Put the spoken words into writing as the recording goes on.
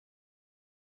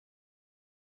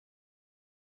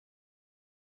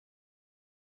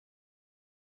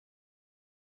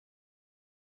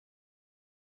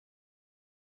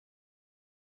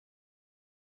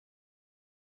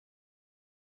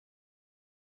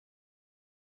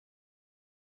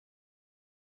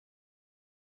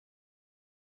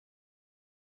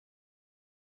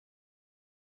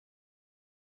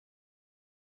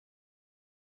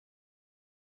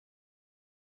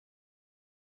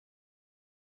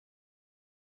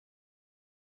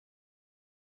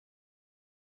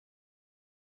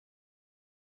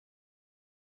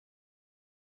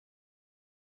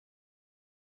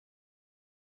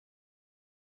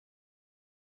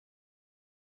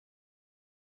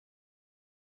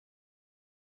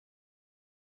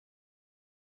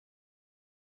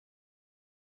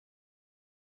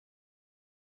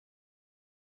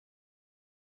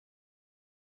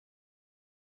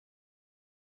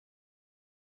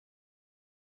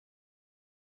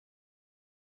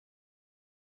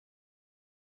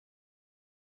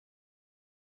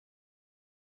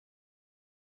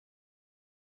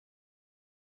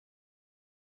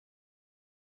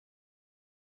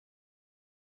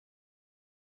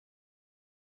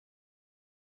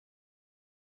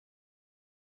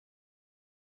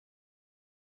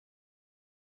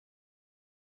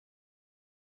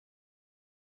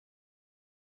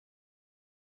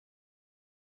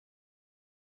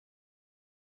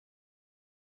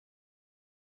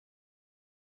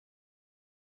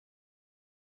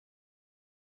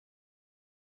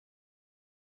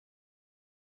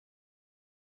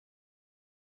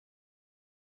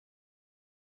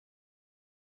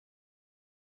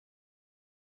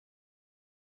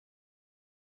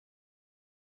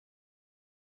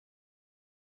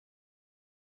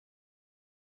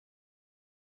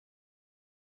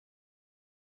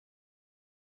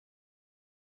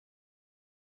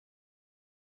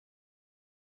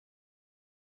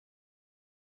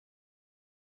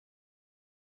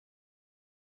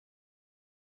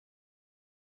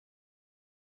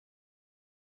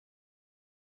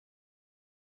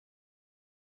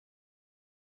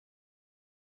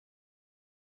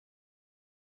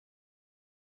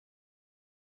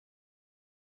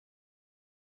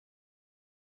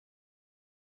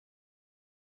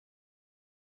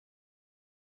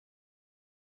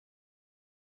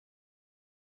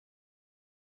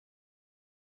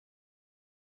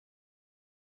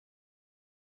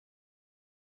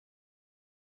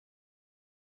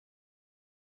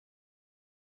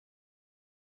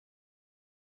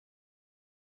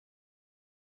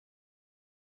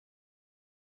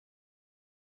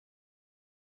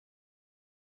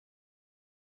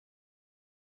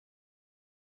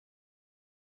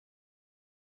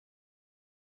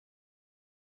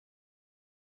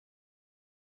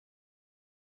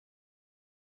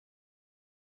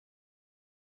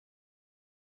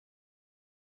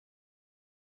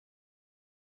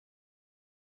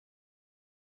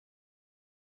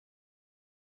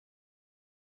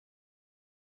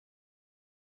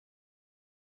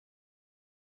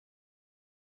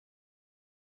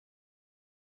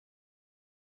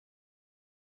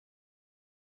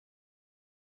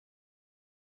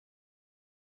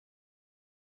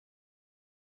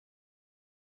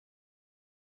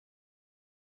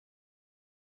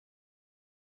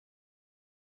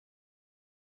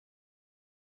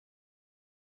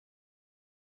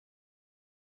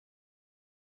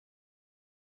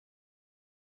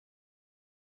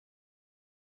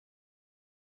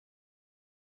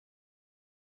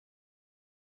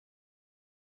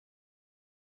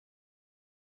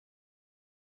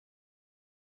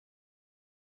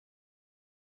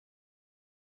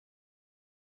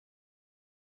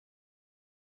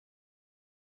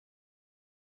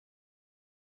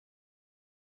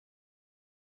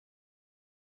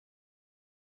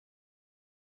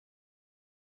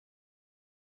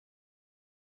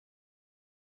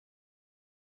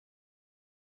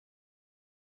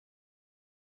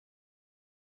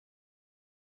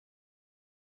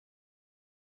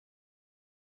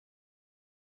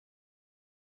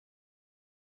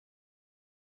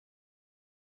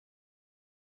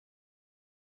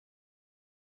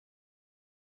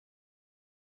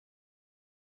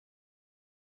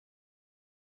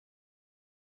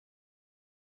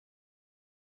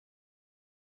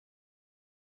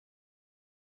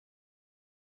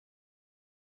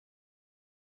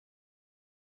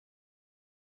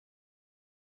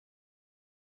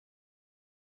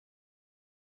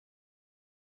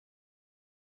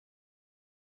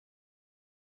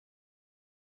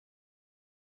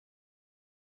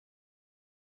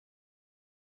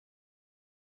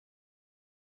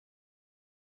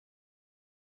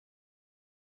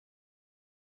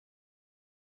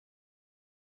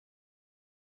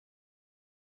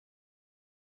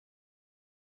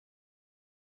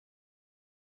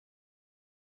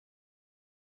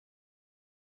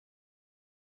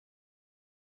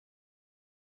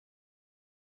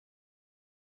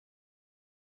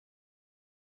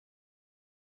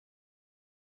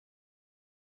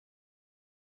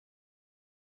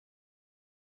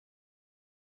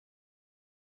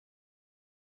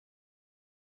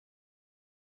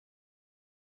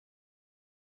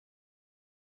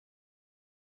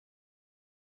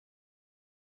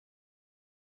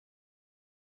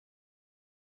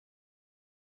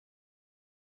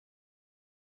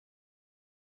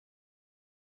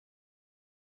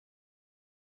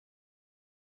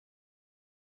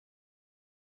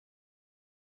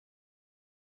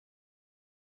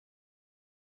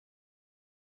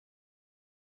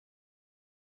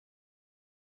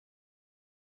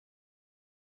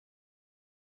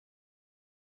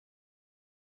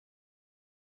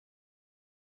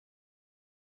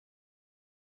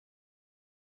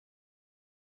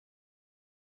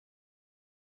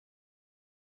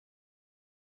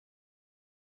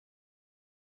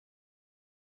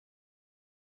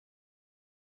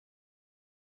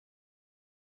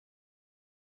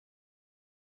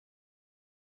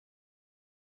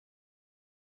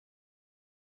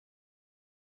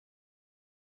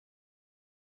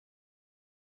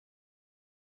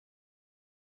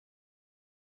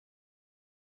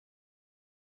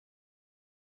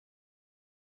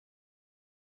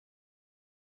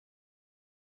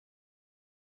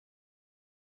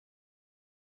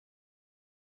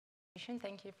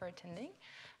Thank you for attending.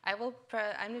 I'm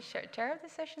the chair of the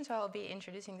session, so I'll be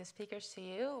introducing the speakers to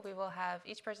you. We will have,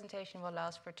 each presentation will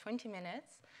last for 20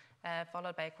 minutes,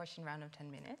 followed by a question round of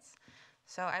 10 minutes.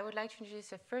 So I would like to introduce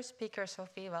the first speaker,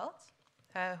 Sofie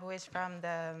Waltl, who is from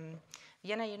the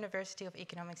Vienna University of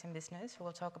Economics and Business, who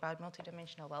will talk about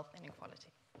multidimensional wealth inequality.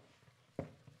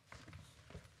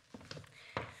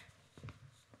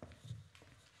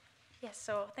 Yes,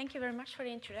 so thank you very much for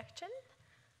the introduction.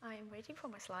 I am waiting for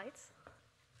my slides.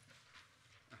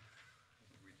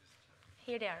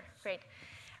 Here they are, great.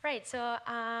 Right, so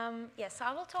yes, so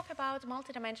I will talk about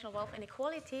multidimensional wealth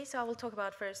inequality. So I will talk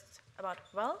about first about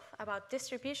wealth, about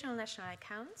distributional national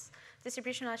accounts.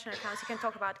 Distributional national accounts, you can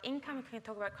talk about income, you can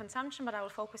talk about consumption, but I will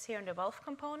focus here on the wealth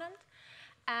component.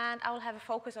 And I will have a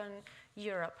focus on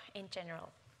Europe in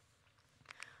general.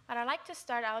 But I'd like to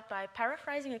start out by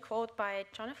paraphrasing a quote by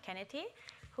John F. Kennedy,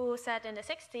 who said in the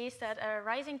 60s that a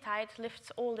rising tide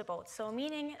lifts all the boats. So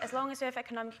meaning, as long as we have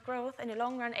economic growth, in the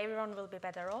long run, everyone will be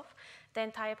better off, the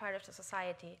entire part of the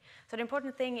society. So the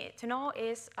important thing to know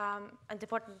is, and the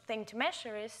important thing to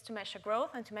measure is to measure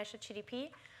growth and to measure GDP,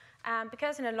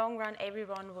 because in the long run,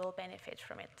 everyone will benefit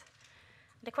from it.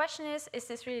 The question is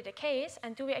this really the case?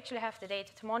 And do we actually have the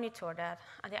data to monitor that?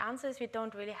 And the answer is we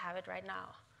don't really have it right now.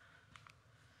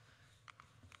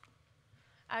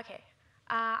 Okay,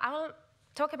 I will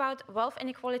talk about wealth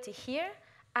inequality here,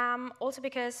 also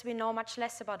because we know much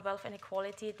less about wealth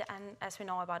inequality than as we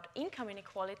know about income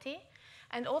inequality.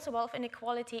 And also wealth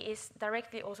inequality is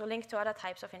directly also linked to other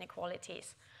types of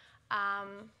inequalities.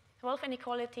 Wealth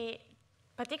inequality,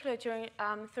 particularly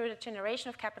through the generation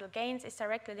of capital gains, is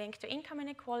directly linked to income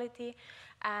inequality.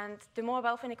 And the more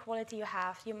wealth inequality you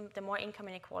have, the more income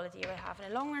inequality you will have in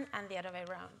the long run, and the other way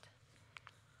around.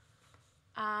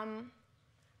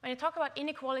 When you talk about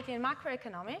inequality in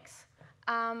macroeconomics,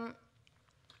 the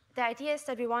idea is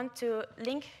that we want to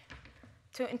link,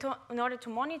 in order to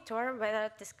monitor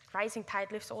whether this rising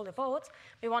tide lifts all the boats,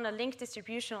 we want to link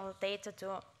distributional data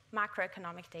to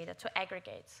macroeconomic data, to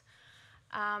aggregates.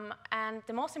 And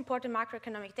the most important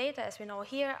macroeconomic data, as we know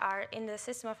here, are in the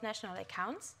system of national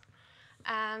accounts.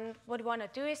 And what we want to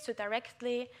do is to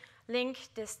directly link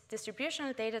this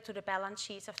distributional data to the balance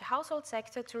sheets of the household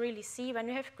sector to really see when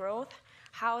we have growth,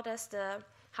 how does the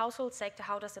household sector,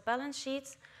 how does the balance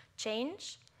sheets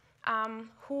change,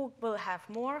 who will have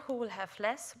more, who will have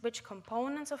less, which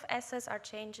components of assets are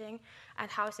changing, and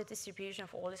how is the distribution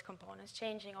of all these components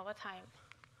changing over time.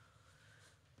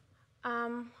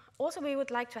 Also, we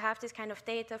would like to have this kind of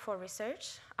data for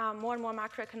research. More and more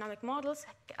macroeconomic models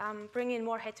bring in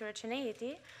more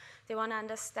heterogeneity. They want to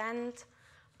understand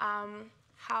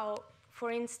how, for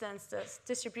instance, the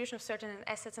distribution of certain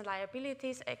assets and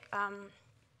liabilities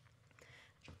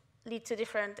lead to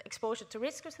different exposure to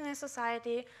risks within a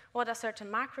society, what are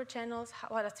certain macro channels,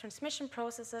 what are transmission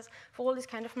processes. For all these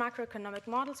kind of macroeconomic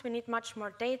models, we need much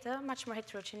more data, much more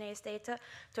heterogeneous data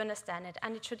to understand it.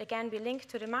 And it should, again, be linked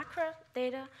to the macro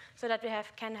data so that we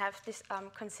can have these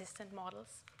consistent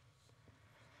models.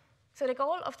 So the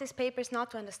goal of this paper is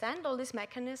not to understand all these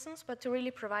mechanisms, but to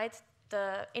really provide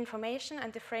the information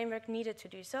and the framework needed to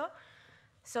do so.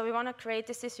 So we want to create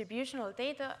this distributional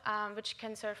data, which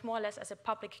can serve more or less as a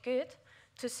public good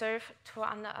to serve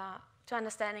to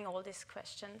understanding all these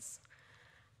questions.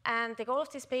 And the goal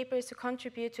of this paper is to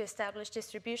contribute to establish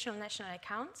distributional national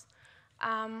accounts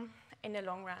in the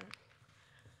long run.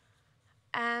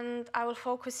 And I will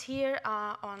focus here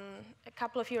on a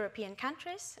couple of European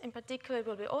countries. In particular, it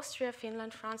will be Austria,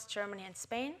 Finland, France, Germany, and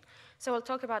Spain. So we'll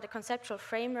talk about the conceptual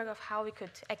framework of how we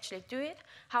could actually do it,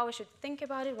 how we should think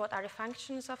about it, what are the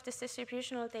functions of this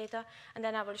distributional data, and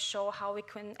then I will show how we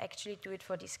can actually do it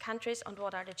for these countries and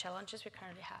what are the challenges we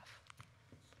currently have.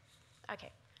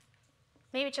 Okay.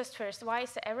 Maybe just first, why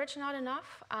is the average not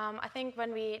enough? I think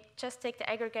when we just take the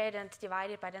aggregate and divide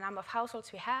it by the number of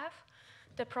households we have,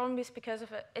 the problem is because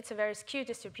of it's a very skewed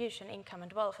distribution, income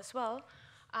and wealth as well.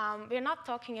 We're not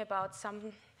talking about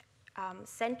some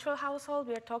central household.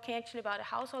 We're talking actually about a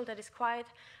household that is quite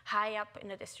high up in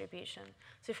the distribution.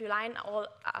 So if you line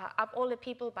up all the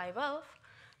people by wealth,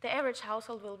 the average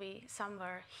household will be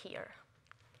somewhere here.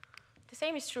 The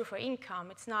same is true for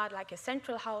income. It's not like a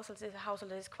central household. It's a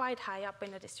household that is quite high up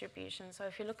in the distribution. So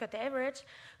if you look at the average,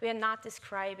 we are not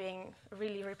describing a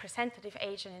really representative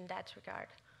agent in that regard.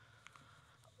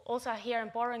 Also here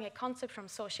I'm borrowing a concept from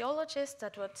sociologists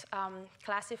that would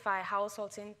classify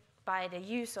households by the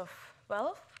use of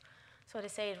wealth. So they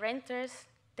say renters,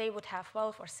 they would have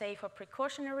wealth or save for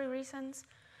precautionary reasons.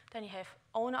 Then you have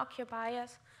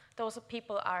owner-occupiers. Those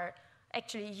people are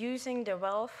actually using the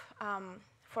wealth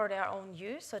for their own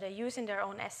use. So they're using their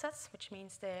own assets, which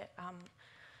means they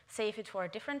save it for a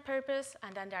different purpose,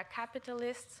 and then there are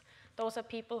capitalists. Those are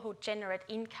people who generate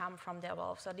income from their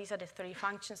wealth. So these are the three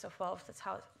functions of wealth. That's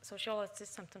how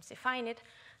sociologists sometimes define it.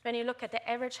 When you look at the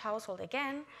average household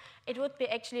again, it would be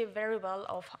actually a very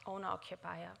well-off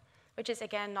owner-occupier, which is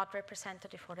again not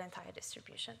representative for the entire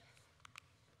distribution.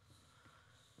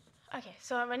 Okay,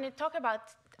 so when you talk about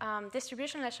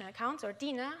distributional national accounts, or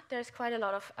DINA, there's quite a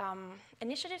lot of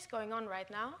initiatives going on right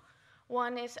now.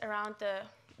 One is around the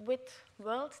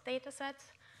WIT-World dataset.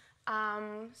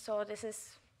 So this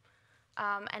is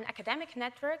an academic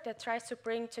network that tries to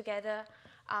bring together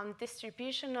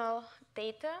distributional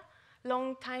data,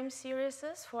 long time series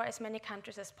for as many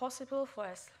countries as possible, for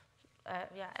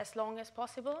as long as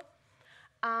possible.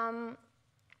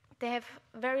 They have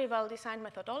very well-designed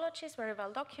methodologies, very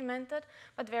well documented,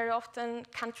 but very often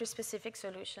country-specific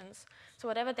solutions. So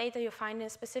whatever data you find in a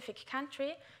specific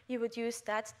country, you would use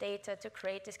that data to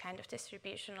create this kind of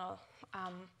distributional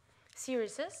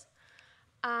series.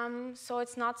 So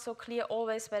it's not so clear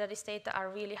always whether these data are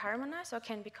really harmonized or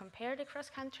can be compared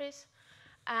across countries.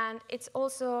 And it's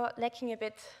also lacking a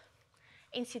bit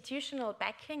institutional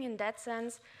backing in that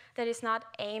sense, that is not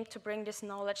aimed to bring this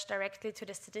knowledge directly to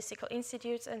the statistical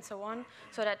institutes and so on,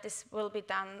 so that this will be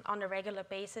done on a regular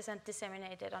basis and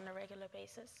disseminated on a regular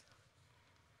basis.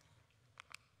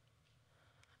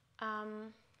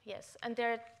 Yes, and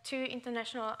there are two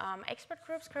international expert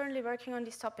groups currently working on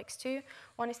these topics too.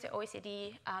 One is the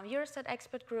OECD Eurostat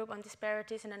expert group on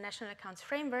disparities in the national accounts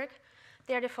framework.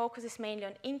 There the focus is mainly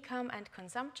on income and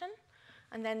consumption.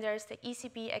 And then there's the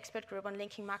ECB expert group on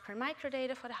linking macro and micro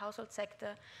data for the household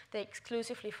sector. They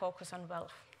exclusively focus on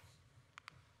wealth.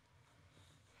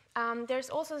 There's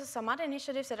also some other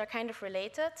initiatives that are kind of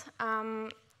related.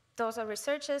 Those are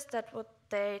researchers that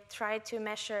they try to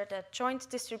measure the joint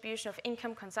distribution of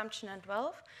income, consumption, and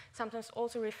wealth, sometimes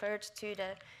also referred to the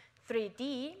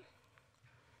 3D.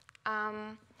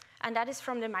 And that is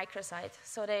from the micro side.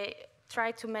 So they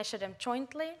try to measure them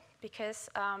jointly because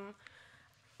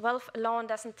wealth alone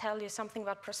doesn't tell you something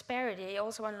about prosperity. You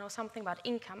also want to know something about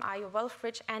income. Are you wealth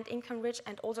rich and income rich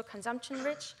and also consumption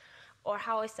rich? Or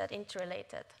how is that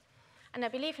interrelated? And I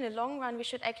believe in the long run, we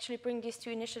should actually bring these two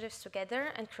initiatives together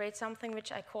and create something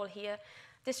which I call here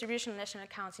distributional national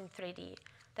accounts in 3D.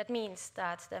 That means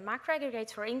that the macro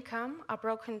aggregates for income are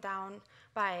broken down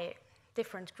by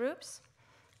different groups.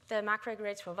 The macro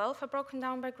aggregates for wealth are broken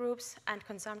down by groups and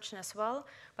consumption as well,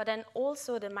 but then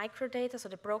also the micro data, so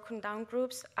the broken down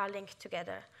groups, are linked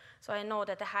together. So I know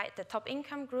that the top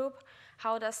income group,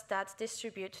 how does that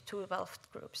distribute to wealth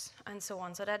groups and so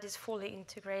on. So that is fully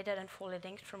integrated and fully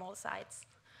linked from all sides.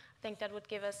 I think that would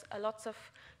give us a lot of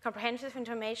comprehensive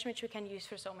information which we can use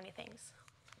for so many things.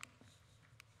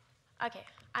 Okay,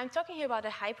 I'm talking here about a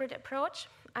hybrid approach.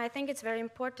 I think it's very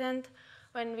important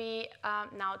when we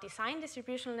now design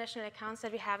distributional national accounts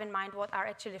that we have in mind what are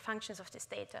actually the functions of this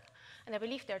data. And I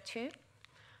believe there are two.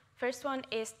 First one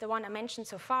is the one I mentioned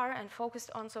so far and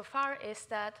focused on so far is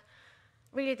that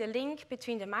really the link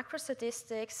between the macro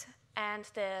statistics and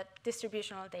the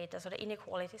distributional data, so the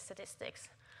inequality statistics,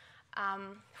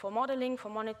 for modeling, for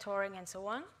monitoring, and so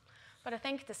on. But I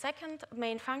think the second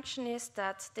main function is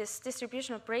that these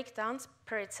distributional breakdowns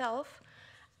per itself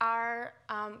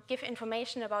give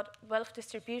information about wealth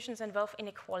distributions and wealth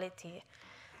inequality.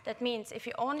 That means if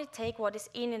you only take what is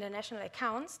in the national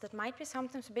accounts, that might be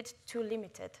sometimes a bit too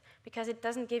limited because it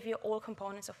doesn't give you all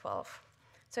components of wealth.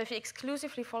 So if you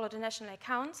exclusively follow the national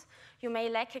accounts, you may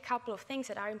lack a couple of things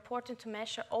that are important to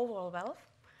measure overall wealth.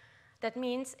 That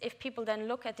means if people then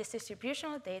look at this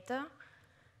distributional data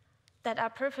that are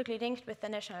perfectly linked with the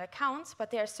national accounts,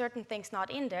 but there are certain things not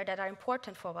in there that are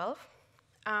important for wealth,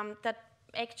 that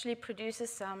actually produces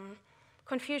some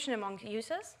confusion among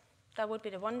users. That would be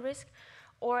the one risk.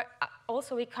 Or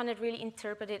also we cannot really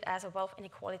interpret it as a wealth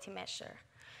inequality measure.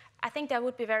 I think that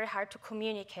would be very hard to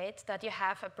communicate that you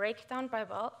have a breakdown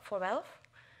for wealth,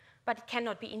 but it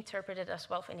cannot be interpreted as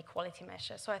wealth inequality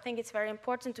measure. So I think it's very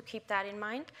important to keep that in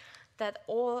mind, that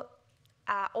all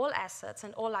assets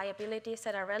and all liabilities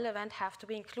that are relevant have to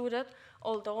be included,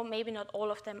 although maybe not all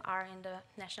of them are in the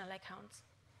national accounts.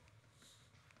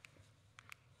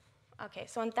 Okay,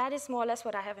 so and that is more or less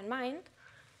what I have in mind.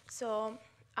 So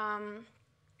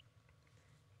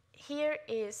here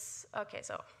is, okay,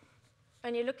 so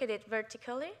when you look at it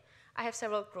vertically, I have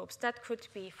several groups. That could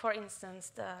be, for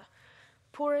instance, the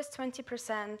poorest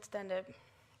 20%, then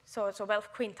so wealth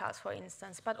quintiles, for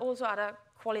instance, but also other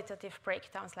qualitative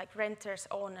breakdowns like renters,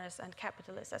 owners, and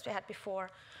capitalists, as we had before,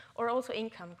 or also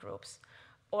income groups,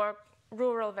 or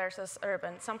rural versus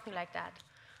urban, something like that.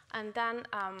 And then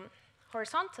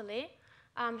horizontally,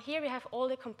 Here we have all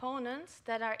the components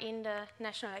that are in the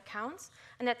national accounts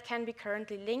and that can be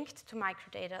currently linked to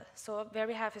microdata. So where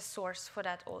we have a source for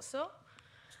that also.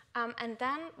 And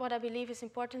then what I believe is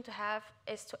important to have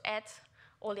is to add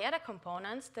all the other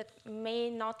components that may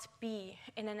not be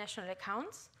in the national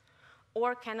accounts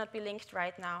or cannot be linked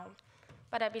right now.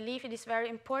 But I believe it is very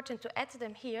important to add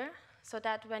them here so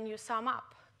that when you sum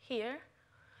up here,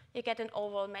 you get an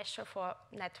overall measure for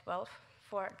net wealth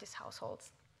for these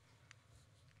households.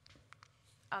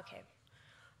 Okay.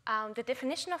 The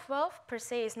definition of wealth per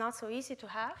se is not so easy to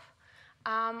have.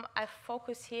 I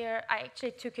focus here, I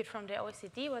actually took it from the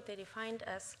OECD, what they defined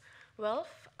as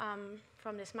wealth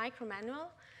from this micro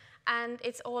manual. And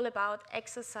it's all about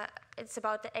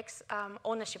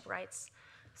ownership rights.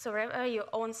 So wherever you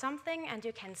own something and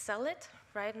you can sell it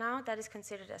right now, that is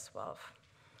considered as wealth.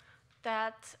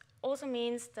 That also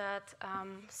means that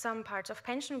some parts of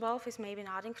pension wealth is maybe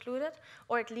not included,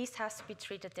 or at least has to be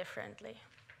treated differently.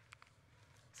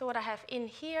 So what I have in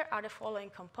here are the following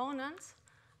components.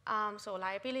 So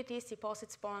liabilities,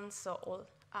 deposits, bonds, so all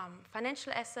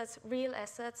financial assets, real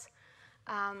assets,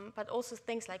 but also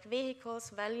things like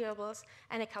vehicles, valuables,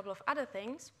 and a couple of other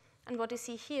things. And what you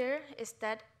see here is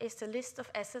that is the list of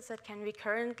assets that can be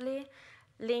currently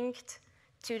linked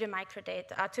to the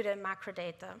microdata, to the macro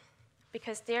data,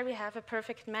 because there we have a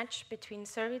perfect match between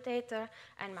survey data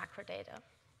and macro data,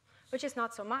 which is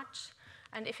not so much.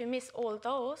 And if you miss all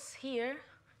those here,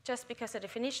 just because the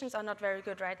definitions are not very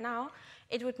good right now,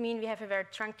 it would mean we have a very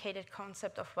truncated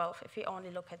concept of wealth if we only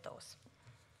look at those.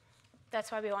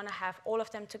 That's why we want to have all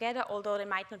of them together, although they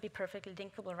might not be perfectly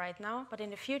linkable right now. But in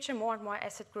the future, more and more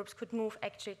asset groups could move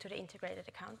actually to the integrated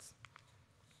accounts.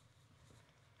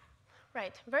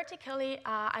 Right, vertically,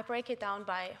 I break it down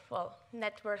by, well,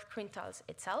 net worth quintiles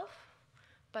itself,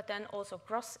 but then also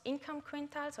gross income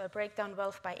quintiles. So I break down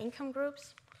wealth by income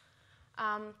groups.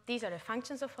 These are the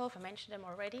functions of wealth. I mentioned them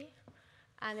already.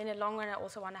 And in the long run, I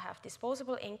also want to have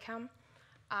disposable income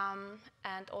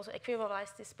and also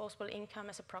equivalize disposable income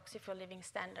as a proxy for living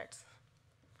standards.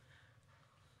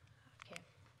 Okay.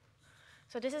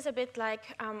 So this is a bit like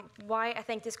why I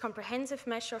think this comprehensive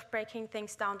measure of breaking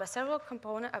things down by several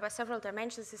components, by several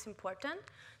dimensions is important.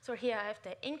 So here I have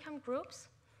the income groups,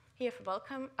 here I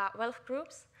have wealth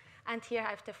groups, and here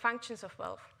I have the functions of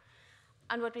wealth.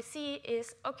 And what we see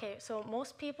is, okay, so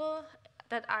most people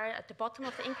that are at the bottom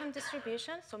of the income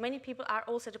distribution, so many people are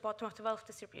also at the bottom of the wealth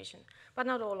distribution, but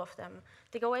not all of them.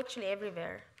 They go actually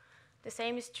everywhere. The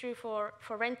same is true for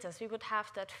renters. We would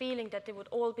have that feeling that they would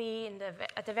all be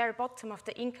at the very bottom of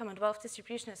the income and wealth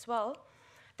distribution as well.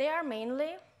 They are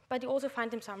mainly, but you also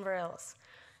find them somewhere else.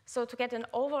 So to get an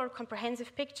overall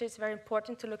comprehensive picture, it's very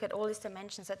important to look at all these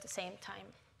dimensions at the same time.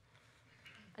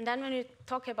 And then when you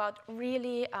talk about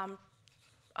really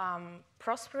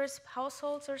prosperous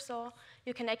households or so,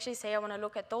 you can actually say, I want to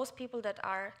look at those people that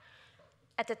are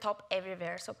at the top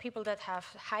everywhere. So people that have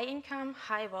high income,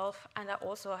 high wealth, and are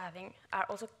also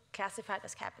classified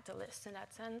as capitalists in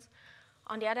that sense.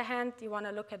 On the other hand, you want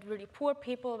to look at really poor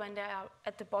people when they are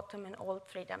at the bottom in all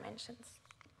three dimensions.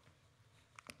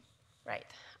 Right.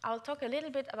 I'll talk a little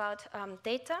bit about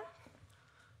data.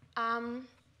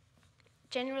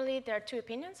 Generally, there are two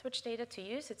opinions which data to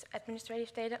use. It's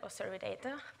administrative data or survey data.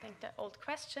 I think the old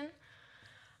question.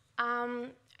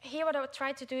 Here, what I would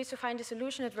try to do is to find a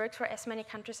solution that works for as many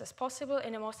countries as possible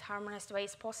in the most harmonized way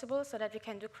as possible so that we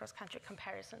can do cross-country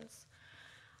comparisons.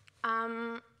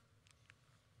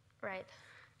 Right.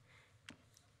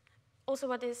 Also,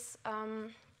 what is,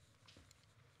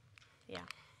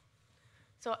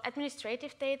 So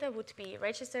administrative data would be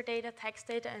register data, tax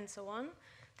data, and so on.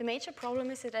 The major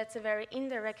problem is that it's a very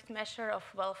indirect measure of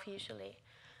wealth usually.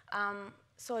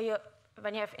 So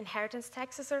when you have inheritance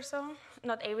taxes or so,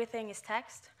 not everything is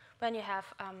taxed. When you have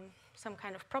some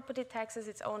kind of property taxes,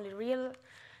 it's only real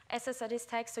assets that is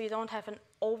taxed, so you don't have an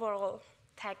overall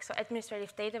tax or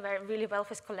administrative data where really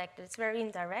wealth is collected. It's very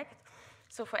indirect.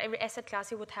 So for every asset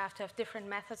class, you would have to have different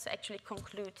methods to actually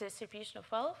conclude the distribution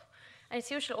of wealth. And it's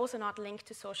usually also not linked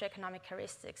to socio-economic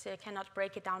heuristics. So you cannot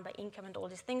break it down by income and all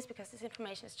these things because this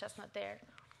information is just not there.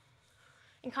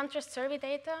 In contrast, survey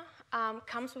data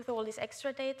comes with all this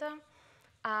extra data,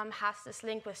 has this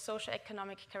link with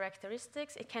socio-economic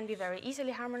characteristics. It can be very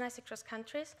easily harmonized across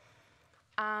countries.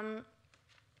 But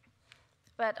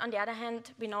on the other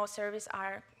hand, we know surveys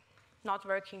are not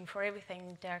working for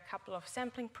everything. There are a couple of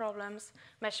sampling problems,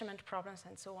 measurement problems,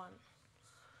 and so on.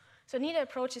 So neither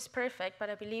approach is perfect, but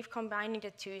I believe combining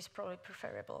the two is probably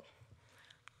preferable.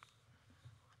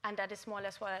 And that is more or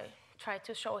less what I try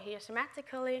to show here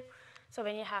schematically. So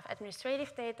when you have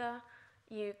administrative data,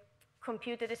 you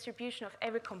compute the distribution of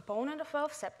every component of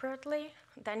wealth separately.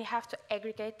 Then you have to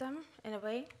aggregate them in a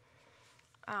way.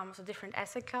 So different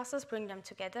asset classes, bring them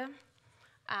together,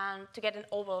 and to get an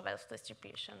overall wealth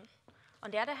distribution.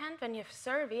 On the other hand, when you have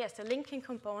survey as the linking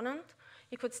component,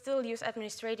 you could still use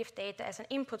administrative data as an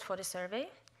input for the survey,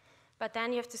 but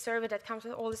then you have the survey that comes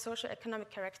with all the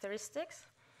socio-economic characteristics.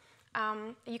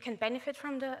 You can benefit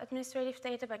from the administrative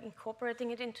data by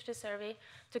incorporating it into the survey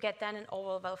to get then an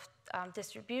overall wealth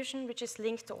distribution, which is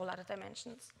linked to all other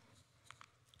dimensions.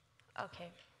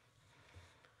 Okay.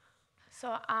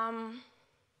 So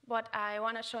what I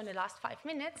want to show in the last 5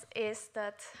 minutes is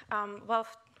that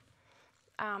wealth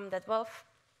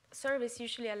surveys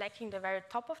usually are lacking the very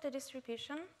top of the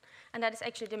distribution, and that is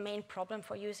actually the main problem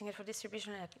for using it for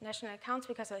distribution in national accounts,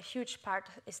 because a huge part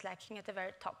is lacking at the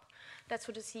very top. That's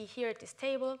what you see here at this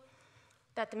table,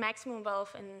 that the maximum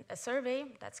wealth in a survey,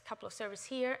 that's a couple of surveys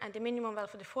here, and the minimum wealth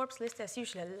for the Forbes list, there's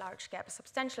usually a large gap, a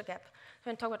substantial gap. So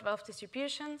when you talk about wealth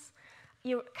distributions,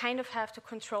 you kind of have to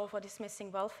control what is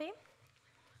missing wealthy.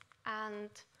 And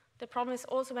the problem is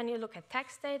also when you look at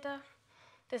tax data.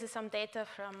 This is some data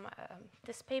from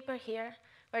this paper here,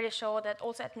 where they show that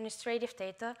also administrative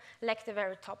data lack the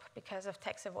very top because of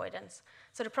tax avoidance.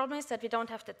 So the problem is that we don't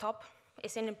have the top.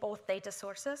 It's in both data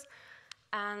sources.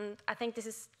 And I think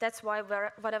that's why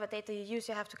whatever data you use,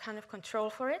 you have to kind of control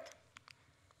for it.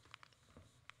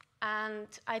 And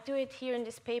I do it here in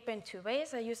this paper in 2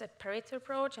 ways. I use a Pareto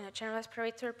approach and a generalized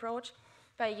Pareto approach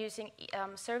by using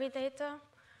survey data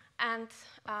and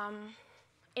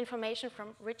information from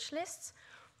rich lists,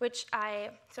 so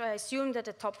I assume that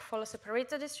the top follows a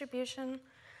Pareto distribution.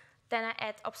 Then I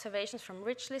add observations from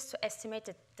rich lists to estimate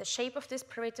the shape of this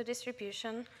Pareto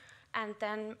distribution, and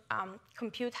then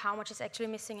compute how much is actually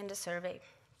missing in the survey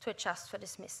to adjust for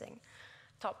this missing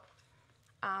top.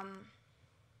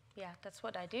 Yeah, that's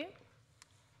what I do.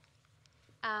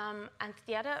 And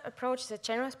the other approach is a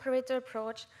generous Pareto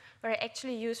approach, where I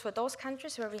actually use for those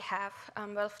countries where we have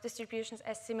wealth distributions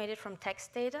estimated from tax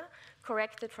data,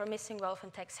 corrected for missing wealth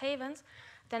and tax havens.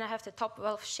 Then I have the top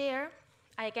wealth share.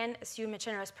 I again assume a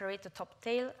generous Pareto top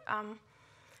tail.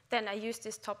 Then I use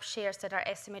these top shares that are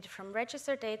estimated from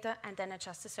register data, and then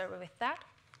adjust the survey with that.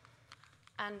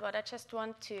 And what I just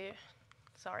want to,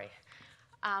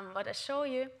 what I show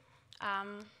you,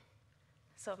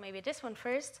 so maybe this one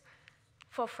first.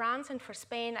 For France and for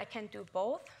Spain, I can do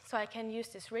both. So I can use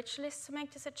this rich list to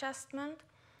make this adjustment,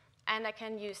 and I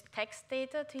can use tax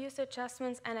data to use the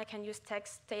adjustments, and I can use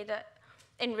tax data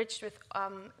enriched with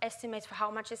estimates for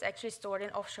how much is actually stored in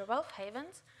offshore wealth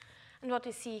havens. And what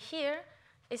we see here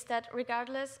is that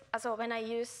regardless, so when I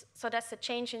use, so that's the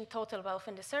change in total wealth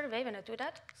in the survey when I do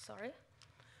that,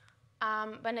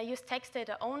 when I use tax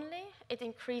data only, it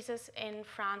increases in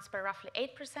France by roughly 8%,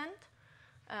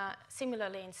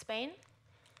 similarly in Spain.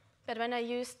 But when I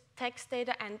use tax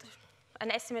data and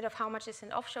an estimate of how much is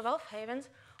in offshore wealth havens,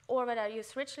 or when I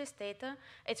use rich list data,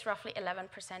 it's roughly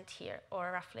 11% here,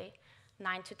 or roughly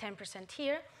 9 to 10%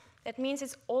 here. That means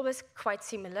it's always quite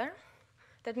similar.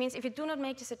 That means if you do not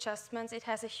make these adjustments, it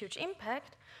has a huge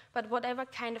impact, but whatever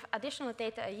kind of additional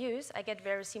data I use, I get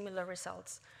very similar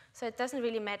results. So it doesn't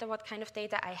really matter what kind of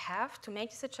data I have to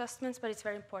make these adjustments, but it's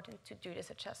very important to do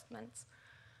these adjustments.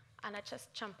 And I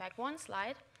just jump back 1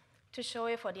 slide to show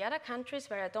you for the other countries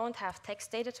where I don't have tax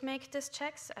data to make these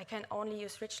checks. I can only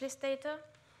use rich list data.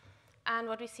 And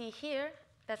what we see here,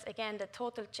 that's again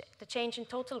the change in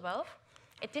total wealth.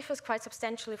 It differs quite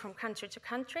substantially from country to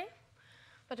country.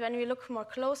 But when we look more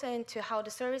closer into how the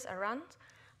surveys are run,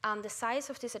 the size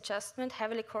of this adjustment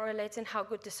heavily correlates in how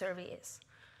good the survey is.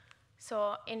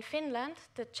 So in Finland,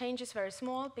 the change is very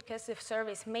small because the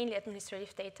survey is mainly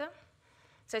administrative data.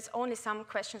 So it's only some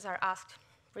questions are asked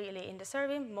really in the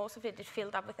survey. Most of it is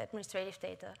filled up with administrative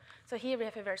data. So here we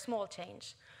have a very small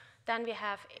change. Then we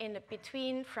have in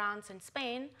between France and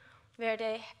Spain, where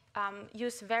they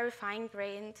use very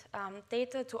fine-grained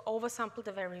data to oversample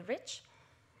the very rich.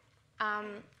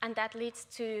 And that leads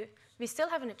to, we still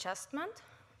have an adjustment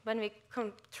when we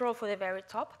control for the very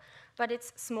top, but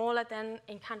it's smaller than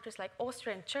in countries like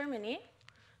Austria and Germany,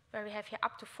 where we have here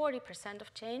up to 40%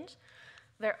 of change,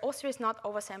 where Austria is not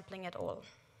oversampling at all,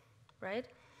 right?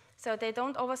 So they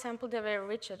don't oversample the very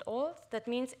rich at all. That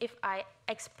means if I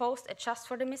ex post adjust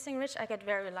for the missing rich, I get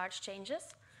very large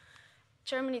changes.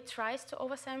 Germany tries to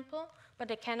oversample, but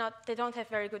they don't have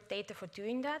very good data for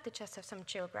doing that. They just have some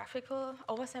geographical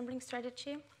oversampling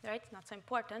strategy, right? Not so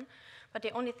important. But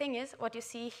the only thing is, what you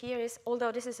see here is,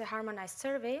 although this is a harmonized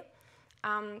survey,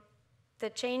 the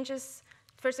changes,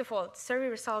 first of all, the survey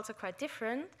results are quite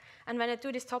different. And when I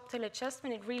do this top tail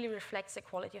adjustment, it really reflects the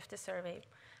quality of the survey.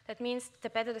 That means the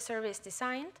better the survey is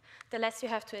designed, the less you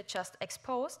have to adjust ex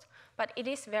post, but it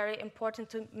is very important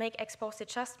to make ex post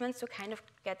adjustments to kind of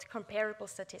get comparable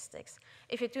statistics.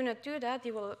 If you do not do that,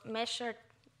 you will measure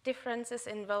differences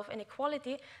in wealth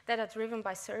inequality that are driven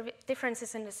by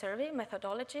differences in the survey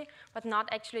methodology, but not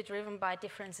actually driven by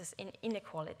differences in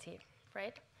inequality,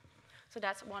 right? So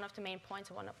that's one of the main points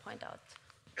I want to point out.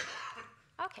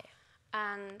 Okay,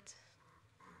 and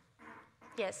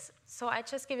yes, so I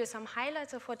just give you some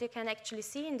highlights of what you can actually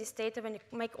see in this data when you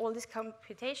make all these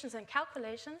computations and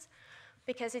calculations,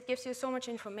 because it gives you so much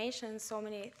information, so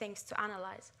many things to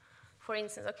analyze. For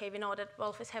instance, okay, we know that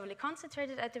wealth is heavily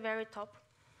concentrated at the very top.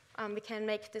 We can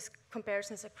make these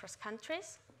comparisons across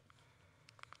countries.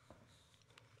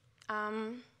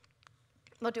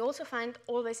 What you also find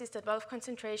always is that wealth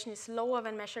concentration is lower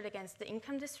when measured against the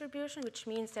income distribution, which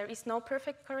means there is no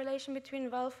perfect correlation between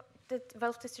the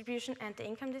wealth distribution and the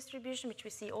income distribution, which we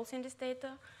see also in this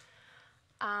data.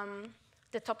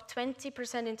 The top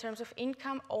 20% in terms of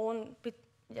income own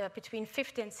between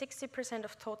 50 and 60%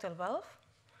 of total wealth.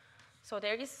 So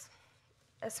there is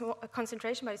a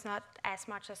concentration, but it's not as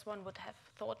much as one would have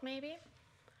thought maybe.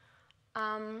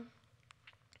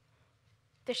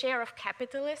 The share of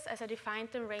capitalists, as I defined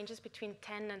them, ranges between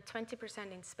 10 and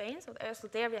 20% in Spain. So also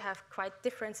there we have quite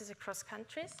differences across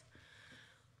countries.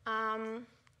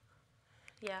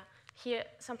 Yeah, here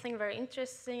something very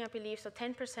interesting, I believe. So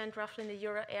 10% roughly in the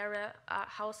euro area are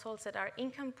households that are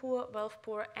income poor, wealth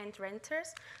poor, and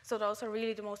renters. So those are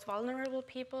really the most vulnerable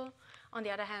people. On the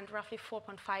other hand, roughly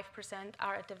 4.5%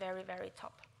 are at the very, very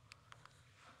top.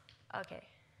 Okay,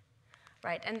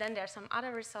 right, and then there are some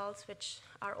other results which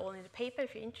are all in the paper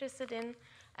if you're interested in,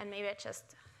 and maybe I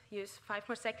just use 5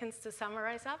 more seconds to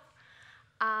summarize up.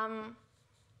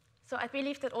 So I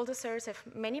believe that all the surveys have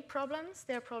many problems.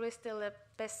 They're probably still the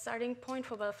best starting point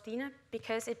for WealthDina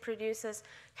because it produces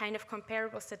kind of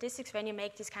comparable statistics when you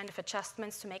make these kind of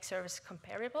adjustments to make surveys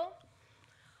comparable.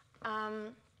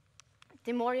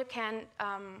 The more you can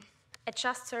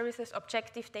adjust surveys with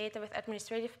objective data, with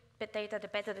administrative data, the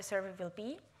better the survey will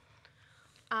be.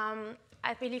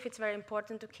 I believe it's very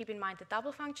important to keep in mind the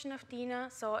double function of DINA.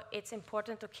 So it's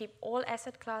important to keep all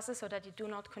asset classes so that you do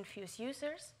not confuse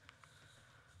users.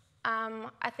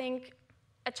 I think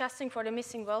adjusting for the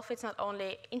missing wealth is not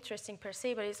only interesting per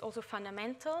se, but it's also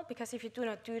fundamental, because if you do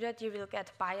not do that, you will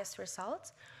get biased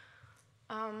results.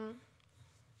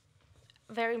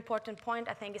 Very important point,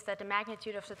 I think, is that the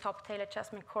magnitude of the top tail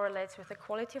adjustment correlates with the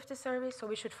quality of the survey, so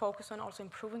we should focus on also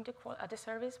improving the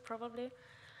surveys, probably.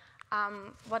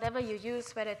 Whatever you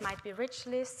use, whether it might be rich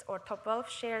lists or top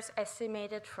wealth shares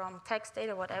estimated from tax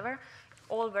data, whatever,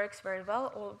 all works very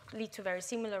well, all lead to very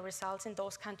similar results in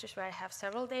those countries where I have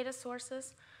several data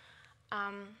sources.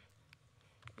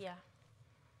 Yeah.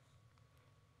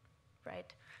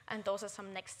 Right. And those are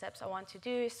some next steps I want to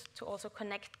do, is to also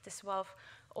connect this wealth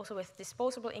also with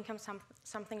disposable income,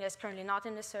 something that's currently not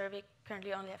in the survey,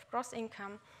 currently only have gross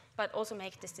income, but also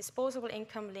make this disposable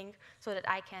income link so that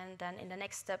I can then, in the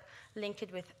next step, link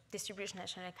it with distributional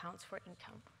national accounts for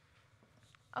income.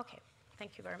 Okay,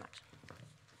 thank you very much.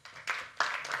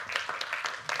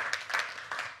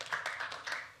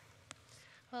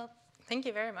 Well, thank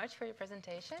you very much for your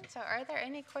presentation. So are there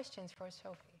any questions for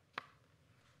Sofie?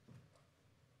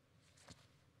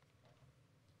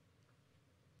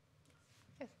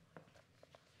 Yes.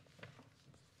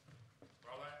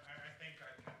 Well, I think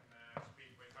I can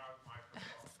speak without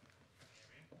microphone. Can you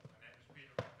hear me? My name is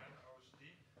Peter van den OSD.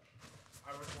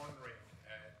 I was wondering,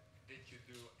 did you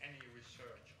do any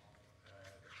research on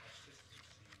the consistency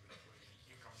between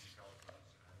income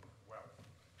developments and wealth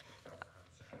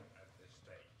developments at this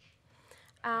stage?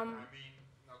 I mean,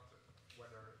 not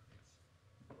whether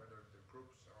the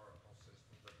groups are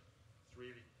consistent, but it's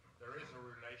really, there is a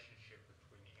relationship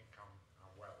between income and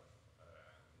wealth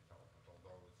development,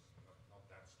 although it's not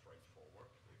that straightforward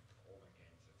with holding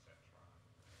gains, etc.,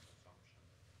 consumption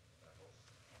levels.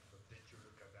 But did you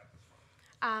look at that as well?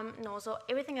 No, so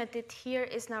everything I did here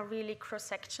is now really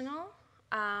cross-sectional.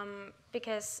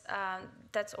 Because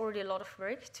that's already a lot of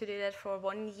work to do that for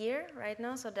 1 year right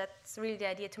now. So that's really the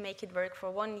idea, to make it work for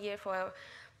 1 year for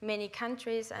many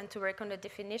countries and to work on the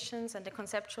definitions and the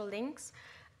conceptual links.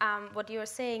 What you're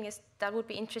saying is that would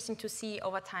be interesting to see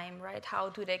over time, right? How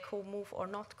do they co-move or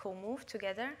not co-move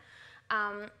together?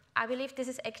 I believe this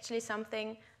is actually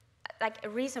something, like a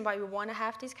reason why we want to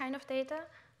have this kind of data,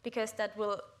 because that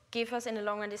will give us in the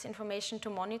long run this information to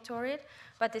monitor it.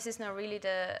 But this is now really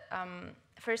the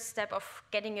first step of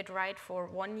getting it right for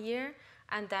 1 year,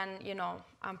 and then, you know,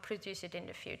 produce it in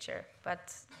the future.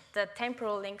 But the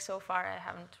temporal link so far I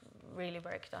haven't really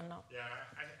worked on now. Yeah,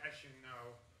 as you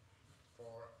know,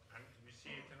 for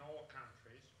see it in all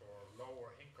countries. For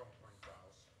lower income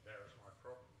quintiles, there is my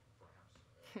problem, perhaps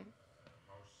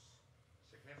most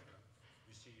significant.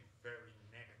 You see very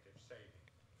negative saving.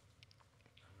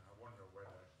 And I wonder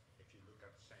whether, if you look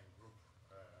at the same group,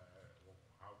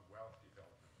 how wealth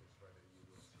development is, whether you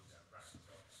will see that back.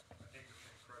 So I think it's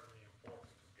incredibly important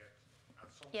to get, at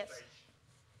some stage,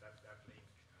 that link.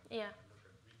 And look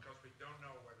at, because we don't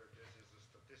know whether this is a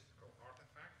statistical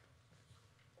artifact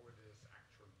or it is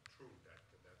actually true that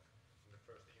in the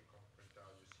first income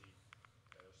quintile you see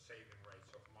saving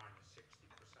rates of -60%.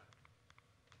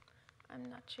 I'm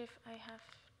not sure if I have,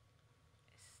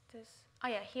 is this, oh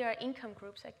yeah, here are income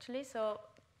groups actually. So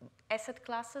asset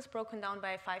classes broken down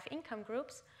by 5 income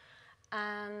groups.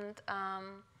 And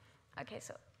okay,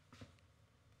 so,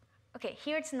 okay,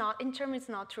 here it's not, in Germany it's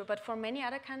not true, but for many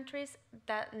other countries,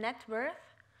 the net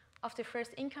worth of the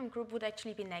first income group would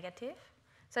actually be negative.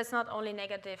 So it's not only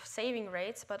negative saving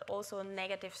rates, but also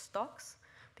negative stocks,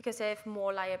 because they have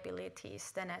more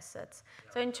liabilities than assets.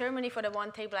 Yeah. So in Germany, for the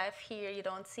one table I have here, you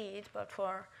don't see it, but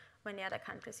for many other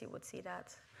countries, you would see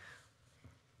that.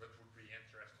 But it would be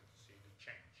interesting to see the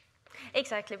change.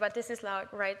 Exactly, but this is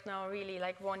like right now really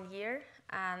like 1 year.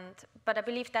 But I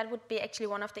believe that would be actually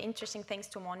one of the interesting things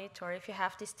to monitor. If you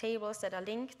have these tables that are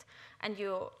linked and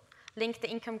you link the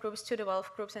income groups to the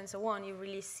wealth groups and so on, you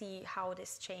really see how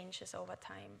this changes over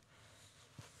time.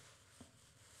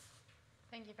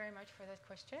 Thank you very much for that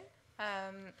question.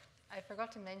 I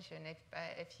forgot to mention,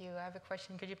 if you have a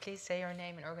question, could you please say your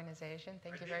name and organization?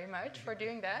 Thank you very much for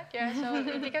doing that. Yeah,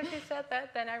 so because you said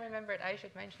that, then I remembered I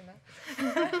should mention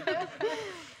that.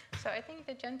 So I think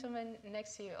the gentleman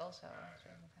next to you also.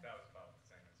 That was about the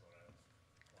same as what I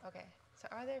was. Okay, so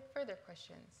are there further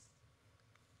questions?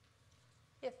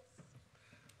 Yes.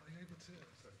 Are you able to,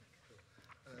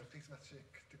 sorry, Peter Matejic,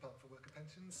 Department for Work and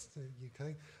Pensions, the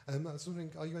UK. I was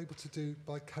wondering, are you able to do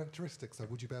by characteristics? So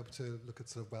would you be able to look at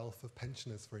sort of wealth of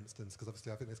pensioners, for instance? Because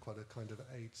obviously I think there's quite a kind of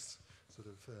age sort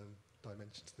of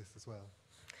dimension to this as well.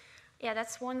 Yeah,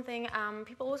 that's one thing.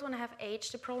 People always want to have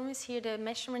age. The problem is here the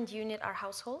measurement unit are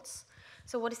households.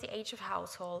 So what is the age of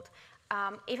household?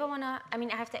 If I want to,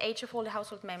 I have the age of all the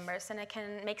household members, and I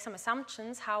can make some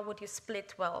assumptions. How would you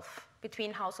split wealth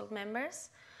between household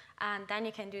members? And then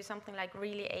you can do something like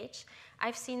really age.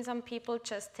 I've seen some people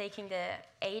just taking the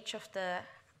age of the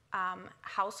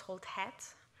household head.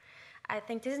 I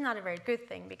think this is not a very good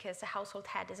thing, because the household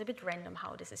head is a bit random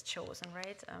how this is chosen,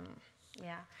 right?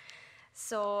 Yeah.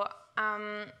 So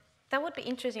that would be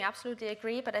interesting, absolutely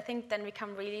agree, but I think then we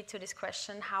come really to this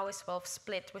question, how is wealth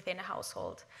split within a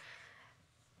household?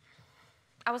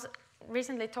 I was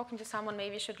recently talking to someone,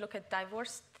 maybe you should look at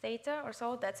divorce data or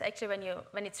so. That's actually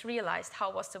when it's realized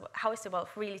how is the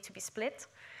wealth really to be split.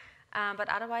 But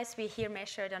otherwise, we here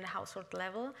measured on a household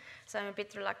level, so I'm a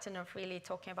bit reluctant of really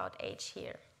talking about age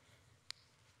here.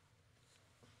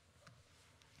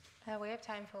 We have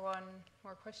time for one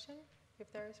more question,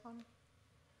 if there is one.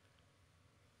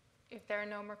 If there are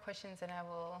no more questions, then I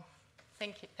will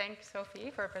thank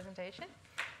Sofie for her presentation.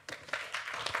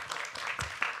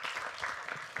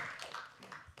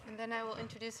 And then I will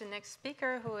introduce the next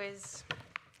speaker, who is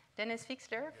Dennis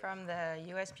Fixler from the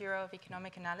US Bureau of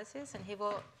Economic Analysis, and he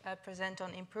will present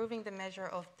on improving the measure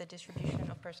of the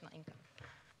distribution of personal income.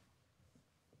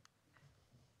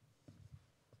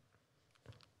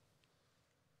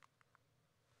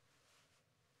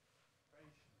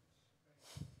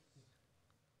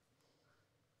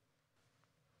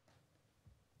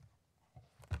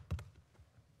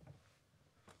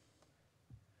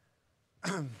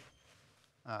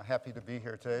 Happy to be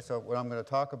here today. So what I'm going to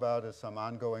talk about is some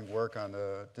ongoing work on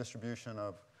the distribution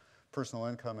of personal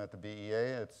income at the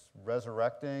BEA. It's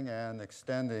resurrecting and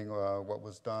extending what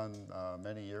was done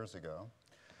many years ago.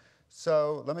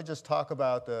 So let me just talk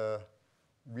about the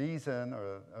reason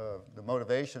or the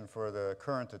motivation for the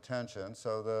current attention.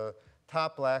 So the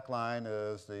top black line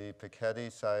is the Piketty,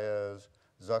 Saez,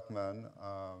 Zuckman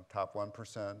top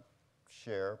 1%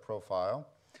 share profile.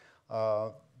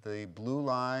 The blue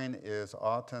line is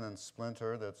Waltl and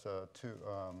Splinter. That's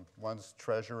one's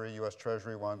Treasury, U.S.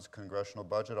 Treasury, one's Congressional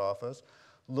Budget Office,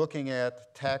 looking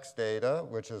at tax data,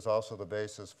 which is also the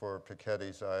basis for Piketty,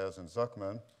 Saez, and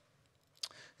Zuckman.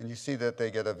 And you see that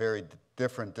they get a very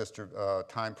different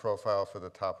time profile for the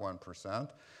top 1%.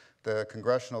 The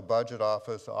Congressional Budget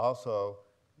Office also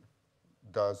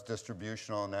does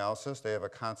distributional analysis. They have a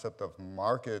concept of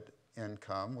market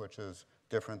income, which is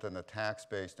different than the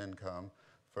tax-based income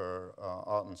for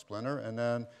Waltl and Splinter. And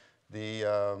then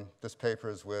this paper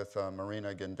is with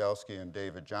Marina Gendelski and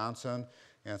David Johnson.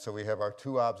 And so we have our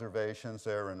two observations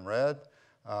there in red.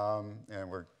 And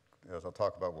we're as I'll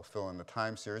talk about, will fill in the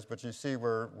time series. But you see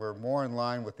we're more in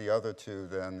line with the other two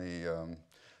than the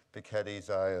Piketty,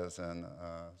 Zayas, and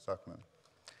Zuckman.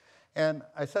 And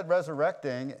I said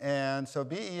resurrecting, and so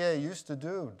BEA used to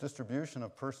do distribution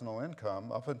of personal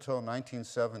income up until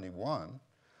 1971.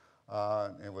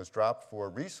 It was dropped for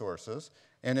resources.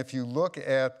 And if you look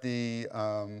at the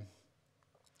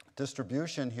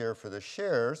distribution here for the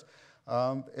shares,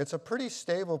 it's a pretty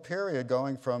stable period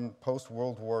going from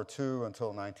post-World War II until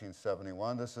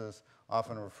 1971. This is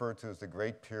often referred to as the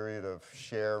great period of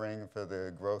sharing for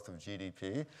the growth of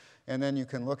GDP. And then you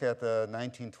can look at the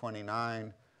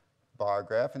 1929 bar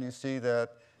graph, and you see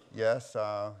that, yes,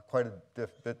 quite a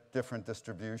bit different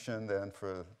distribution than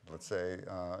for, let's say,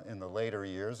 in the later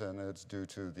years, and it's due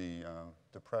to the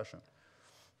Depression.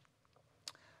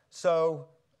 So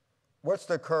what's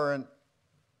the current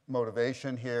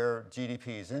motivation here?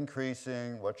 GDP is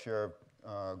increasing. What share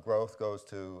of growth goes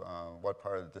to what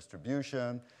part of the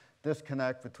distribution?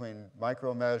 Disconnect between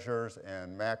micro measures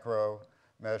and macro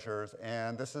measures,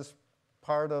 and this is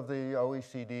part of the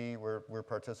OECD. We're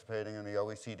participating in the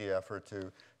OECD effort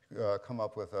to come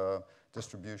up with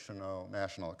distributional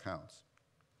national accounts.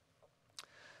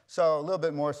 So a little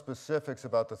bit more specifics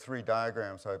about the three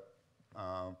diagrams I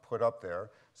put up there.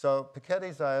 So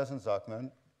Piketty, Zayas, and Zuckman,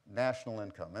 national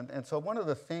income. And so one of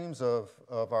the themes of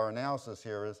our analysis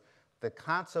here is the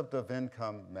concept of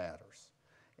income matters.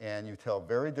 And you tell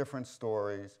very different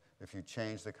stories if you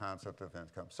change the concept of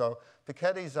income. So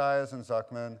Piketty, Zayas, and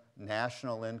Zuckman,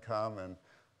 national income, and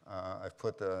I've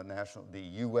put the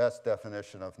US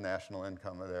definition of national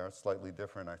income there. It's slightly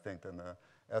different, I think, than the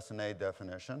S&A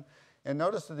definition. And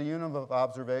notice that the unit of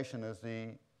observation is the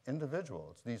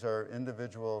individuals. These are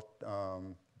individual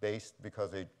based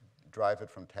because they drive it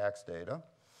from tax data.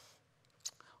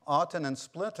 Oughton and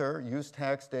Splinter use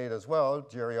tax data as well.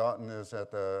 Jerry Oughton is at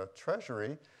the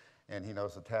Treasury, and he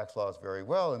knows the tax laws very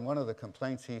well. And one of the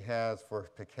complaints he has for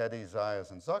Piketty,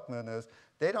 Zayas, and Zuckman is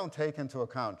they don't take into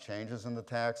account changes in the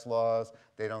tax laws.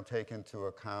 They don't take into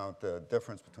account the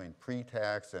difference between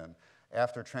pre-tax and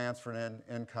after transferred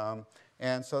income.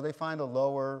 And so they find a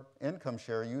lower income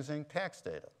share using tax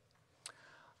data.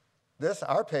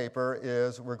 Our paper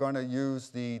is we're going to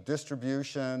use the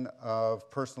distribution of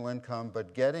personal income,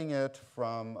 but getting it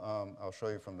from, I'll show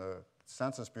you from the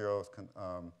Census Bureau's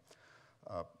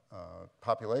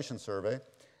population survey.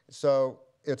 So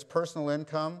it's personal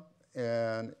income,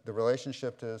 and the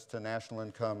relationship is to national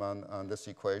income on this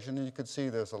equation. And you can see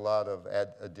there's a lot of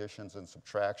additions and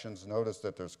subtractions. Notice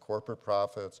that there's corporate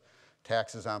profits,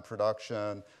 taxes on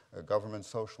production, government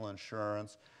social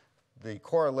insurance. The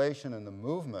correlation in the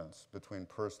movements between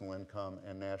personal income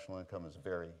and national income is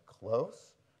very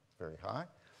close, very high.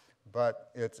 But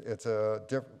it's a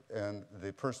different, and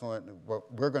the personal,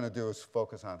 what we're going to do is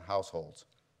focus on households,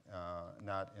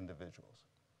 not individuals.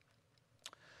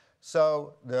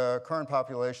 So the current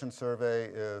population survey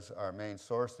is our main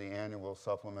source, the annual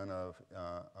supplement of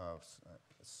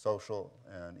social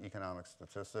and economic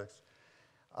statistics.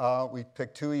 We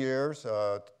picked 2 years.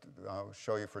 I'll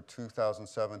show you for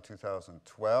 2007,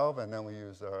 2012, and then we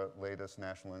used our latest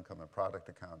national income and product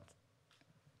account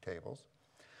tables.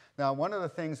 Now, one of the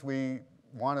things we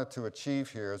wanted to achieve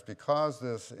here is because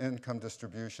this income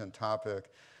distribution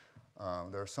topic,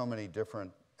 there are so many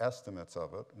different estimates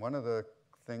of it. One of the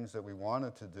things that we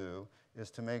wanted to do is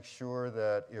to make sure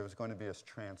that it was going to be as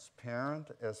transparent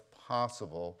as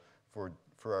possible for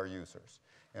our users.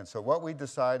 And so what we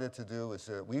decided to do is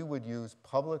that we would use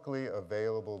publicly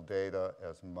available data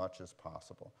as much as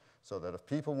possible, so that if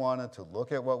people wanted to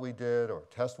look at what we did or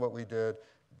test what we did,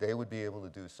 they would be able to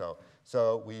do so.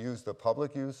 So we use the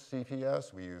public use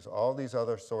CPS, we use all these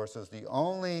other sources. The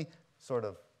only sort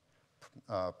of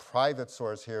private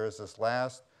source here is this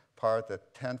last part, the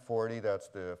 1040, that's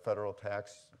the federal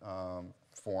tax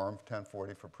form,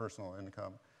 1040 for personal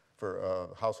income, for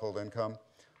household income,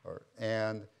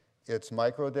 and it's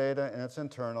microdata and it's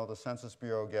internal. The Census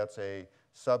Bureau gets a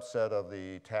subset of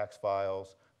the tax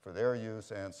files for their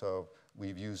use, and so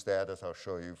we've used that, as I'll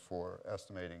show you, for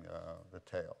estimating the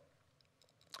tail.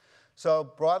 So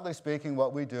broadly speaking,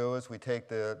 what we do is we take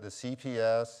the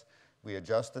CPS, we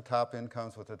adjust the top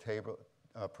incomes with the table,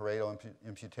 Pareto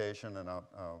imputation, and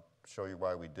I'll show you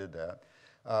why we did that.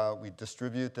 We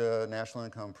distribute the national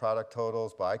income product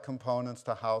totals by components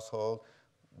to household.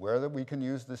 Where we can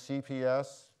use the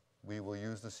CPS, we will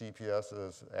use the CPS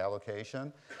as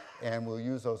allocation, and we'll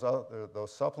use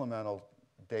those supplemental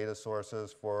data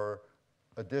sources for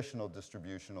additional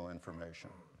distributional information.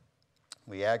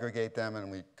 We aggregate them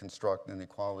and we construct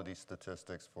inequality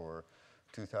statistics for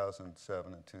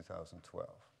 2007 and 2012.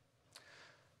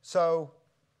 So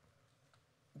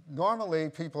normally,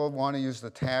 people want to use the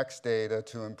tax data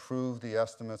to improve the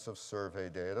estimates of survey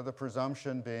data, the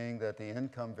presumption being that the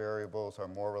income variables are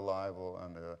more reliable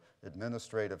on the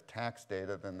administrative tax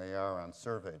data than they are on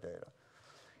survey data.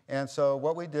 And so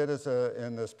what we did is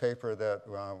in this paper that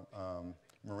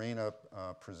Marina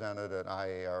presented at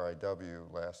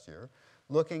IARIW last year,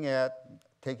 looking at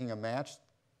taking a matched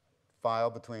file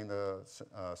between the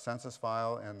census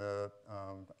file and the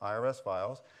IRS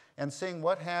files and seeing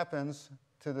what happens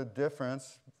to the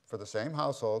difference for the same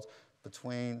households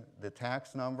between the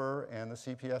tax number and the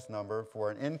CPS number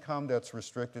for an income that's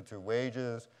restricted to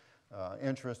wages,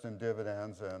 interest and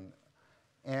dividends.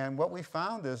 And what we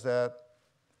found is that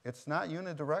it's not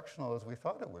unidirectional as we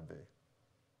thought it would be.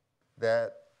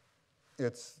 That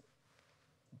it's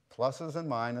pluses and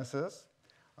minuses.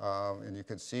 And you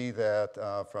can see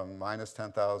that from minus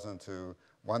 10,000 to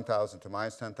 1,000 to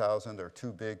minus 10,000, there are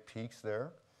two big peaks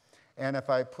there. And if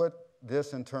I put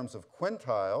this in terms of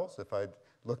quintiles, if I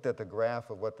looked at the graph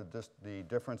of what the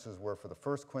differences were for the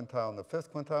first quintile and the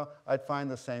fifth quintile, I'd find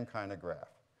the same kind of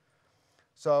graph.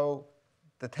 So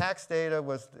the tax data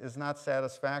is not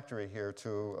satisfactory here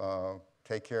to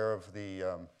take care of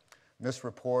the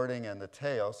misreporting and the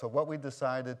tail. So what we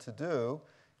decided to do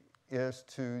is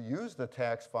to use the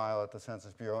tax file at the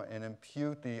Census Bureau and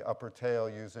impute the upper tail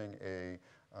using a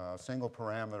single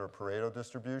parameter Pareto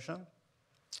distribution.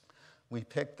 We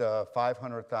picked a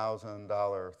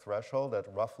 $500,000 threshold that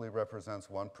roughly represents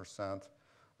 1%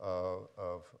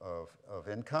 of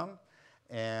income.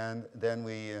 And then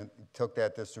we took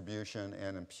that distribution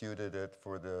and imputed it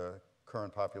for the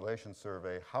current population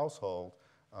survey household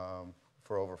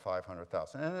for over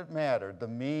 500,000. And it mattered. The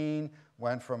mean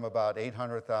went from about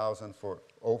 800,000 for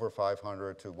over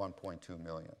 500 to 1.2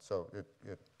 million. So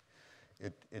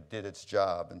it did its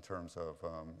job in terms of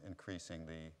increasing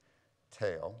the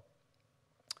tail.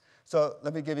 So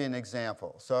let me give you an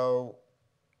example. So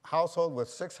household with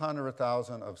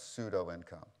 600,000 of pseudo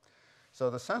income. So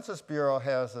the Census Bureau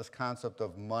has this concept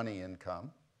of money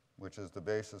income, which is the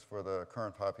basis for the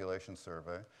current population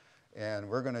survey. And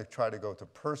we're going to try to go to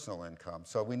personal income.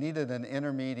 So we needed an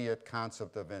intermediate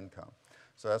concept of income.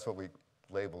 So that's what we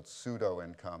labeled pseudo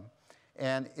income.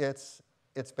 And it's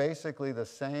basically the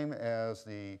same as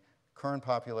the current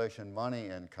population money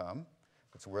income.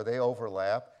 It's where they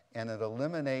overlap. And it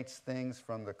eliminates things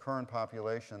from the current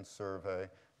population survey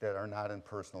that are not in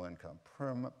personal income,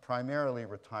 primarily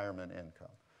retirement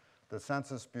income. The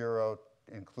Census Bureau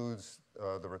includes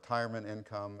the retirement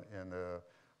income and the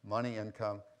money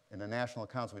income. In the national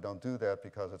accounts, we don't do that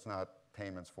because it's not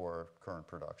payments for current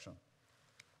production.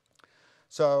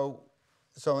 So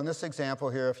in this example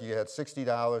here, if you had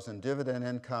 $60 in dividend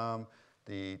income,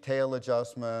 the tail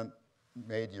adjustment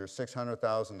made your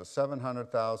 600,000 to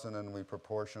 700,000, and we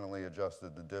proportionally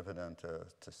adjusted the dividend to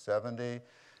 70.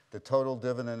 The total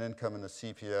dividend income in the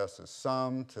CPS is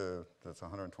summed to, that's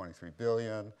 123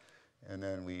 billion, and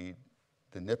then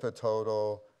the NIPA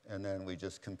total, and then we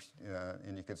just,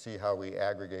 and you can see how we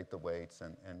aggregate the weights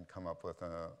and come up with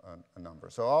a number.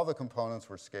 So all the components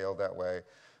were scaled that way,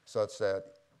 such that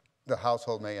the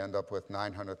household may end up with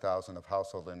 900,000 of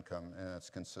household income, and it's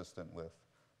consistent with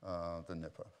the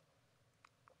NIPA.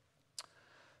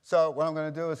 So what I'm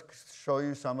going to do is show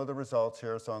you some of the results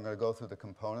here. So I'm going to go through the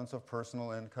components of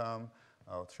personal income.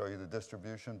 I'll show you the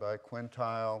distribution by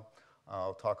quintile.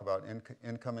 I'll talk about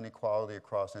income inequality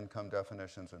across income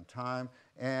definitions and time.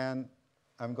 And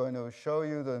I'm going to show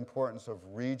you the importance of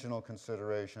regional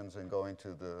considerations in going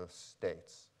to the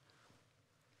states.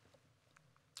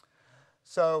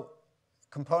 So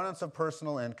components of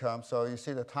personal income. So you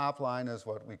see the top line is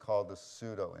what we call the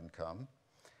pseudo income.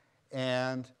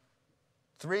 And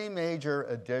three major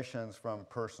additions from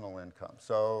personal income.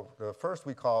 So the first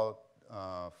we call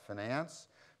finance.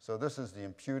 So this is the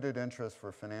imputed interest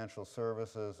for financial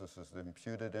services. This is the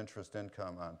imputed interest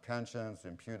income on pensions, the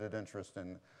imputed interest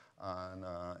on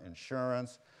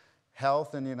insurance.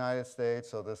 Health in the United States,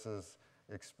 so this is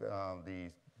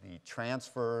the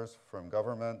transfers from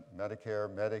government, Medicare,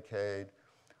 Medicaid.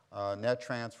 Net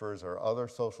transfers are other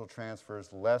social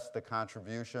transfers, less the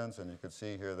contributions, and you can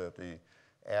see here that the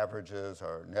averages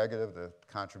are negative, the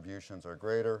contributions are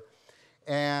greater.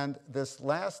 And this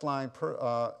last line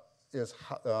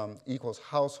equals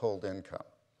household income.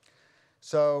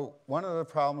 So one of the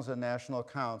problems in national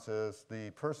accounts is the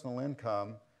personal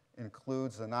income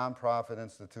includes the nonprofit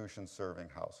institutions serving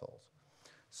households.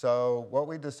 So what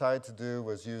we decided to do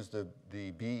was use the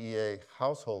BEA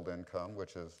household income,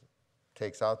 which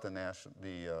takes out the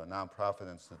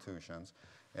nonprofit institutions.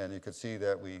 And you can see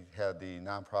that we had the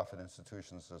nonprofit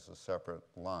institutions as a separate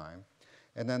line.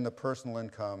 and then the personal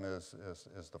income is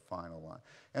the final line.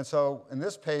 And so in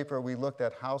this paper, we looked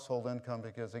at household income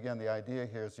because, again, the idea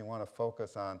here is you want to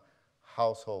focus on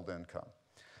household income.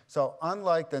 So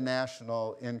unlike the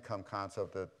national income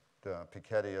concept that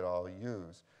Piketty et al.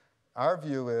 Use, our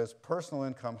view is personal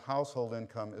income, household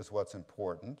income is what's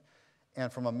important.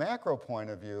 And from a macro point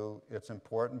of view, it's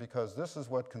important because this is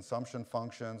what consumption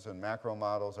functions and macro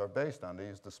models are based on. They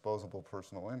use disposable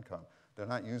personal income. They're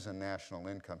not using national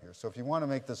income here. So if you want to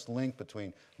make this link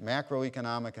between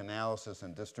macroeconomic analysis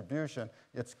and distribution,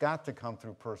 it's got to come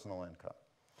through personal income.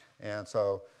 And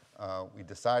so we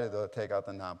decided to take out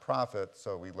the nonprofit,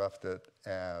 so we left it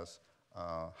as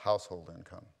household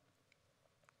income.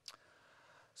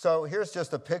 So here's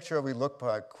just a picture. We look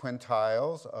by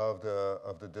quintiles of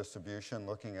the distribution,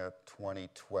 looking at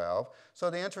 2012. So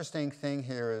the interesting thing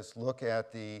here is look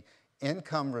at the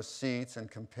income receipts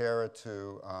and compare it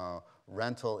to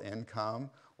rental income,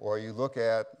 or you look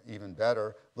at, even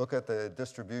better, look at the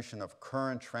distribution of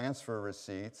current transfer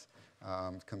receipts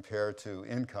compared to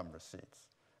income receipts.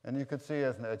 And you could see,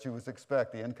 as you would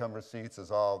expect, the income receipts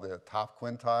is all the top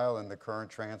quintile, and the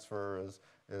current transfer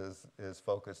is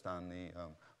focused on the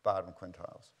bottom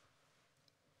quintiles.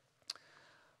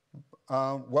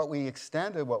 What we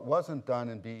extended, what wasn't done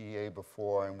in BEA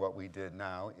before and what we did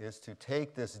now, is to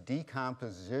take this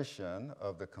decomposition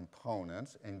of the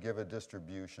components and give a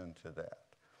distribution to that.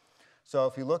 So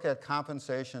if you look at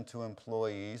compensation to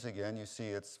employees, again, you see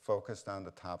it's focused on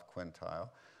the top quintile.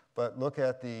 But look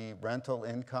at the rental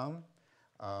income,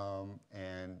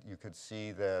 and you could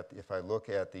see that if I look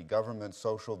at the government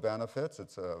social benefits,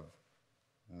 it's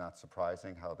not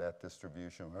surprising how that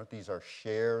distribution works. These are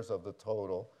shares of the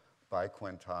total by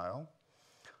quintile.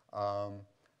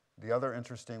 The other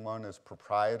interesting one is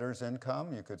proprietor's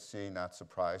income. You could see, not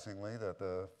surprisingly, that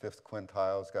the fifth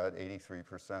quintile's got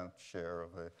 83% share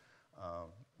of the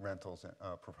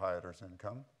proprietor's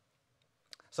income.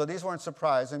 So these weren't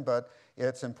surprising, but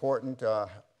it's important.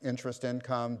 Interest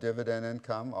income, dividend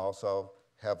income, also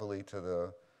heavily to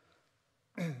the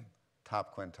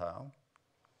top quintile.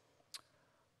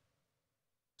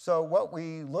 So what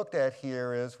we looked at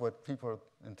here is what people,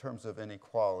 in terms of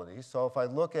inequality. So if I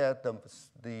look at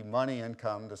the money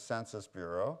income, the Census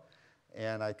Bureau,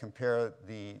 and I compare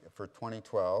for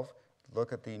 2012,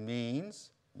 look at the means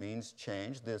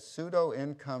change. The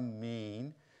pseudo-income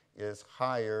mean is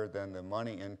higher than the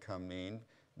money income mean,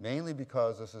 mainly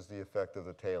because this is the effect of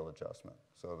the tail adjustment.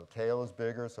 So the tail is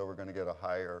bigger, so we're going to get a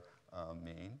higher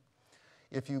mean.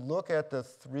 If you look at the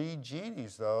three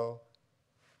Ginies, though,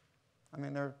 I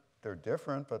mean, they're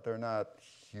different, but they're not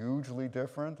hugely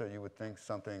different, that you would think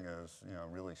something is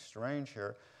really strange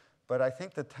here. But I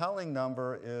think the telling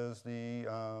number is the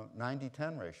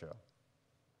 90-10 ratio.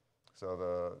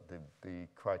 So the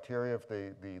criteria of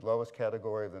the lowest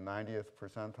category of the 90th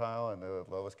percentile and the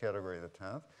lowest category of the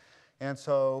 10th. And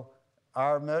so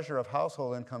our measure of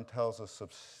household income tells a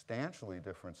substantially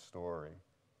different story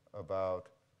about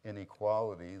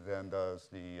inequality than does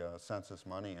the census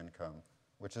money income,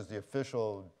 which is the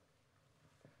official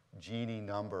Gini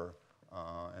number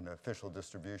and the official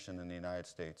distribution in the United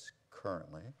States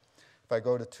currently. If I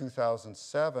go to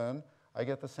 2007, I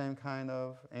get the same kind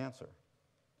of answer.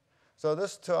 So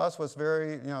this, to us, was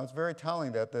very, it's very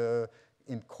telling that the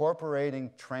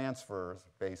incorporating transfers,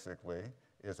 basically,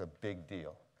 is a big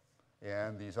deal.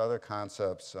 And these other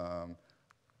concepts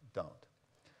don't.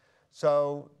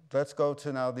 So let's go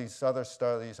to now these other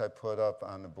studies I put up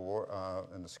on the board,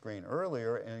 on the screen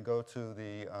earlier, and go to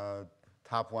the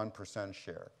top 1%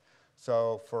 share.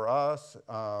 So for us,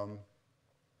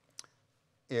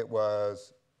 it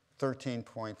was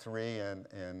 13.3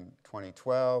 in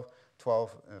 2012.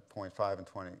 12.5 in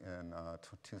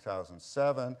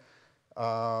 2007.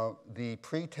 The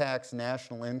pre-tax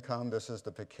national income, this is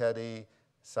the Piketty,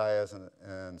 Saez,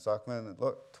 and Zuckman.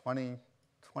 Look,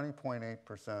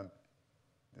 20.8%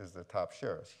 is the top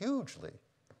share. It's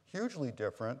hugely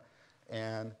different,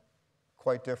 and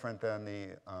quite different than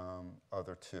the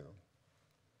other two.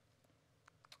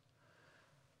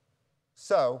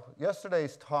 So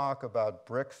yesterday's talk about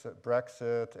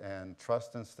Brexit and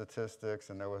trust in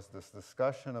statistics, and there was this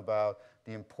discussion about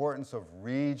the importance of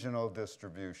regional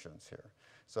distributions here.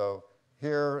 So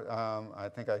here, I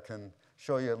think I can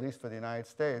show you, at least for the United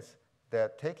States,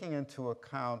 that taking into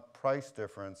account price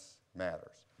difference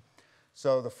matters.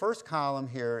 So the first column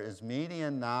here is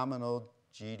median nominal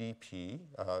GDP,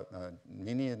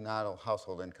 median nominal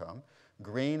household income.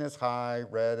 Green is high,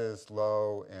 red is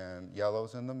low, and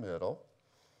yellow's in the middle.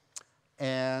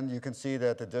 And you can see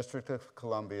that the District of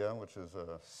Columbia, which is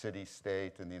a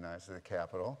city-state in the United States, the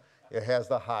capital, it has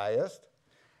the highest.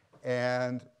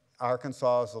 And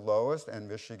Arkansas is the lowest, and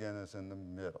Michigan is in the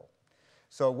middle.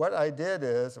 So what I did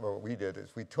is, or what we did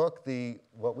is, we took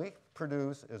what we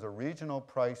produce is a regional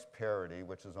price parity,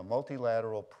 which is a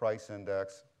multilateral price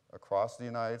index across the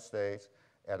United States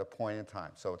at a point in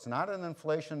time. So it's not an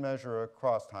inflation measure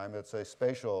across time, it's a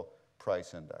spatial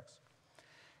price index.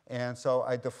 And so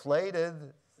I deflated,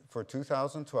 for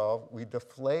 2012, we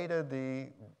deflated the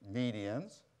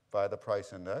medians by the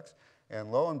price index,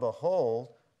 and lo and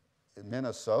behold,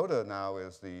 Minnesota now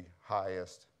is the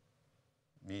highest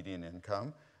median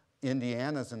income.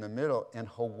 Indiana's in the middle, and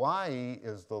Hawaii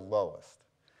is the lowest.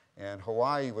 And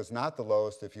Hawaii was not the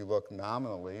lowest if you look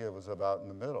nominally, it was about in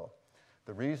the middle.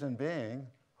 The reason being,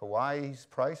 Hawaii's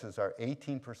prices are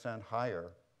 18%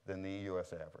 higher than the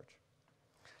US average.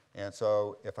 And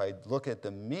so if I look at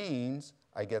the means,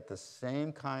 I get the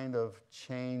same kind of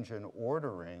change in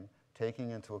ordering,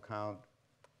 taking into account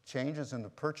changes in the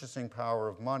purchasing power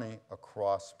of money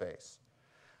across space.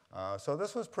 So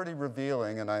this was pretty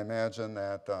revealing, and I imagine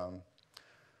that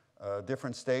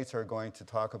different states are going to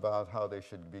talk about how they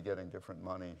should be getting different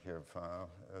money here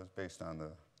based on the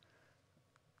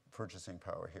purchasing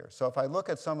power here. So if I look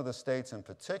at some of the states in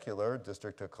particular,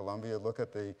 District of Columbia, look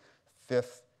at the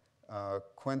 5th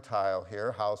quintile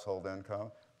here, household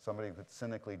income. Somebody would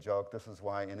cynically joke, this is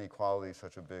why inequality is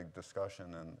such a big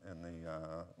discussion in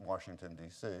the Washington,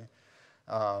 D.C.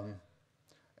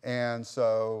 And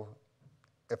so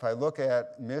if I look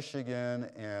at Michigan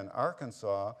and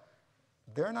Arkansas,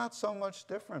 they're not so much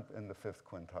different in the 5th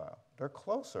quintile. They're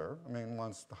closer. I mean,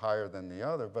 one's higher than the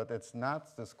other, but it's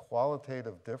not this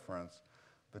qualitative difference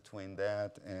between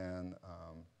that and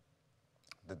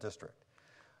the district.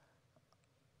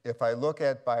 If I look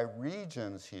at by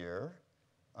regions here,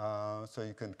 so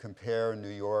you can compare New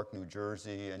York, New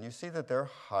Jersey, and you see that they're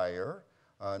higher.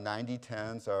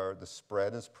 90-10s are, the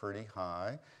spread is pretty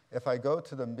high. If I go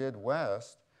to the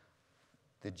Midwest,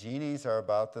 the Ginies are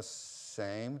about the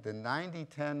same. The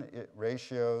 90-10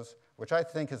 ratios, which I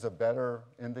think is a better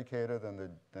indicator than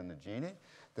the Gini,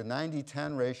 the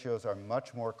 90-10 ratios are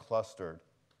much more clustered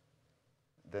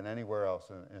than anywhere else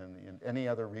in any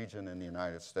other region in the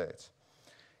United States.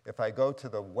 If I go to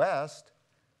the West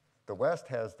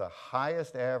has the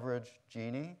highest average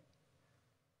Gini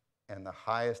and the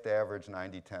highest average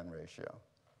 90-10 ratio.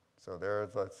 So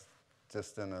that's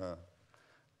just in a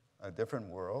different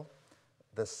world.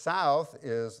 The South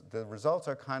the results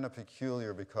are kind of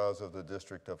peculiar because of the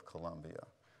District of Columbia.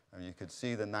 And you could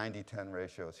see the 90-10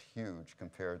 ratio is huge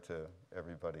compared to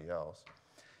everybody else.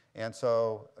 And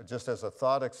so just as a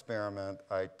thought experiment,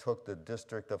 I took the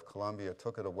District of Columbia,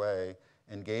 took it away,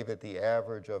 and gave it the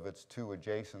average of its 2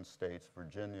 adjacent states,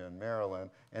 Virginia and Maryland,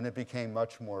 and it became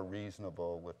much more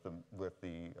reasonable with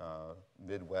the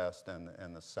Midwest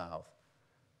and the South,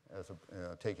 as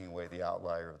taking away the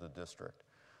outlier of the district.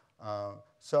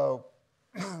 So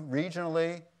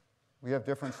regionally, we have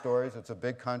different stories. It's a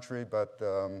big country, but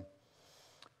the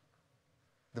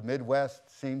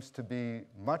Midwest seems to be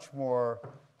much more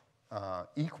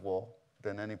equal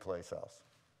than any place else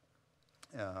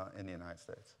in the United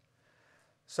States.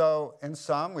 So in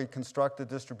sum, we construct a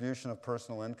distribution of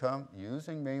personal income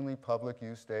using mainly public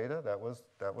use data. That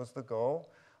was the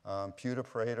goal.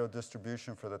 Pew-to-Pareto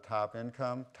distribution for the top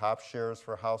income, top shares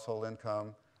for household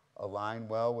income, align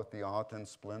well with the Alton,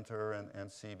 Splinter, and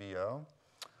CBO.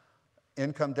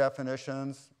 Income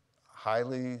definitions,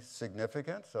 highly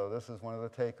significant. So this is one of the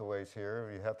takeaways here.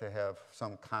 You have to have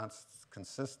some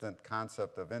consistent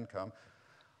concept of income.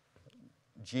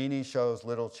 Gini shows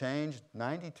little change.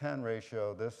 90-10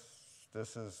 ratio, this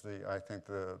is I think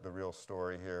the real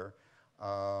story here.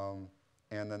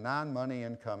 And the non-money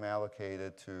income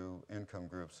allocated to income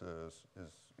groups is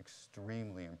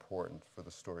extremely important for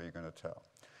the story you're going to tell.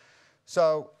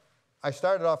 So I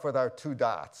started off with our 2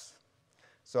 dots.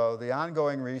 So the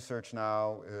ongoing research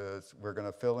now is we're going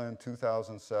to fill in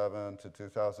 2007 to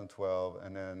 2012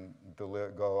 and then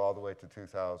go all the way to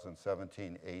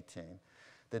 2017-18.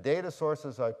 The data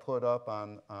sources I put up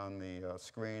on the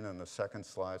screen on the second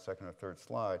or third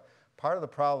slide, part of the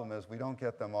problem is we don't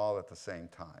get them all at the same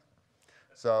time.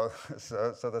 So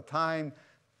the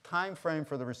time frame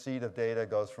for the receipt of data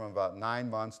goes from about 9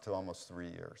 months to almost 3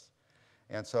 years.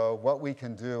 And so what we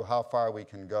can do, how far we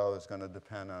can go, is going to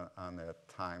depend on that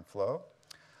time flow.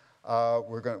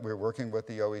 We're working with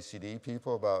the OECD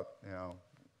people about,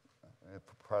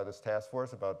 part of this task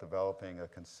force, about developing a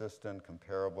consistent,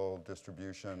 comparable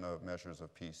distribution of measures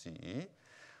of PCE.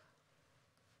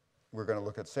 We're going to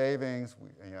look at savings.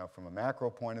 From a macro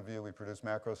point of view, we produce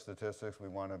macro statistics. We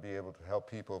want to be able to help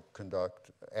people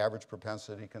conduct average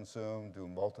propensity consume, do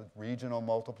regional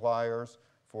multipliers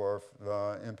for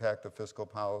the impact of fiscal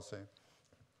policy.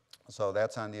 So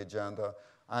that's on the agenda.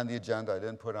 On the agenda, I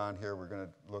didn't put on here, we're going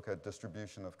to look at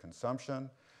distribution of consumption.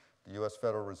 The U.S.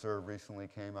 Federal Reserve recently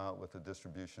came out with the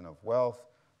distribution of wealth,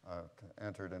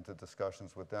 entered into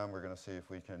discussions with them. We're going to see if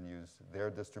we can use their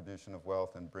distribution of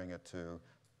wealth and bring it to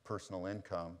personal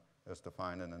income as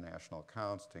defined in the national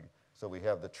accounts. So we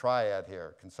have the triad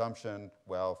here, consumption,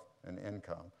 wealth, and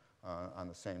income on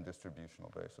the same distributional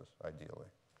basis, ideally.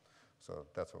 So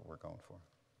that's what we're going for.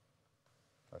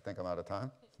 I think I'm out of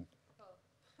time.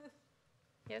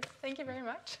 Yes, thank you very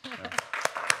much.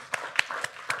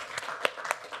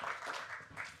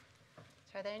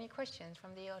 So are there any questions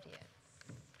from the audience?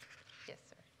 Yes,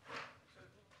 sir. So,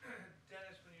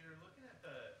 Dennis, when you're looking at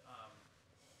the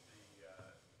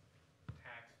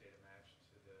tax data matched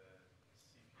to the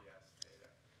CPS data,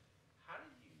 how do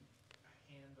you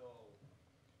handle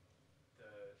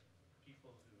the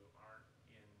people who aren't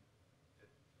in the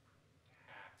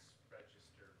tax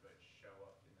register but show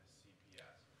up in the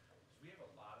CPS? Because we have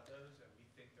a lot of those, and we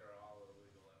think they're all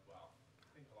illegal. Well, I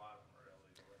think a lot of them are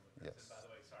illegal immigrants. Yes. And by the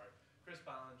way, sorry, Chris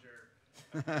Bollinger,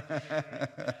 I'm at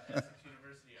Essex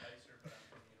University, ICER, but I'm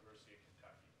from the University of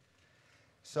Kentucky.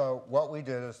 So what we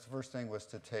did is the first thing was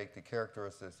to take the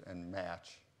characteristics and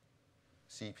match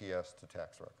CPS to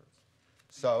tax records.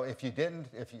 So if you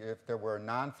didn't, if there were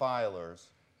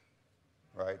non-filers,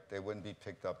 right, they wouldn't be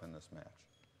picked up in this match.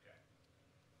 Okay.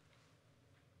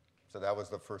 So that was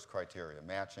the first criteria,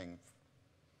 matching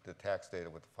the tax data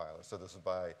with the filer. So this is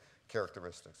by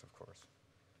characteristics, of course.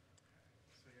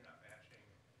 So you're not matching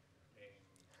name?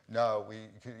 No,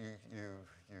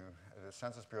 the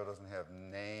Census Bureau doesn't have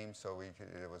names, so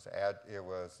it was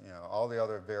all the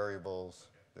other variables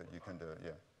that you can do.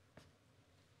 Yeah.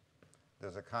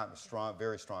 There's a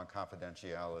very strong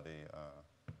confidentiality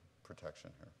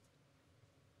protection here.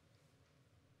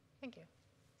 Thank you.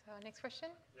 So next question.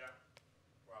 Yeah.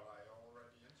 Well, I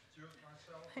already introduced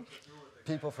myself. But to do it again.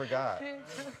 People forgot. A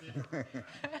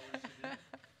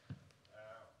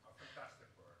fantastic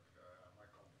work. My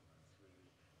compliments, really.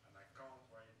 And I can't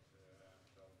wait until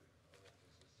all of this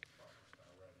is published. I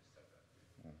already said that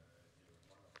during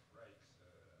one of the breaks,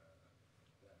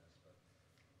 Dennis. But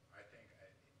I think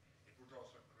it would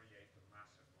also create a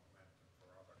massive momentum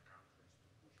for other countries to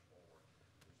push forward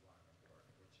this line of work,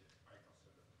 which I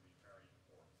consider to be very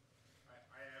important.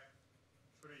 I have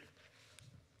three.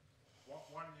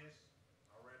 One is,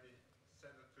 I already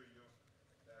said it to you,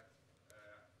 that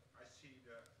I see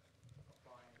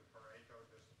applying the Pareto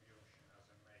distribution as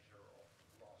a measure of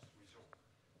last resort.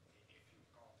 If you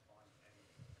can't find any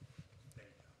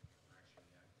data,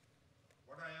 actually. And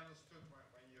what I understood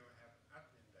when you have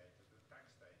admin data, the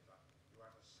tax data, you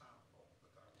have a sample,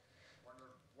 but I wonder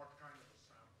what kind of a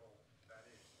sample that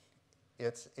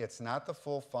is. It's not the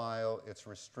full file. It's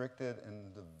restricted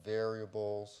in the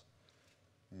variables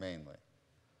mainly.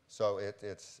 So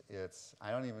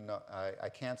I don't even know, I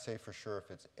can't say for sure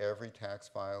if it's every tax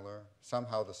filer.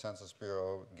 Somehow the Census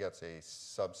Bureau gets a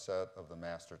subset of the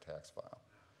master tax file.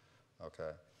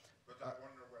 Okay. But I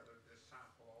wonder whether this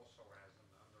sample also has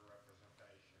an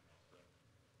underrepresentation of the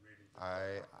really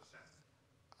 1%.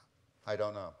 I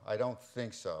don't know. I don't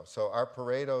think so. So our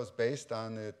Pareto is based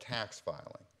on the tax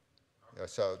filing. Okay.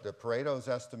 So the Pareto is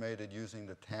estimated using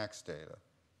the tax data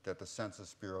that the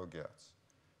Census Bureau gets.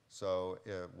 So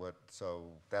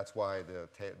that's why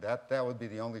that would be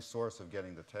the only source of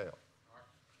getting the tail.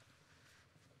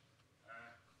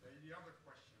 The other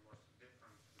question was the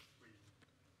difference between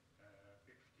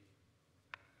 50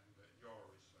 and your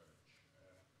research.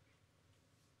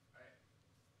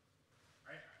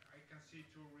 I can see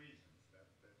two reasons that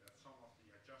some of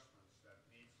the adjustments that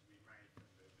needs to be made in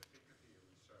the Piketty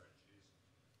research is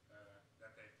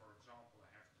that they, for example,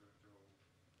 have to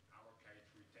allocate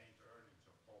retained earnings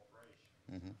of corporations.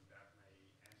 Mm-hmm. That may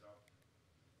end up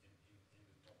in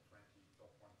the top 20,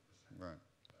 top 1%. Right.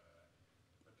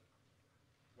 But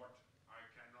what I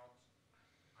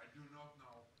do not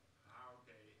know how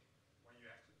when you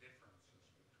have the differences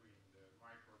between the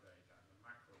microdata and the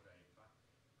macrodata,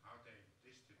 how they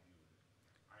distribute it.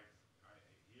 I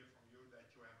hear from you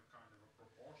that you have a kind of a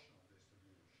proportional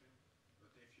distribution, but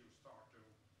if you start to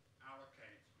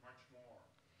allocate much more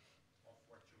of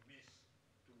what you miss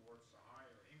towards the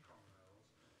higher income levels,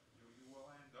 you will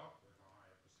end up with a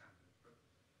higher percentage. But,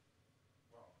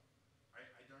 well,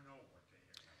 I don't know what they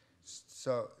exactly do.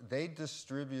 So they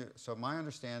distribute. So my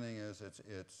understanding is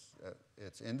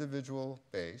it's individual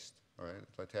based, all right,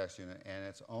 by tax unit, and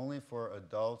it's only for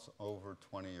adults over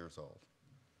 20 years old.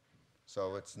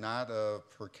 So it's not a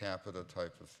per capita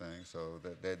type of thing. So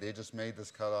that they just made this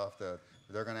cutoff that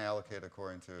they're going to allocate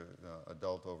according to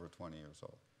adult over 20 years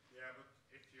old. Yeah, but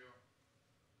if you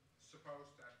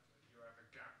suppose that you have a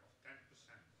gap of 10%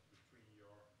 between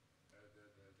your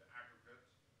the aggregate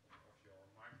of your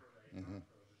microdata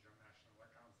versus your national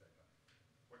accounts data,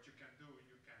 what you can do,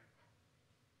 you can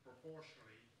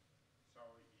proportionally, so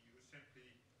you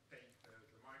simply take the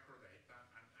microdata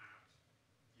and add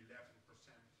 11%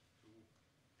 to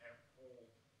all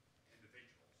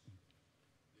individuals.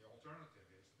 The alternative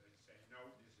is they say, no,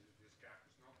 this gap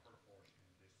is not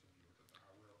proportionally distributed. I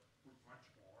will put much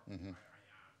more. I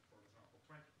add, for example,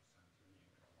 20% to the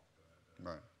income of the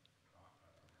Right. highest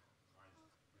quintile.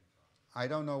 I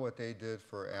don't know what they did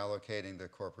for allocating the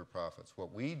corporate profits.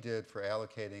 What we did for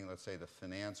allocating, let's say, the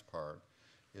finance part,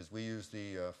 is we used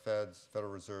the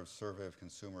Federal Reserve Survey of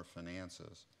Consumer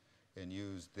Finances and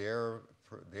used their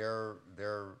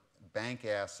bank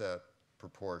asset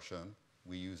proportion.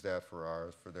 We use that for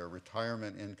ours. For their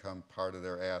retirement income part of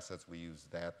their assets, we use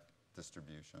that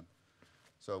distribution.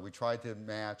 So we tried to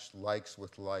match likes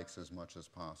with likes as much as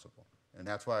possible. And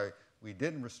that's why we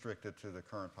didn't restrict it to the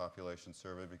current population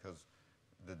survey, because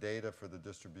the data for the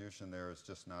distribution there is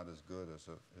just not as good as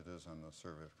it is on the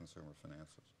Survey of Consumer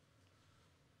Finances.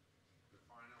 The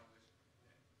final is,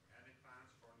 any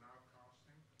plans for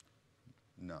nowcasting?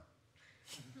 No.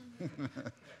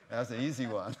 That's an easy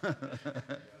one.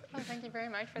 Well, thank you very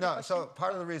much for the question. So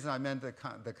part of the reason I meant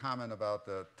the comment about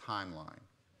the timeline.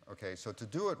 Okay, so to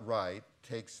do it right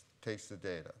takes the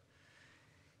data.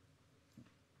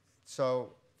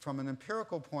 So from an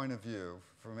empirical point of view,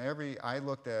 I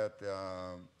looked at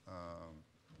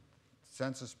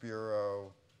Census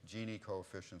Bureau Gini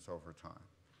coefficients over time.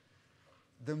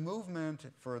 The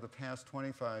movement for the past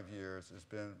 25 years has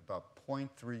been about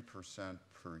 0.3%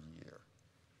 per year.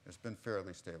 It's been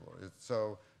fairly stable.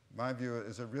 So my view,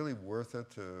 is it really worth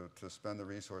it to spend the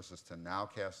resources to now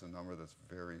cast a number that's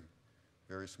very,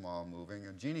 very small moving?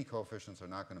 And Gini coefficients are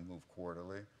not going to move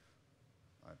quarterly.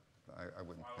 I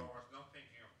wouldn't think. Well, I was not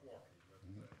thinking of quarterly,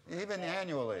 but even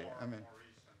annually. I mean, more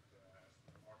recent,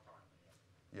 more timely.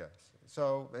 Yes.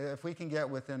 So if we can get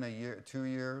within a year, 2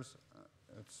 years,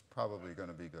 it's probably going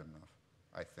to be good enough,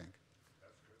 I think.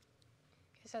 That's good.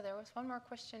 Okay, so there was one more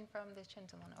question from this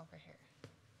gentleman over here.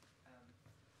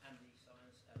 Andy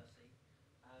Summers, LSE.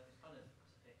 It's kind of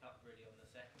to pick up really on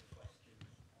the second question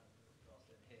rather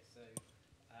than here. So,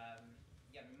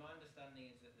 yeah, my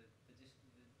understanding is that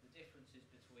the differences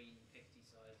between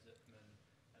Pichtside, Zuckman,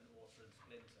 and Waltl and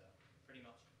Splinter, pretty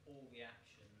much all the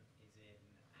action is in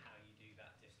how you do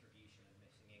that distribution of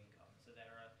missing income. So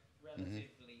there are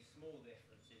relatively small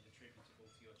differences attributable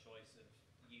to your choice of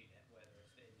unit, whether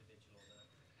it's the individual or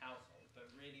the household, but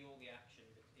really all the action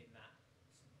in that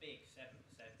big 7%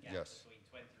 gap between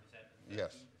 20% and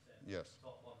 13%,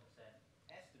 top 1%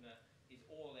 estimate is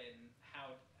all in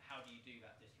how do you do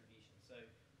that distribution. So,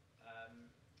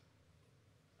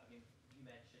 I mean, you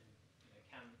mentioned,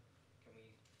 can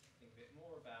we think a bit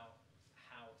more about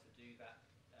how to do that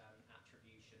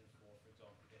attribution for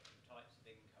example, different types of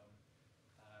income?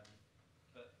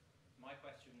 But my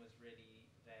question was really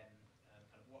then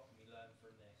kind of what can we learn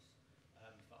from this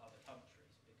for other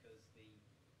countries? Because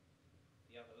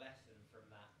the other lesson from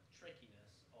that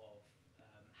trickiness of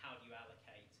how do you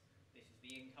allocate, this is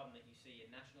the income that you see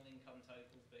in national income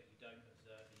totals but you don't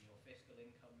observe in your fiscal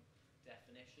income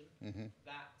definition.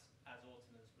 That, as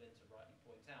Waltl and Splinter rightly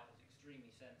point out, is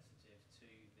extremely sensitive to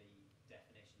the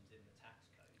definitions in the tax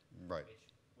code,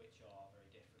 which are very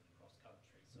different across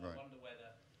countries. So I wonder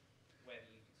whether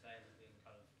you could say anything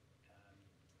kind of even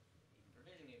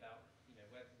provisionally about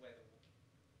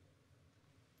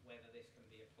whether this can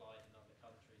be applied in other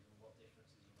countries and what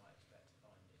differences you might expect to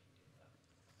find if you did that.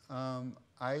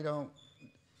 I don't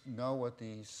know what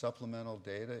the supplemental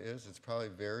data is. It probably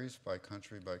varies by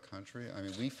country by country. I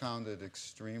mean, we found it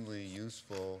extremely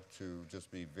useful to just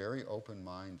be very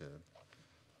open-minded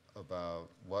about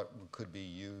what could be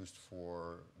used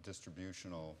for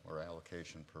distributional or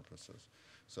allocation purposes.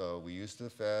 So we used the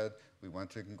Fed. We went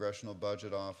to Congressional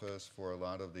Budget Office for a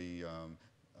lot of the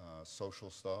social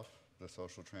stuff, the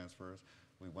social transfers.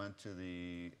 We went to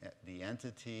the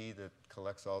entity that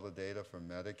collects all the data for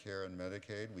Medicare and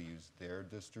Medicaid. We used their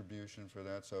distribution for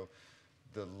that. So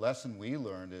the lesson we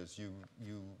learned is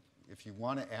if you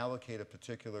want to allocate a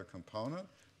particular component,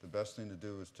 the best thing to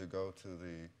do is to go to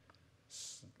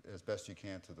as best you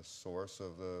can to the source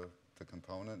of the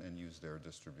component and use their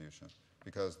distribution.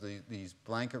 Because these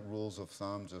blanket rules of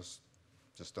thumb just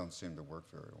don't seem to work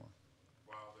very well.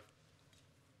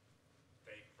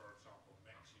 Take, for example,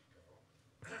 Mexico.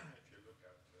 If you look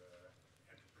at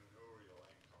entrepreneurial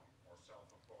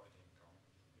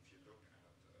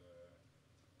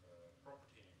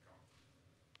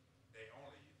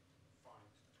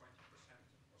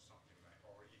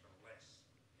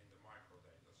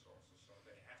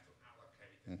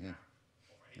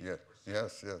Yeah. 80%.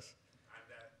 Yes, yes. And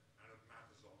it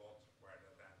matters a lot where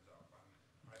that ends up.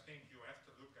 And I think you have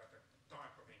to look at the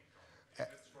type of income. If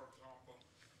it's, for example,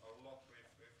 a lot with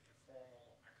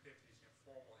informal activities,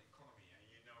 informal economy, and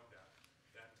you know that,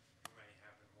 then you may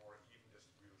have a more even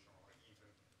distribution or even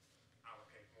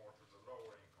allocate more to the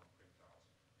lower income quintiles.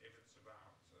 If it's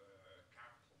about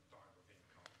capital type of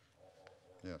income or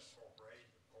Yes.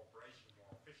 cooperation,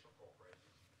 more official cooperation,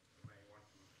 you may want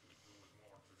to do it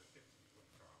more to the 50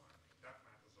 quintile. And that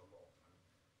matters a lot. And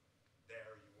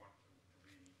there you want to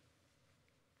be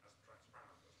as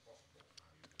transparent as possible.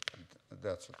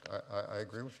 I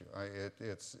agree with you.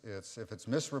 If it's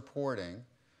misreporting,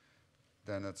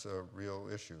 then it's a real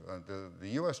issue. The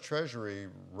U.S. Treasury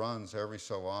runs every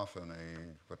so often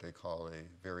what they call a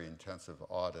very intensive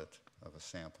audit of a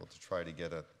sample to try to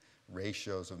get at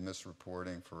ratios of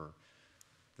misreporting for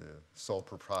the sole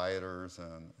proprietors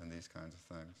and these kinds of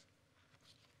things.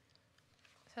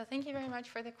 So thank you very much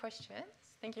for the questions.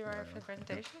 Thank you very much for the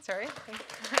presentation. Sorry. Thank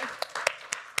you.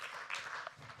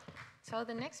 So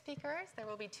the next speakers, there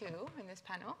will be two in this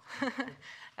panel,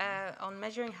 on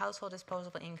measuring household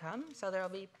disposable income. So there will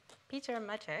be Peter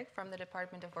Matejic from the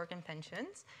Department of Work and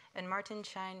Pensions and Martin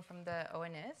Schein from the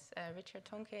ONS. Richard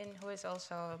Tonkin, who is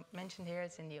also mentioned here,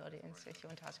 is in the audience if you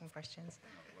want to ask him questions.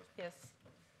 Yes.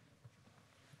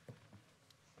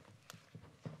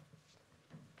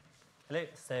 Hello.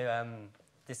 So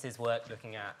this is work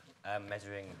looking at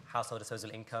measuring household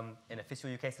disposable income in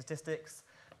official UK statistics,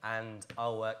 and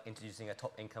our work introducing a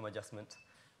top income adjustment.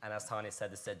 And as Tanya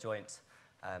said, this is a joint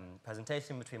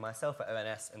presentation between myself at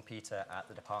ONS and Peter at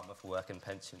the Department for Work and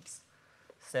Pensions.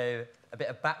 So a bit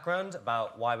of background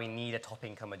about why we need a top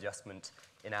income adjustment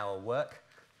in our work.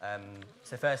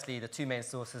 So firstly, the two main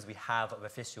sources we have of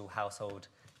official household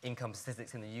income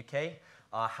statistics in the UK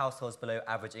are households below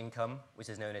average income, which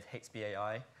is known as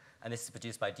HBAI, and this is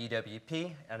produced by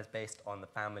DWP and is based on the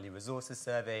Family Resources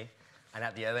Survey. And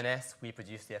at the ONS, we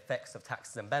produce the effects of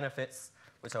taxes and benefits,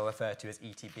 which I'll refer to as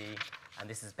ETB, and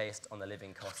this is based on the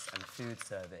Living Costs and Food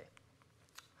Survey.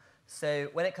 So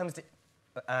when it comes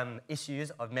to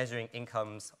issues of measuring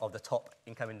incomes of the top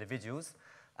income individuals,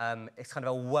 it's kind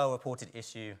of a well-reported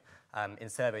issue in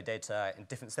survey data in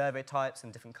different survey types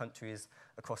in different countries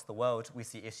across the world. We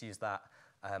see issues that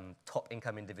top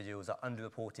income individuals are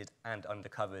underreported and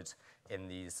undercovered in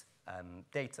these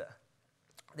data.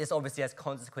 This obviously has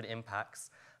consequent impacts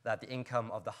that the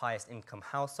income of the highest income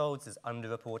households is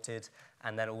underreported,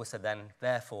 and then also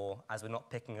therefore, as we're not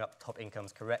picking up top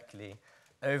incomes correctly,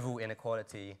 overall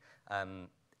inequality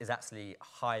is actually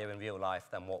higher in real life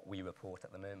than what we report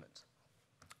at the moment.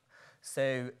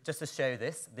 So just to show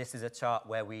this is a chart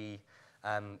where we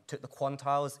took the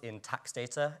quantiles in tax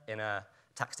data in a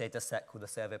tax data set called the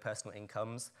Survey of Personal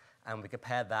Incomes, and we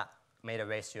compared that, made a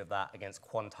ratio of that against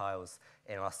quantiles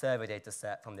in our survey data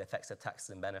set from the effects of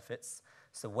taxes and benefits.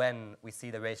 So when we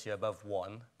see the ratio above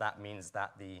 1, that means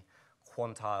that the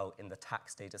quantile in the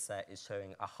tax data set is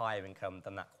showing a higher income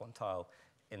than that quantile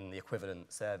in the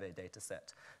equivalent survey data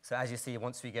set. So as you see,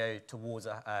 once we go towards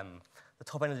the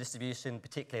top end of the distribution,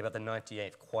 particularly above the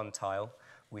 98th quantile,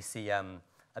 we see a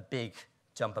big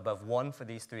jump above 1 for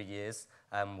these 3 years,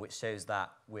 which shows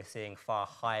that we're seeing far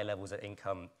higher levels of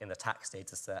income in the tax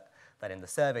data set than in the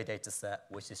survey data set,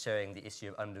 which is showing the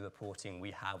issue of underreporting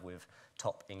we have with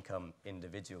top income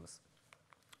individuals.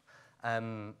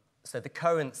 So the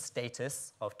current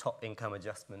status of top income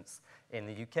adjustments in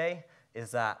the UK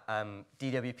is that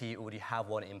DWP already have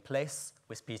one in place,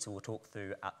 which Peter will talk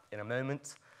through in a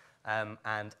moment. And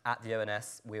at the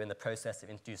ONS, we're in the process of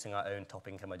introducing our own top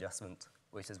income adjustment,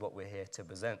 which is what we're here to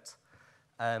present.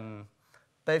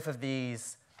 Both of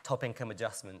these top income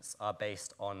adjustments are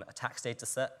based on a tax data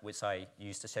set, which I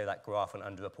used to show that graph on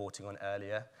underreporting on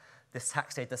earlier. This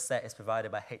tax data set is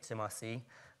provided by HMRC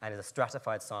and is a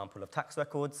stratified sample of tax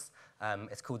records.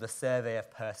 It's called the Survey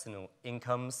of Personal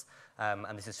Incomes,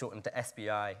 and this is shortened to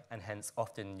SPI, and hence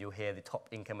often you'll hear the top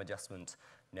income adjustment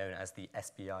known as the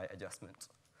SPI adjustment.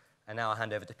 And now I'll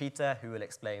hand over to Peter, who will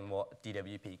explain what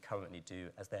DWP currently do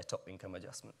as their top income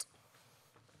adjustment.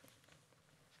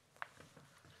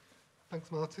 Thanks,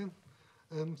 Martin.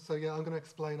 So yeah, I'm going to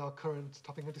explain our current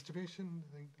top income distribution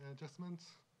adjustment.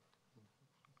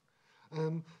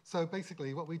 So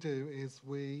basically, what we do is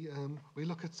we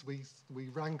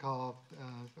rank our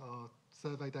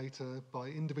survey data by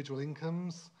individual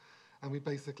incomes, and we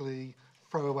basically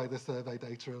throw away the survey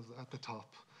data at the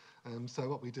top. So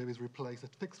what we do is replace a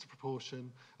fixed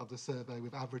proportion of the survey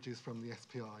with averages from the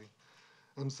SPI.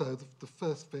 So the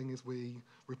first thing is we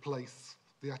replace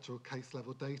the actual case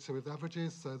level data with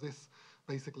averages. So this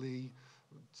basically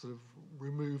sort of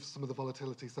removes some of the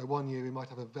volatility. So one year we might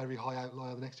have a very high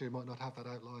outlier, the next year we might not have that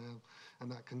outlier,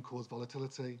 and that can cause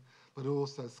volatility. But it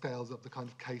also scales up the kind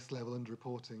of case level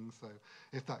underreporting. So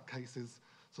if that case is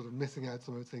sort of missing out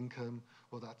some of its income,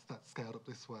 well, that's scaled up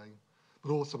this way.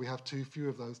 But also we have too few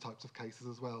of those types of cases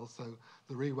as well. So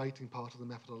the reweighting part of the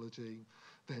methodology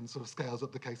then sort of scales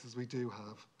up the cases we do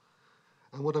have.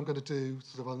 And what I'm going to do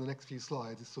sort of on the next few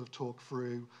slides is sort of talk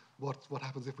through what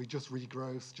happens if we just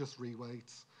regross, just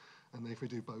reweight, and if we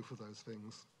do both of those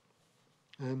things.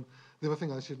 The other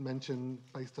thing I should mention,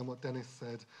 based on what Dennis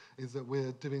said, is that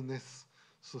we're doing this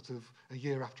sort of a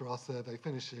year after our survey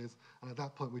finishes, and at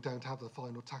that point we don't have the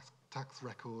final tax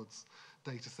records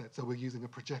data set, so we're using a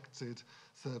projected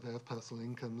survey of personal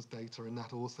incomes data, and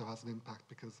that also has an impact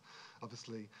because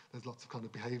obviously there's lots of kind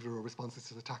of behavioural responses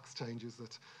to the tax changes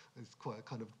that is quite a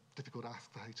kind of difficult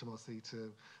ask for HMRC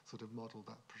to sort of model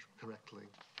that correctly.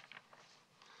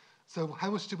 So how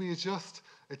much do we adjust?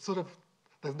 It's sort of,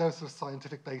 there's no sort of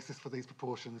scientific basis for these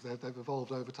proportions. They've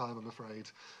evolved over time, I'm afraid.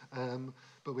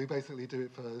 But we basically do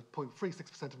it for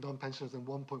 0.36% of non-pensioners and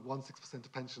 1.16%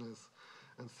 of pensioners,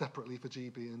 and separately for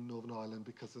GB and Northern Ireland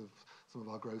because of some of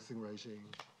our grossing regime.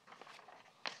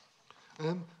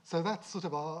 So that's sort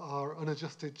of our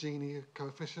unadjusted Gini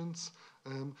coefficients.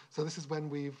 So this is when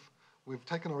we've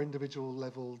taken our individual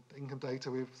level income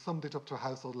data, we've summed it up to a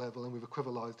household level, and we've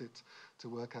equivalized it to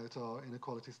work out our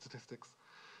inequality statistics.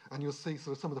 And you'll see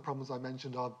sort of some of the problems I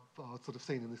mentioned are sort of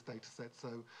seen in this data set.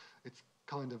 So it's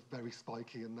kind of very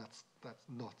spiky, and that's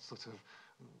not sort of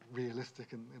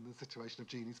realistic in the situation of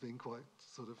Gini's being quite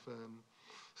sort of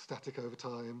static over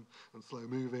time and slow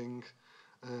moving.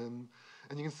 And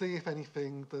you can see, if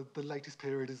anything, the latest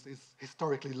period is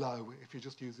historically low if you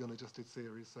just use the unadjusted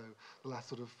series. So the last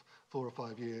sort of 4 or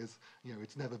 5 years, you know,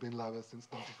 it's never been lower since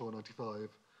 94, 95.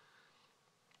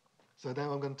 So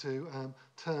now I'm going to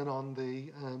turn on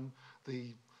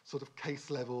the sort of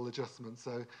case level adjustment.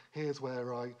 So here's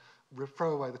where I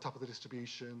throw away the top of the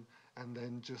distribution and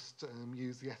then just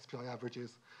use the SPI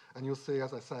averages. And you'll see,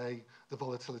 as I say, the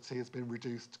volatility has been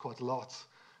reduced quite a lot.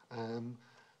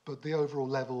 But the overall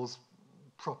level's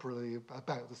properly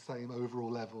about the same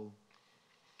overall level.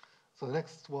 So the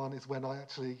next one is when I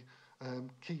actually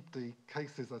keep the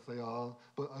cases as they are,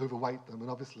 but overweight them. And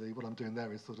obviously what I'm doing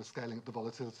there is sort of scaling up the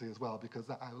volatility as well, because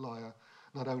that outlier,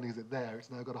 not only is it there, it's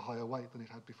now got a higher weight than it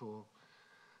had before.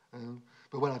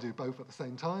 But when I do both at the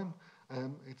same time,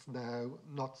 it's now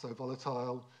not so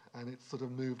volatile, and it's sort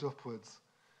of moved upwards.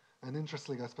 And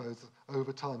interestingly, I suppose,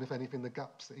 over time, if anything, the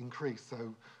gaps increase.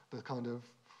 So the kind of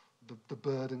the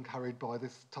burden carried by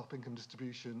this top income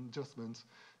distribution adjustment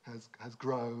has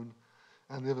grown.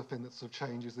 And the other thing that sort of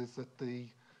changes is that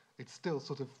it's still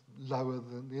sort of lower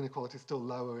than, the inequality is still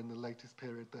lower in the latest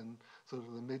period than sort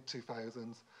of the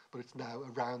mid-2000s, but it's now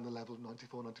around the level of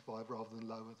 94, 95 rather than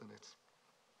lower than it.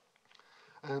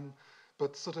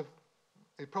 But sort of,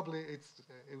 it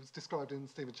was described in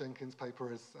Stephen Jenkins'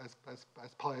 paper as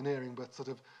pioneering, but sort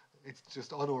of it's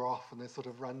just on or off, and there's sort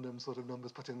of random sort of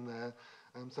numbers put in there.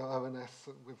 So ONS,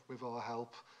 with our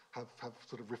help, have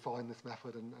sort of refined this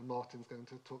method, and Martin's going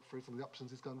to talk through some of the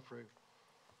options he's gone through.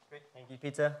 Great, thank you,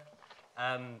 Peter.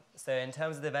 So in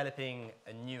terms of developing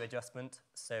a new adjustment,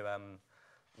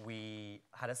 we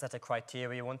had a set of criteria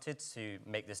we wanted to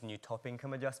make this new top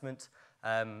income adjustment.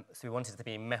 So we wanted it to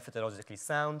be methodologically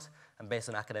sound and based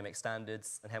on academic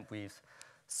standards, and hence we've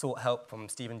sought help from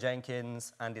Stephen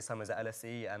Jenkins, Andy Summers at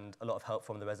LSE, and a lot of help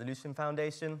from the Resolution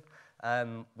Foundation.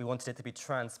 We wanted it to be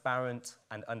transparent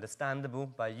and understandable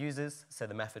by users, so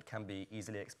the method can be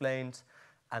easily explained.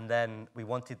 And then we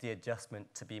wanted the adjustment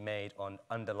to be made on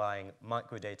underlying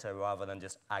microdata rather than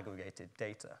just aggregated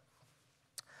data.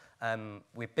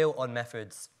 We built on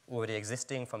methods already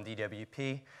existing from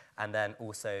DWP, and then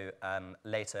also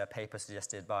later a paper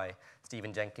suggested by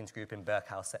Stephen Jenkins' group in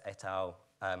Berkhouse et al.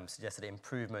 Suggested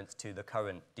improvements to the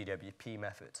current DWP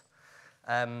method.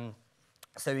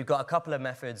 So we've got a couple of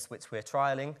methods which we're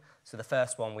trialing. So the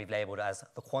first one we've labeled as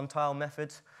the quantile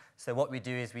method. So what we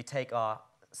do is we take our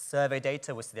survey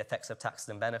data, which is the effects of taxes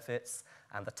and benefits,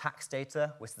 and the tax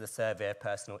data, which is the survey of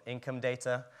personal income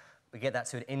data. We get that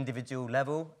to an individual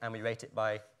level, and we rank it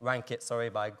by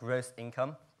gross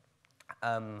income.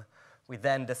 We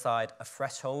then decide a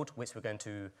threshold, which we're going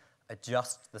to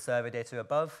adjust the survey data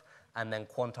above, and then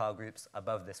quantile groups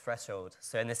above this threshold.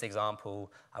 So in this example,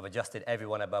 I've adjusted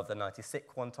everyone above the 96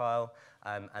 quantile,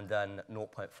 and then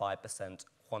 0.5%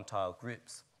 quantile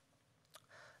groups.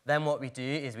 Then what we do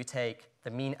is we take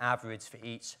the mean average for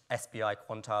each SPI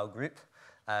quantile group,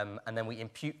 and then we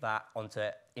impute that onto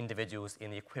individuals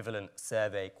in the equivalent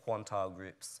survey quantile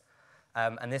groups.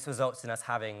 And this results in us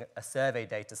having a survey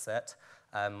data set,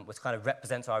 which kind of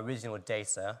represents our original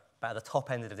data, but at the top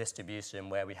end of the distribution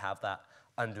where we have that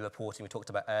underreporting we talked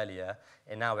about earlier,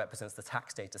 it now represents the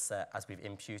tax data set as we've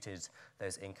imputed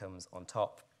those incomes on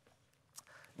top.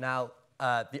 Now,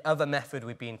 the other method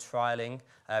we've been trialing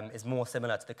is more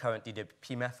similar to the current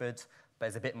DWP method, but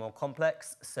it's a bit more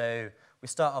complex. So we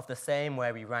start off the same,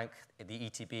 where we rank the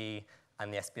ETB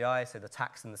and the SBI, so the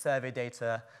tax and the survey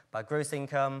data, by gross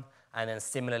income, and then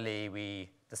similarly we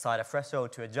decide a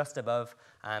threshold to adjust above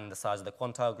and the size of the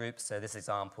quantile groups. So this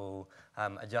example,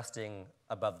 adjusting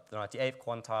above the 98th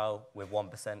quantile with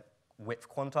 1% width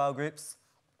quantile groups.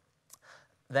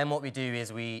 Then what we do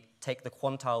is we take the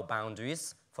quantile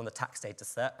boundaries from the tax data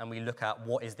set and we look at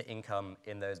what is the income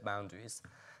in those boundaries.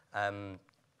 And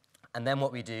then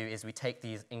what we do is we take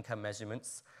these income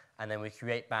measurements and then we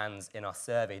create bands in our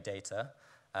survey data,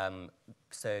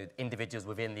 so individuals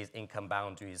within these income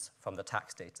boundaries from the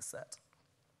tax data set.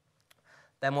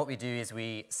 Then what we do is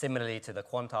we, similarly to the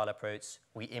quantile approach,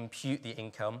 we impute the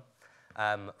income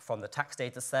from the tax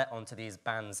data set onto these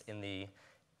bands in the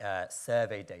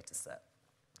survey data set.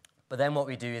 But then what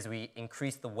we do is we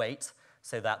increase the weight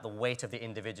so that the weight of the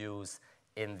individuals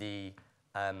in the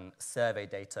survey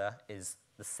data is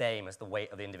the same as the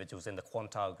weight of the individuals in the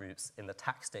quantile groups in the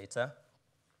tax data.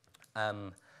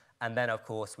 And then, of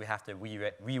course, we have to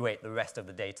reweight the rest of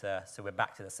the data, so we're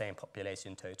back to the same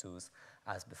population totals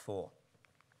as before.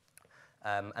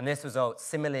 And this results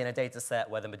similarly in a data set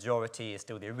where the majority is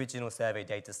still the original survey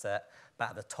data set,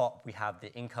 but at the top we have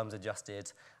the incomes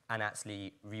adjusted and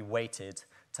actually reweighted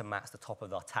to match the top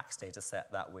of our tax data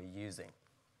set that we're using.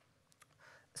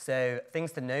 So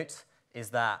things to note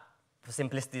is that, for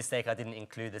simplicity's sake, I didn't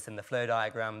include this in the flow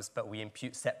diagrams, but we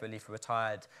impute separately for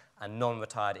retired and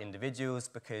non-retired individuals,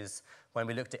 because when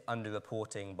we looked at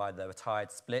underreporting by the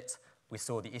retired split, we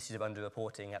saw the issues of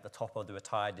underreporting at the top of the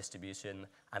retired distribution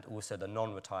and also the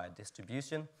non-retired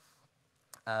distribution.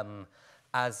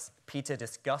 As Peter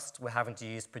discussed, we're having to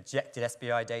use projected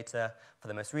SBI data for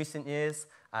the most recent years,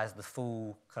 as the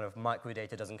full kind of micro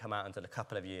data doesn't come out until a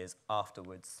couple of years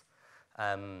afterwards.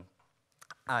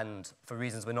 And for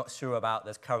reasons we're not sure about,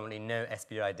 there's currently no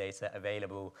SBI data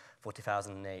available for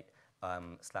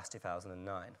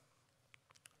 2008/2009.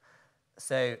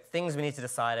 So things we need to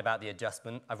decide about the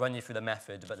adjustment. I've run you through the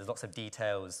method, but there's lots of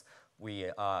details we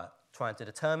are trying to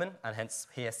determine, and hence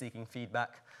here seeking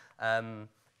feedback.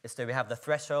 So we have the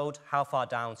threshold. How far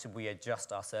down should we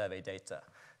adjust our survey data?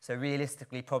 So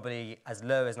realistically, probably as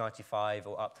low as 95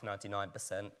 or up to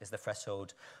 99% is the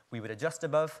threshold we would adjust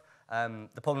above.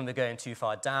 The problem with going too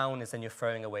far down is then you're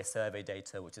throwing away survey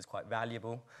data, which is quite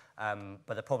valuable.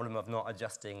 But the problem of not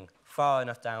adjusting far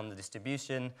enough down the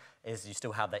distribution is you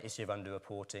still have that issue of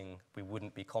underreporting we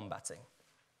wouldn't be combating.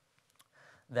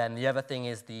 Then the other thing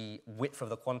is the width of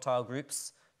the quantile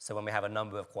groups. So when we have a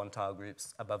number of quantile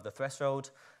groups above the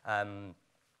threshold,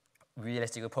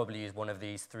 realistically, we'll probably use one of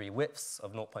these three widths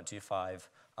of 0.25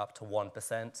 up to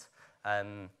 1%.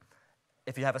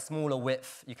 If you have a smaller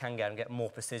width, you can get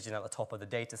more precision at the top of the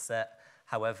data set.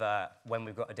 However, when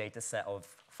we've got a data set of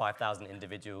 5,000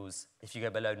 individuals, if you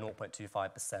go below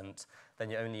 0.25%,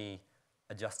 then you're only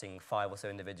adjusting 5 or so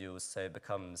individuals, so it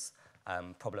becomes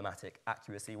problematic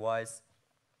accuracy-wise.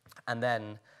 And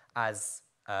then, as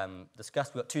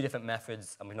discussed, we've got two different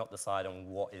methods, and we've not decided on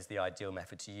what is the ideal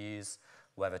method to use,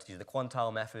 whether to use the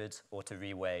quantile method or to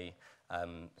reweigh,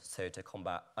 so to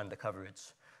combat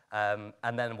undercoverage.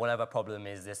 And then one other problem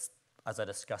is this, as I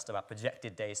discussed, about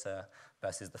projected data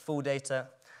versus the full data,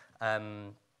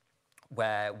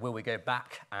 where will we go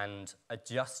back and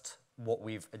adjust what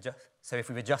we've adjusted? So if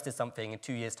we've adjusted something in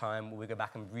 2 years' time, will we go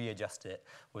back and readjust it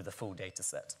with the full data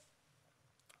set?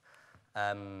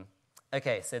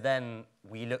 Okay, so then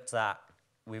we've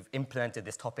implemented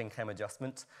this top income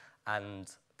adjustment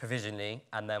and provisionally,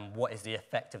 and then what is the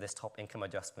effect of this top income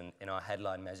adjustment in our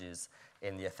headline measures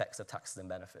in the effects of taxes and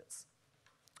benefits,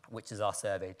 which is our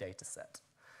survey data set.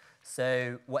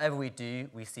 So whatever we do,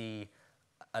 we see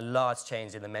a large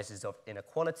change in the measures of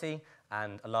inequality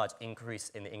and a large increase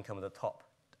in the income of the top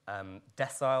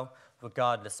decile,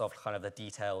 regardless of kind of the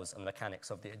details and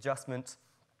mechanics of the adjustment.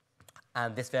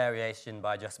 And this variation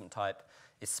by adjustment type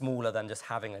is smaller than just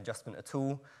having an adjustment at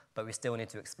all, but we still need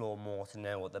to explore more to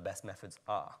know what the best methods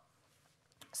are.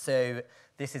 So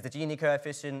this is the Gini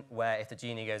coefficient, where if the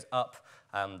Gini goes up,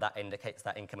 that indicates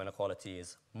that income inequality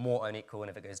is more unequal, and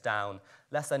if it goes down,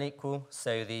 less unequal.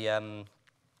 So the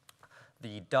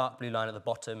dark blue line at the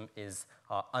bottom is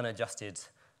our unadjusted,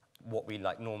 what we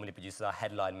normally produce as our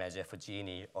headline measure for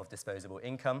Gini of disposable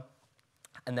income.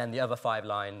 And then the other 5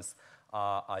 lines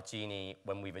are our Gini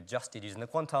when we've adjusted using the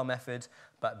quantile method,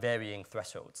 but varying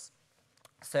thresholds.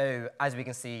 So as we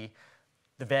can see,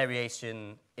 the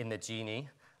variation in the Gini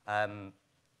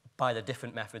by the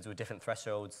different methods with different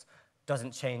thresholds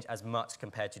doesn't change as much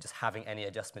compared to just having any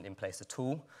adjustment in place at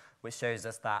all, which shows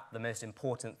us that the most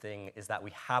important thing is that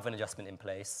we have an adjustment in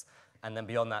place, and then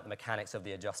beyond that, the mechanics of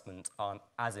the adjustment aren't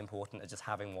as important as just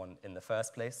having one in the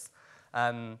first place.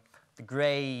 The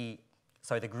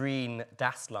green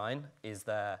dashed line is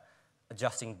the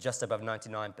adjusting just above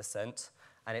 99%,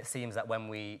 and it seems that when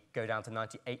we go down to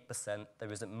 98%,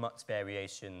 there isn't much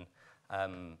variation,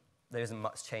 there isn't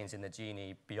much change in the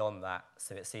Gini beyond that,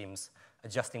 so it seems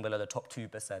adjusting below the top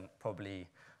 2% probably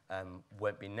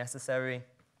won't be necessary.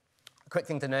 A quick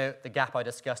thing to note, the gap I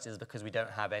discussed is because we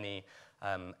don't have any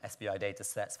SBI data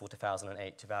sets for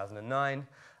 2008, 2009,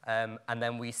 and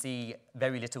then we see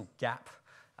very little gap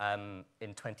in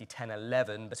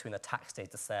 2010-11 between the tax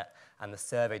data set and the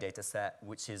survey data set,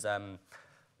 which is,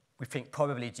 we think,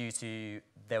 probably due to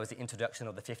there was the introduction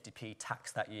of the 50p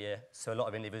tax that year, so a lot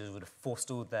of individuals would have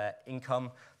forestalled their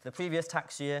income the previous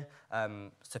tax year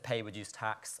to pay reduced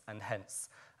tax, and hence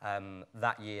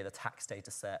that year the tax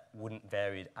data set wouldn't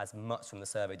vary as much from the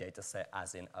survey data set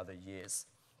as in other years.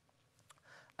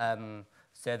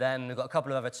 So then we've got a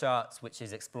couple of other charts which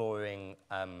is exploring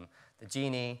the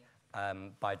Gini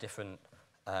by different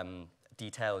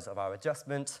details of our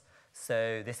adjustment.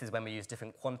 So this is when we use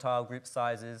different quantile group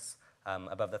sizes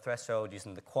above the threshold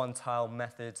using the quantile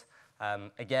method.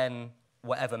 Again,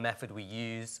 whatever method we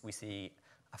use, we see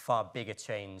a far bigger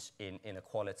change in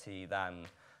inequality than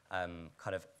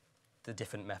kind of the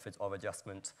different methods of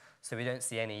adjustment. So we don't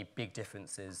see any big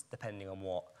differences depending on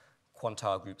what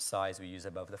quantile group size we use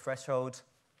above the threshold.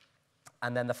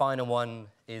 And then the final one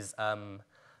is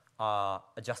our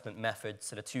adjustment methods,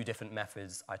 so the two different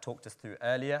methods I talked us through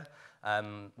earlier.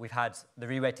 We've had the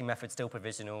re-weighting method still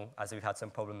provisional, as we've had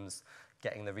some problems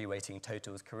getting the re-weighting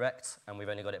totals correct, and we've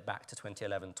only got it back to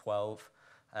 2011-12.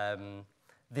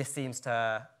 This seems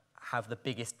to have the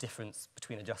biggest difference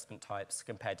between adjustment types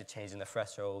compared to changing the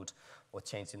threshold or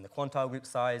changing the quantile group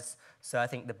size. So I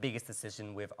think the biggest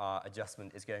decision with our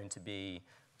adjustment is going to be,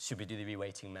 should we do the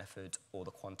re-weighting method or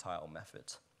the quantile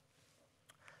method?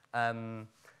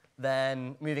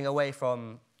 Then moving away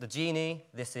from the Gini,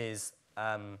 this is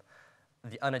the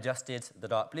unadjusted, the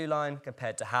dark blue line,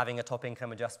 compared to having a top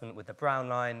income adjustment with the brown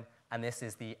line, and this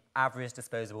is the average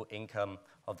disposable income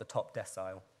of the top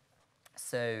decile.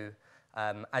 So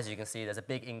as you can see, there's a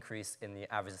big increase in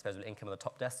the average disposable income of the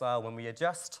top decile when we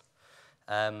adjust.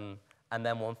 And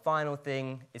then one final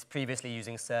thing is previously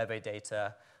using survey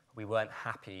data, we weren't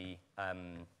happy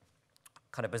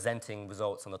kind of presenting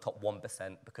results on the top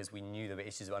 1% because we knew there were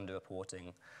issues of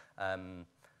underreporting.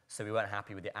 So we weren't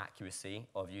happy with the accuracy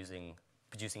of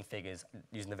producing figures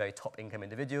using the very top income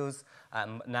individuals.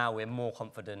 Now we're more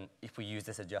confident if we use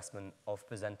this adjustment of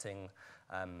presenting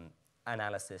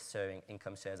analysis showing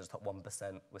income shares as top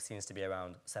 1%, which seems to be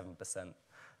around 7%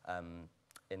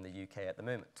 in the UK at the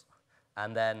moment.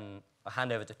 And then I'll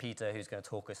hand over to Peter, who's going to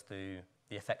talk us through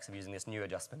the effects of using this new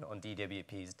adjustment on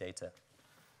DWP's data.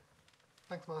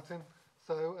 Thanks, Martin.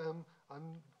 So I'm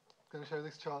going to show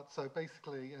this chart. So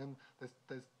basically,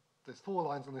 there's 4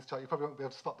 lines on this chart. You probably won't be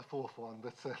able to spot the 4th one,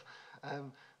 but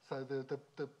so the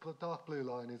dark blue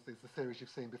line is the series you've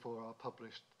seen before, our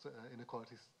published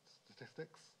inequality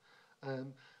statistics.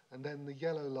 And then the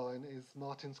yellow line is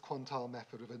Martin's quantile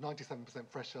method with a 97%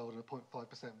 threshold and a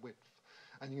 0.5% width.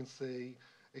 And you can see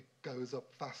it goes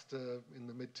up faster in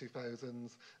the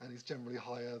mid-2000s and is generally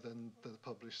higher than the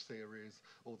published series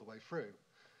all the way through.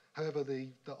 However, the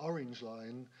orange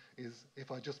line is if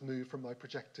I just move from my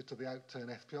projected to the outturn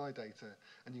SPI data,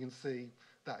 and you can see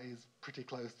that is pretty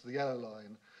close to the yellow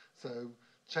line. So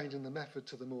changing the method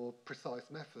to the more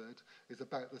precise method is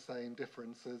about the same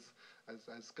difference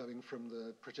as going from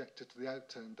the projected to the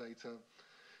outturn data.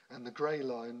 And the grey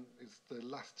line is the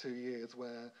last 2 years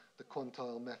where the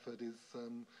quantile method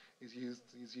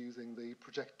is using the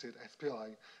projected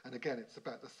SPI. And again, it's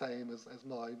about the same as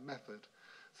my method.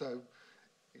 So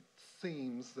it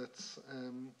seems that,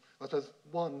 I suppose,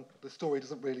 one, the story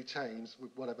doesn't really change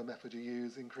with whatever method you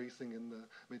use, increasing in the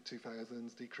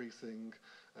mid-2000s, decreasing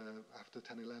after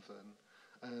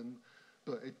 10-11.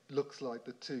 But it looks like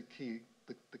the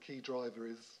key driver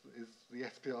is the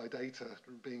SPI data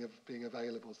being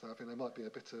available. So I think there might be a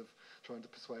bit of trying to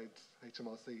persuade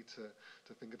HMRC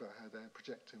to think about how they're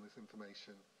projecting this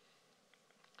information.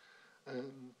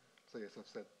 So yes, I've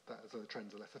said that as the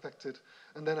trends are less affected.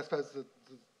 And then I suppose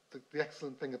the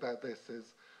excellent thing about this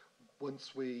is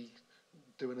once we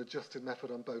do an adjusted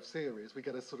method on both series, we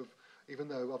get a sort of even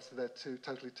though obviously they're two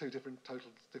different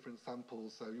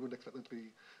samples, so you wouldn't expect them to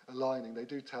be aligning, they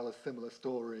do tell a similar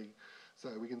story. So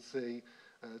we can see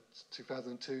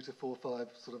 2002 to 4-5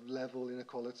 sort of level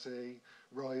inequality,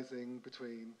 rising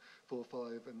between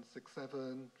 4-5 and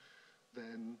 6-7,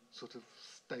 then sort of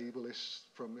stable-ish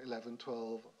from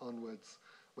 11-12 onwards,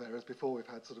 whereas before we've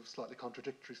had sort of slightly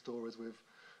contradictory stories with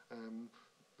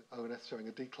ONS showing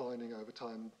a declining over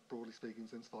time, broadly speaking,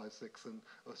 since 5-6, and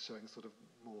us showing sort of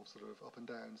more sort of up and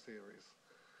down series.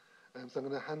 So I'm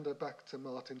going to hand it back to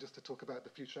Martin just to talk about the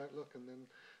future outlook and then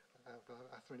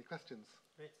answer any questions.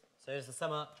 Great. So just to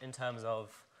sum up in terms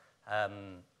of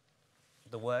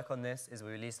the work on this is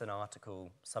we released an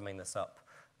article summing this up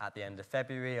at the end of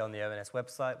February on the ONS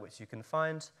website, which you can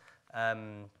find.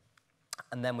 And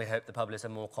then we hope to publish a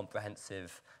more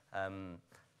comprehensive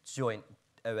joint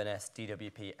ONS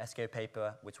DWP ESCoE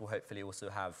paper, which will hopefully also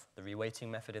have the reweighting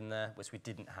method in there, which we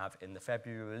didn't have in the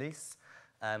February release.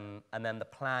 And then the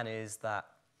plan is that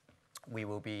we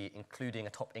will be including a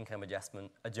top income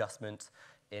adjustment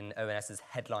in ONS's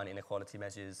headline inequality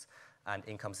measures and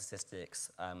income statistics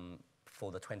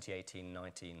for the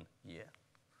 2018-19 year.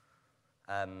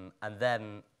 And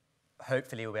then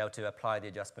hopefully we'll be able to apply the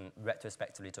adjustment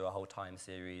retrospectively to a whole time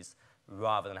series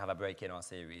rather than have a break in our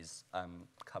series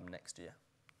come next year.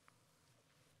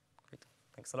 Great.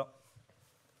 Thanks a lot.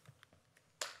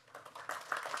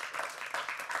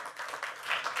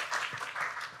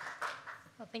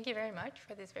 Well, thank you very much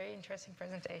for this very interesting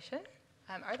presentation.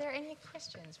 Are there any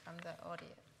questions from the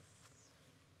audience?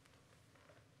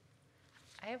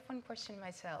 I have one question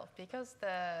myself, because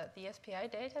the SPI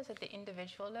data is at the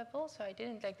individual level, so I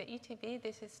didn't, like the ETB,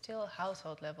 this is still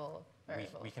household level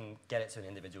variable. We can get it to an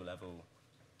individual level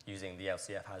using the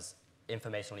LCF has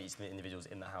information on each of the individuals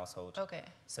in the household. Okay.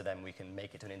 So then we can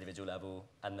make it to an individual level,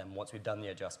 and then once we've done the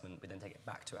adjustment, we then take it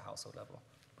back to a household level,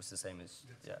 which is the same as,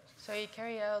 yeah. So you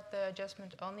carry out the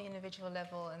adjustment on the individual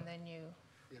level, and then you...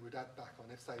 Yeah, we'd add back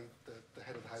on if, say, the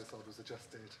head of the household was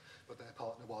adjusted, but their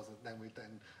partner wasn't, then we'd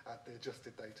then add the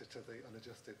adjusted data to the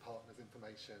unadjusted partner's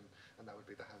information, and that would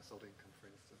be the household income, for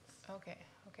instance. Okay,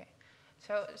 okay.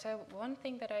 So one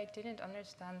thing that I didn't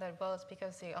understand that well is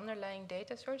because the underlying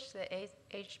data source, the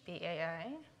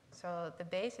HBAI, so the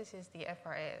basis is the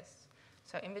FRS.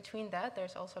 So in between that,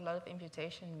 there's also a lot of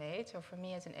imputation made. So for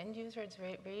me as an end user, it's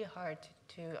really hard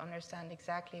to understand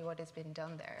exactly what has been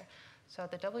done there. So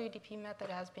the WDP method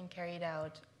has been carried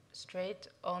out straight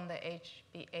on the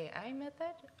HBAI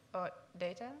method or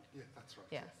data? Yeah, that's right.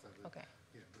 Yeah, so okay.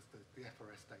 Yeah, the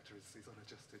FRS data is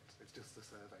unadjusted. It's just the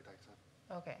survey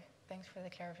data. Okay, thanks for the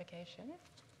clarification.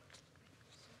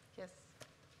 Yes.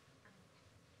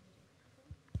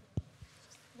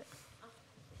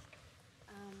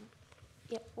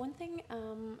 Yeah, one thing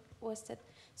was that,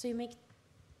 so you make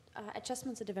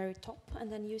adjustments at the very top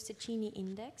and then use the Gini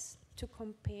index to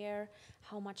compare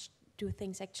how much do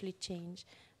things actually change.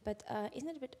 But isn't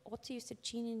it a bit odd to use the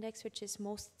Gini index, which is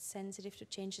most sensitive to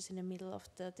changes in the middle of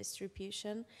the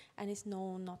distribution and is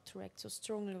known not to react so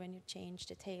strongly when you change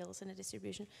the tails in the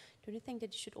distribution? Don't you think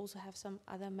that you should also have some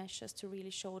other measures to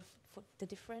really show the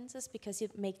differences, because you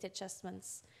make the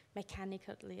adjustments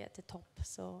mechanically at the top?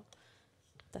 So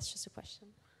that's just a question.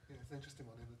 Yeah, it's an interesting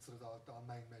one. And sort of our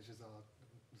main measures are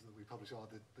that we publish are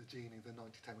the Gini, the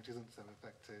 90-10, which isn't so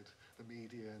affected, the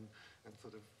median, and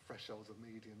sort of thresholds of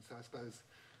median. So I suppose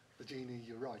the Gini,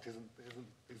 you're right,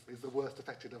 is the worst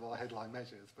affected of our headline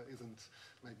measures, but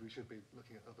maybe we should be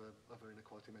looking at other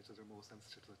inequality measures that are more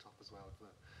sensitive to the top as well.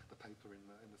 The paper in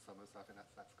the summer, so I think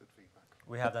that's good feedback.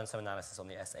 We have done some analysis on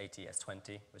the S80,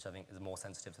 S20, which I think is more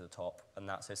sensitive to the top, and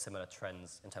that's so similar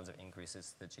trends in terms of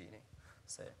increases to the Gini.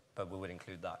 So, but we would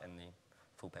include that in the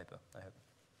full paper, I hope.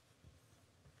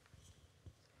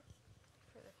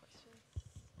 Further questions?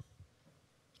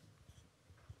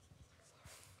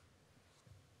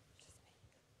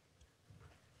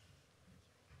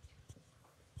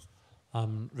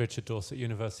 Richard Dorset,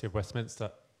 University of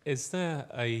Westminster. Is there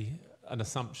an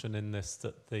assumption in this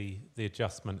that the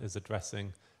adjustment is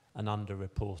addressing an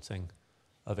underreporting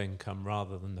of income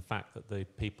rather than the fact that the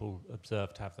people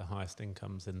observed to have the highest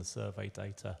incomes in the survey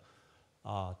data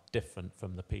are different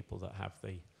from the people that have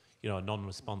the, a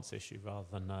non-response issue rather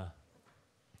than a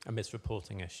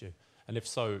misreporting issue? And if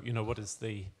so, what is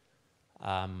the,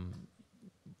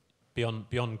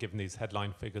 beyond giving these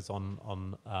headline figures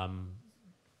on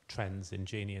trends in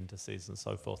Gini indices and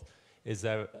so forth, is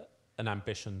there an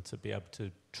ambition to be able to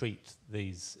treat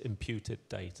these imputed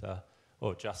data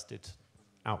or adjusted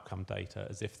outcome data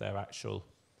as if they're actual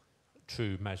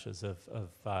true measures of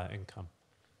income?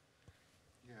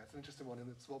 Yeah, it's an interesting one, and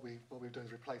it's what we've done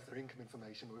is replace their income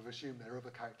information, but we've assumed there are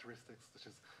other characteristics such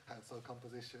as household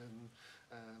composition,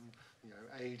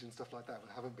 age and stuff like that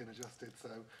that haven't been adjusted. So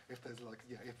if there's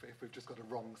if we've just got a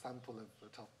wrong sample of the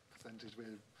top percentage,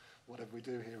 whatever we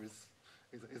do here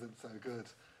isn't so good.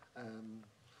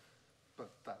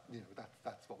 But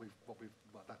that's what we've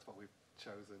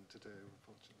chosen to do.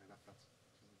 Unfortunately,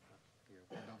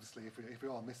 and obviously, if we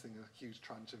are missing a huge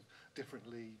tranche of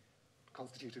differently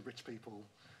constituted rich people,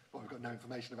 well, we've got no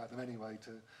information about them anyway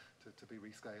to be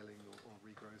rescaling or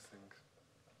regrossing.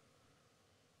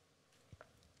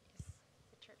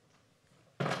 Yes, Richard.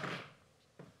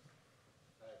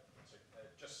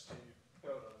 Just to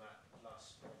build on that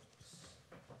last point,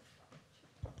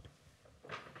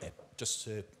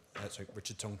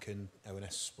 Richard Tonkin,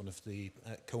 ONS, one of the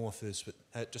co-authors,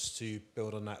 but just to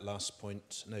build on that last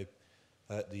point,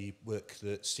 the work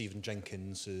that Stephen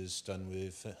Jenkins has done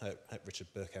with Richard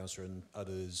Burkhauser and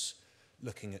others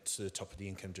looking at the top of the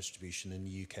income distribution in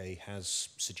the UK has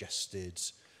suggested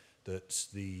that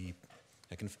the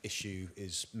kind of issue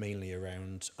is mainly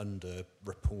around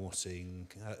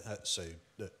under-reporting, so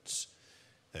that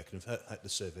the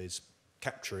survey's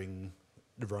capturing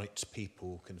the right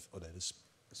people, there's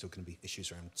still going to be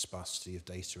issues around sparsity of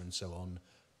data and so on,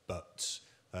 but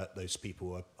those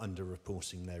people are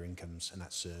under-reporting their incomes, and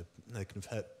that's a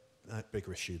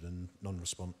bigger issue than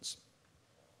non-response.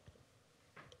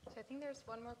 So I think there's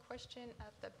one more question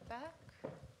at the back.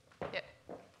 Yeah.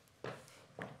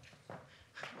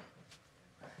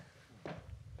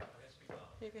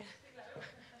 You can.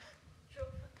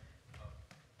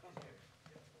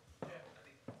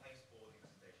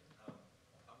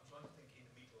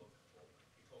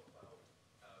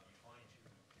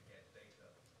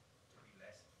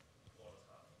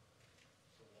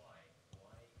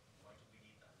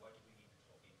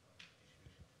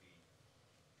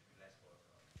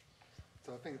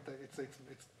 So I think that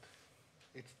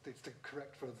it's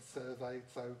correct for the survey.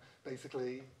 So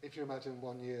basically, if you imagine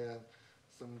 1 year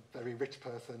some very rich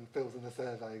person fills in the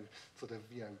survey,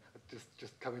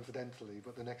 just coincidentally,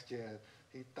 but the next year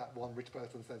that one rich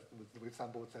person says, with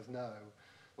sample says no,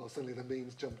 well, suddenly the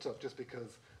means jumped up just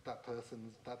because that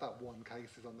one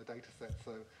case is on the data set.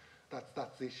 So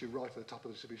that's the issue right at the top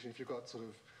of the distribution. If you've got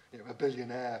a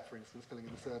billionaire, for instance, filling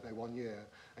in the survey 1 year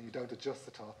and you don't adjust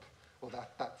the top, well,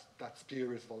 that's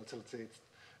spurious volatility.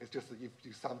 It's just that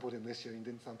you sampled him this year and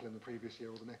you didn't sample him the previous year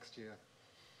or the next year.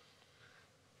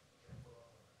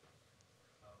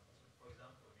 For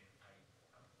example,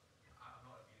 I'm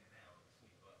not a billionaire, obviously,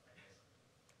 but I guess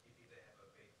if they have a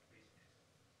big business,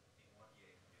 in 1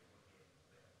 year it can be a good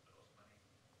year, they have lost money,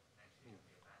 next year it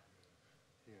can be a bad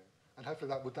year. Yeah, and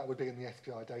hopefully that would be in the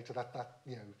SPI data.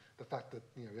 The fact that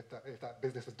if that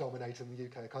business is dominating the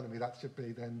UK economy, that should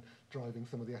be then driving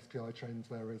some of the SPI trends.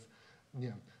 Whereas, you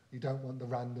don't want the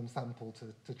random sample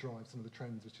to drive some of the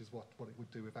trends, which is what it would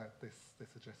do without this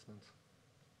adjustment.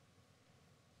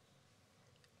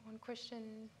 One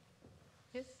question.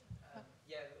 Yes.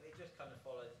 Yeah, it just kind of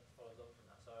follows on from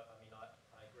that. So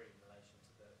I agree in relation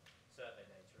to the survey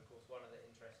data. Of course, one of the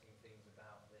interesting things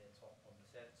about the top 1%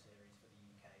 series for the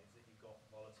UK is that you've got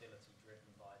volatility driven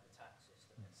by the tax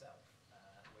system itself,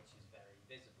 which is very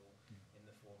visible in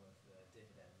the form of the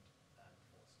dividend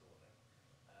forestalling.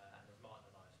 And as Martin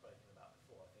and I have spoken about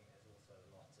before, I think there's also a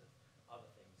lot of other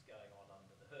things going on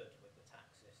under the hood with the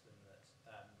tax system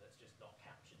that's just not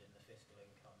captured in the fiscal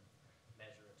income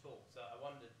measure at all. So I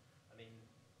wondered, I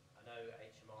know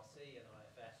HMRC and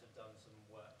IFS have done some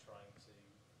work trying to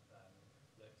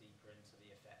look deeper into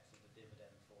the effects of the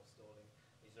dividend forestalling.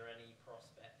 Is there any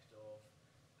prospect of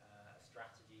a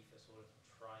strategy for sort of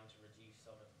trying to reduce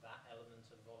some of that element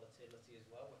of volatility as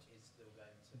well, which is still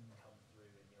going to come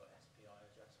through in your SPI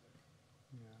adjustment?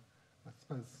 Yeah, I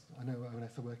suppose I know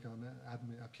ONS are working on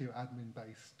a pure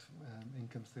admin-based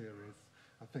income series.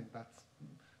 I think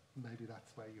maybe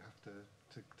that's where you have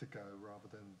to go, rather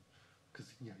than, because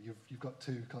you've got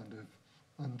two kind of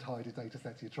untidy data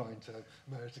sets you're trying to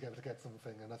merge together to get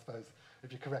something, and I suppose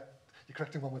if you're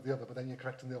correcting one with the other, but then you're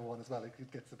correcting the other one as well,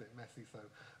 it gets a bit messy. So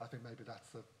I think maybe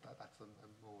that's a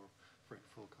more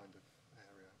fruitful kind of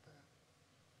area there.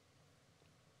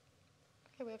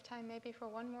 Okay, we have time maybe for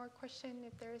one more question,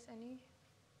 if there is any.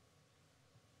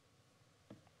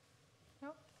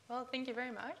 No? Well, thank you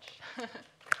very much.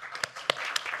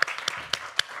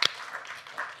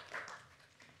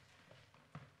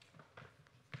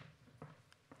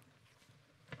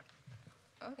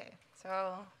 Okay,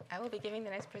 so I will be giving the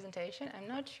next presentation. I'm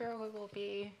not sure who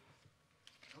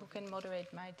can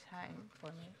moderate my time for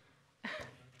me.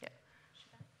 Yeah.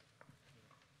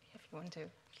 If you want to,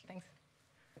 thanks.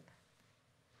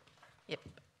 Yep.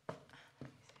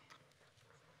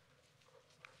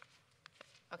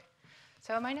 Okay.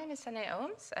 So my name is Sanae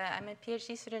Ooms. I'm a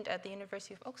PhD student at the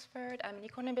University of Oxford. I'm an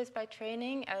economist by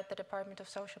training at the Department of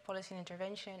Social Policy and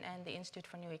Intervention and the Institute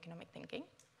for New Economic Thinking.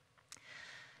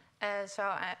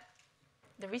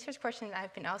 The research question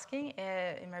I've been asking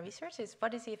in my research is,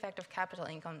 what is the effect of capital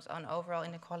incomes on overall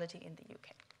inequality in the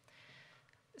UK?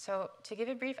 So to give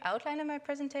a brief outline of my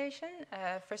presentation,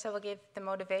 first I will give the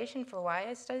motivation for why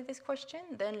I studied this question,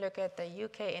 then look at the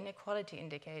UK inequality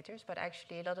indicators, but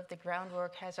actually a lot of the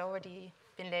groundwork has already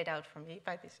been laid out for me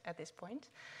at this point.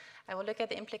 I will look at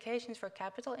the implications for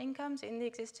capital incomes in the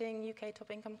existing UK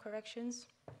top income corrections.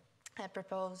 I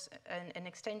propose an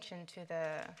extension to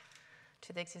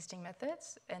the existing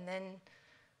methods, and then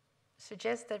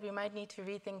suggest that we might need to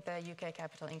rethink the UK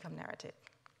capital income narrative.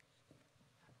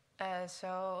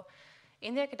 So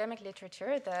in the academic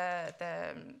literature, let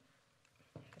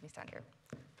me stand here.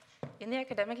 In the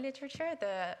academic literature,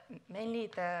 mainly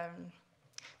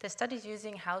the studies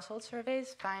using household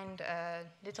surveys find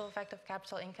little effect of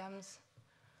capital incomes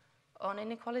on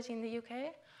inequality in the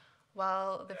UK,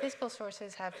 while the fiscal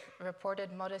sources have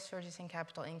reported modest surges in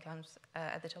capital incomes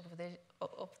at the top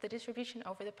of the distribution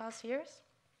over the past years.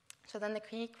 So then the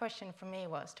key question for me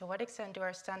was, to what extent do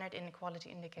our standard inequality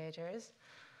indicators,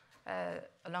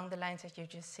 along the lines that you've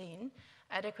just seen,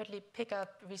 adequately pick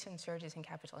up recent surges in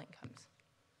capital incomes?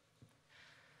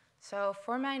 So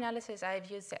for my analysis, I've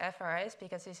used the FRS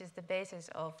because this is the basis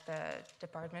of the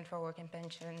Department for Work and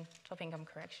Pension top income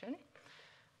correction.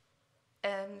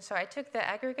 So I took the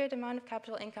aggregate amount of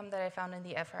capital income that I found in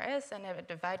the FRS, and I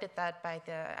divided that by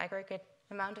the aggregate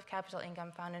amount of capital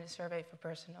income found in the survey for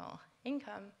personal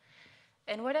income.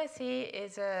 And what I see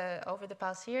is, over the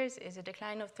past years, is a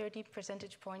decline of 33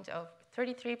 percentage points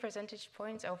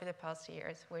over the past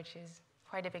years, which is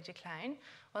quite a big decline.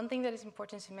 One thing that is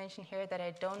important to mention here that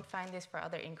I don't find this for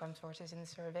other income sources in the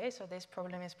survey, so this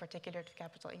problem is particular to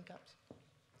capital incomes.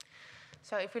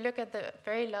 So if we look at the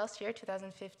very last year,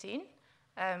 2015,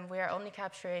 we are only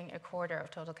capturing a quarter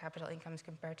of total capital incomes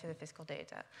compared to the fiscal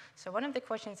data. So one of the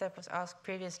questions that was asked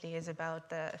previously is about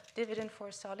the dividend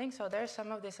forestalling. So there's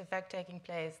some of this effect taking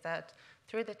place that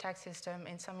through the tax system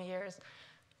in some years,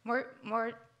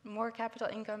 more capital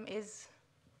income is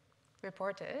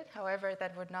reported. However,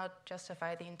 that would not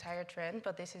justify the entire trend,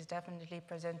 but this is definitely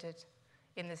presented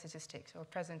in the statistics, or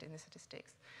present in the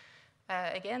statistics.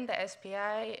 Again, the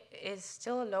SPI is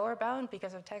still a lower bound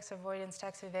because of tax avoidance,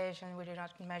 tax evasion. We do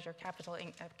not measure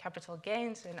capital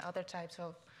gains and other types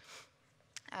of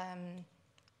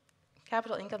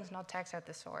capital incomes not taxed at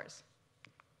the source.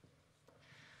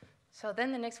 So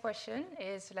then the next question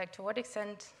is, like, to what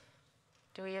extent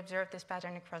do we observe this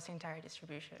pattern across the entire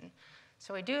distribution?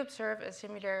 So we do observe a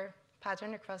similar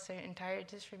pattern across the entire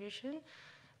distribution.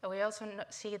 We also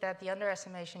see that the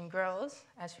underestimation grows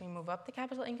as we move up the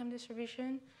capital income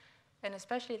distribution, and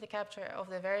especially the capture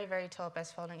of the very, very top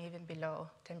has fallen even below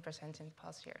 10% in the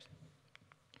past years.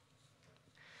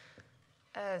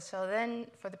 So then,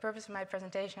 for the purpose of my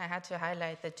presentation, I had to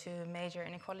highlight the two major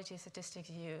inequality statistics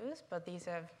used, but these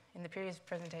have, in the previous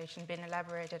presentation, been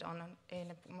elaborated on in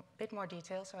a bit more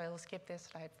detail, so I will skip this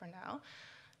slide for now.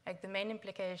 Like, the main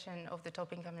implication of the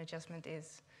top income adjustment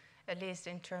is, at least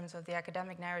in terms of the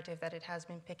academic narrative, that it has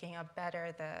been picking up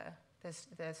better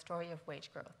the story of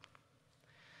wage growth.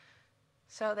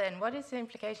 So then, what is the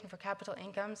implication for capital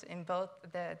incomes in both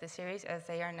the series as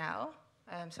they are now?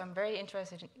 So I'm very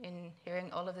interested in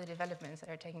hearing all of the developments that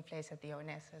are taking place at the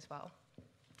ONS as well.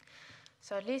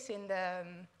 So at least in the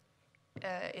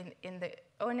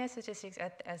ONS statistics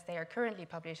as they are currently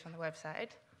published on the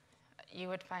website, you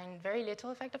would find very little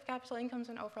effect of capital incomes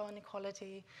on overall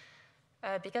inequality.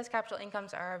 Because capital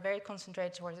incomes are very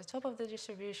concentrated towards the top of the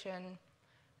distribution,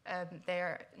 they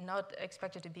are not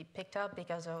expected to be picked up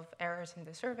because of errors in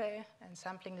the survey and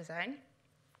sampling design.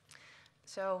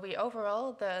 So we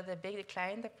overall, the big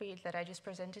decline that I just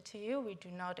presented to you, we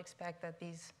do not expect that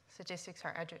these statistics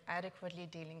are adequately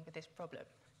dealing with this problem.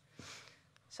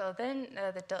 So then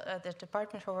the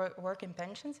Department for Work and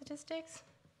Pension Statistics.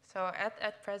 So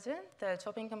at present, the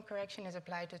top income correction is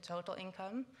applied to total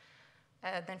income.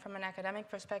 Then from an academic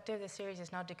perspective, the series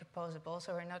is not decomposable,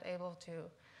 so we're not able to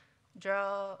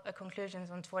draw conclusions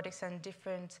on to what extent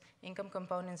different income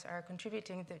components are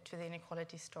contributing to the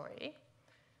inequality story.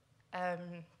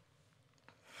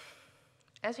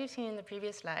 As we've seen in the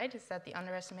previous slide, is that the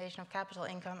underestimation of capital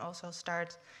income also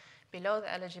starts below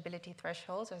the eligibility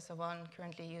thresholds as the one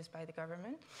currently used by the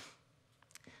government.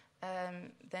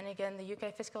 Then again, the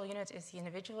UK fiscal unit is the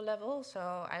individual level,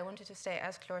 so I wanted to stay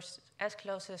as close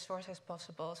to the source as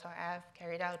possible, so I have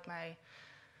carried out my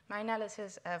my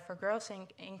analysis for gross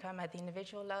income at the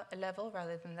individual level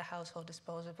rather than the household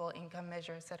disposable income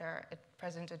measures that are at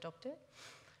present adopted.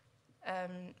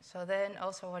 So then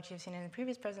also what you've seen in the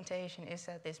previous presentation is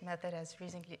that this method has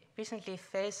recently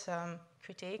faced some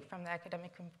critique from the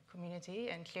academic community,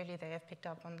 and clearly they have picked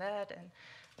up on that, and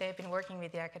they've been working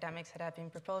with the academics that have been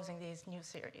proposing these new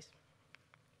series.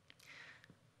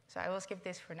 So I will skip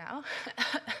this for now.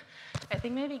 I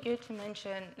think maybe good to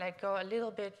mention, like, go a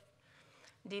little bit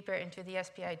deeper into the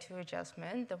SPI2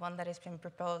 adjustment, the one that has been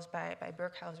proposed by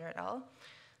Berghauser et al.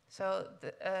 So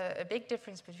a big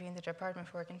difference between the Department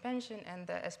for Work and Pension and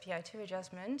the SPI2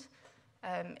 adjustment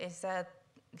is that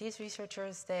these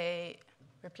researchers, they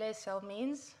replace cell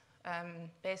means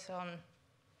based on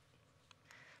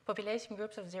population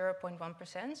groups of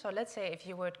 0.1%. So let's say if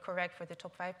you would correct for the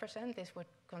top 5%, this would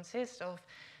consist of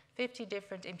 50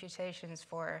 different imputations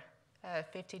for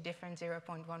 50 different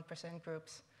 0.1%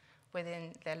 groups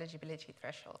within the eligibility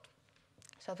threshold.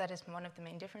 So that is one of the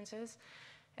main differences.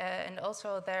 And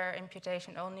also their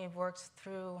imputation only works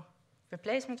through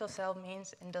replacement of cell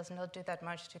means and does not do that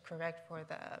much to correct for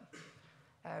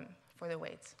the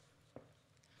weights.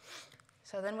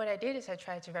 So then what I did is I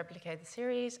tried to replicate the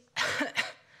series.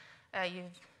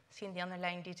 You've seen the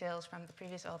underlying details from the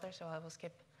previous author, so I will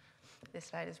skip this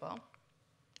slide as well.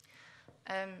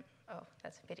 Oh,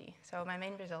 that's a pity. So my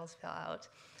main results fell out.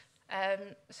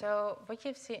 So what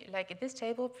you've seen, like this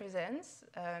table presents,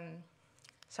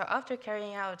 so after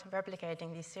carrying out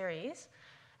replicating these series,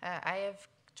 I have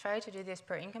tried to do this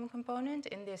per income component.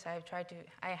 In this, I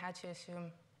had to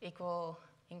assume equal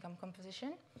income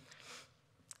composition.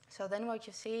 So then what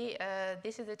you see,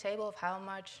 this is the table of how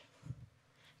much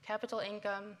capital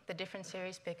income the different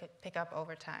series pick up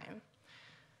over time.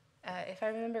 If I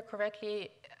remember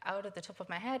correctly, out of the top of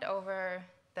my head, over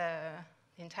the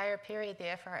entire period,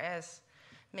 the FRS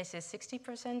misses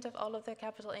 60% of all of the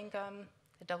capital income.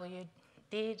 The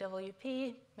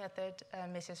DWP method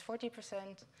misses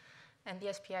 40%, and the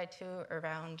SPI2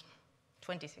 around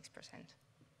 26%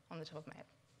 on the top of my head.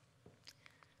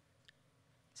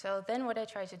 So then what I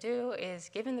try to do is,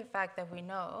 given the fact that we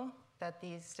know that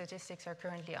these statistics are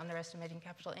currently underestimating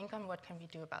capital income, what can we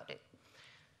do about it?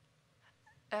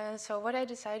 So what I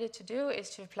decided to do is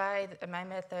to apply my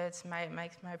methods,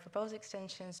 my proposed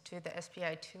extensions to the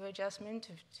SPI2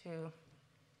 adjustment to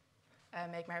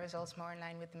make my results more in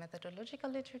line with the methodological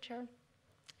literature.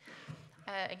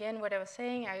 Again, what I was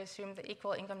saying, I assumed the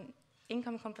equal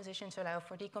income composition to allow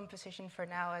for decomposition for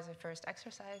now as a first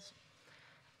exercise.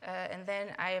 And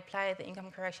then I apply the income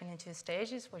correction in 2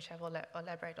 stages, which I will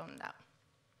elaborate on now.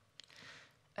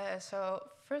 So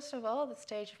first of all, the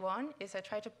stage 1 is I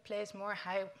try to place more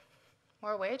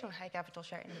weight on high capital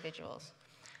share individuals.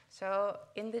 So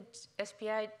in the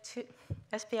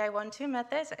SPI1-2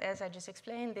 methods, as I just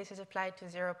explained, this is applied to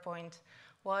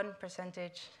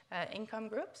 0.1% income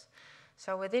groups.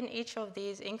 So within each of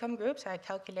these income groups, I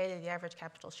calculated the average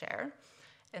capital share.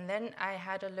 And then I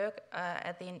had a look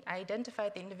I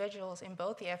identified the individuals in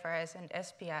both the FRS and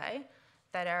SPI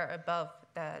that are above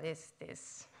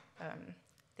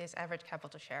this average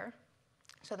capital share.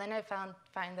 So then I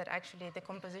find that actually the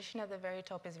composition at the very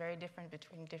top is very different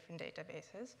between different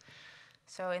databases.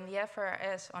 So in the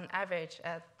FRS, on average,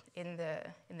 in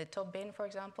the top bin, for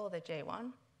example, the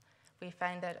J1, we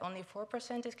find that only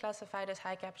 4% is classified as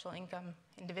high capital income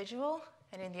individual,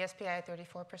 and in the SPI,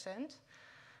 34%.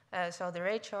 So the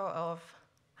ratio of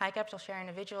high capital share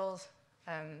individuals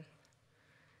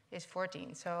is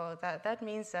 14. So that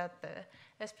means that the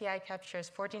SPI captures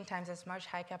 14 times as much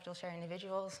high capital share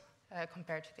individuals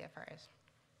compared to the FRS.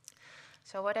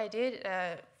 So what I did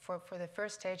for the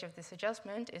first stage of this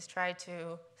adjustment is try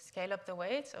to scale up the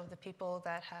weights of the people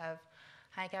that have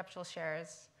high capital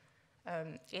shares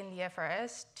in the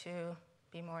FRS to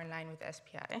be more in line with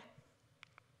SPI.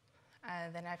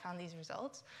 And then I found these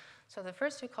results. So the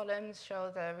first 2 columns show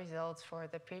the results for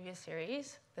the previous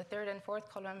series. The 3rd and 4th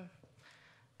column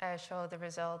show the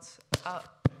results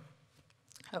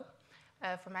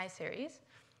for my series.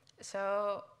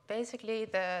 So basically,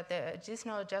 the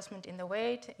additional adjustment in the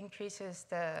weight increases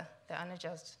the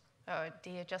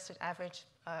adjusted average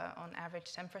on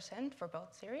average 10% for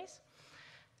both series.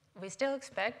 We still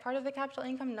expect part of the capital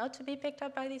income not to be picked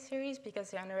up by these series because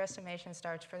the underestimation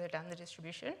starts further down the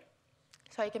distribution.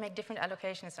 So you can make different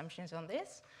allocation assumptions on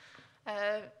this.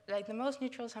 Like the most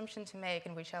neutral assumption to make,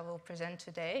 and which I will present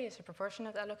today, is a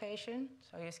proportionate allocation.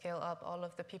 So you scale up all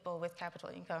of the people with capital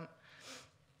income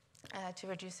to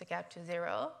reduce the gap to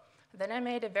 0. Then I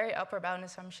made a very upper bound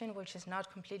assumption, which is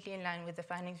not completely in line with the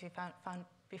findings we found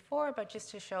before, but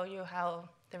just to show you how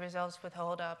the results would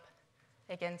hold up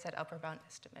against that upper bound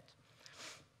estimate.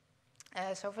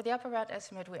 So for the upper bound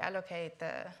estimate, we allocate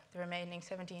the remaining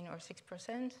 17 or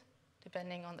 6%,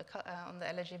 depending on the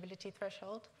eligibility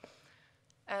threshold,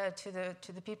 to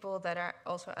the people that are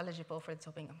also eligible for the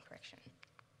top income correction.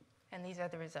 And these are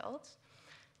the results.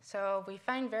 So we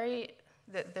find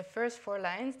the first 4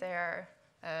 lines, they are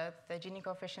the Gini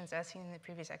coefficients as seen in the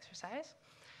previous exercise.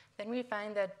 Then we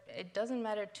find that it doesn't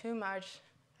matter too much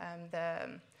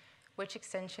which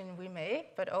extension we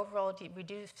make, but overall we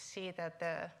do see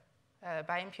that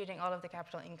by imputing all of the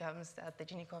capital incomes that the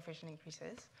Gini coefficient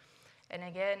increases. And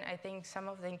again, I think some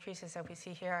of the increases that we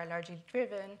see here are largely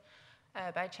driven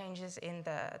by changes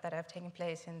that have taken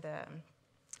place in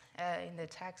the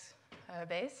tax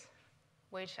base,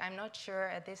 which I'm not sure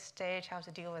at this stage how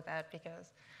to deal with that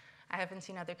because I haven't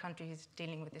seen other countries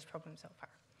dealing with this problem so far.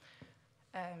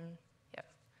 Yeah.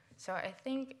 So I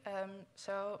think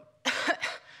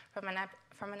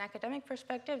from an academic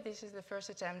perspective, this is the first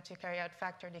attempt to carry out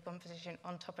factor decomposition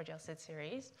on top-adjusted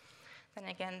series. Then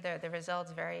again, the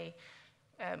results vary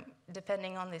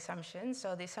depending on the assumptions.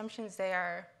 So the assumptions, they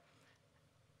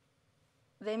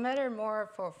matter more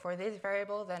for this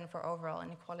variable than for overall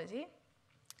inequality.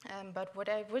 But what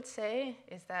I would say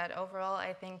is that overall,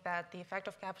 I think that the effect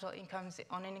of capital incomes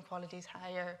on inequality is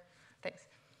higher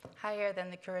than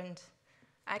the current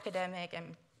academic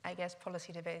and, I guess,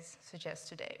 policy debates suggest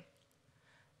today.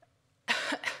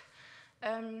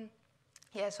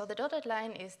 Yeah, so the dotted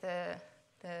line is the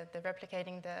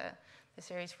replicating the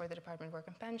series for the Department of Work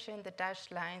and Pension. The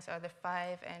dashed lines are the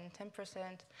 5 and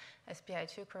 10%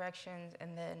 SPI2 corrections,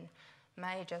 and then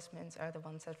my adjustments are the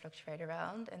ones that fluctuate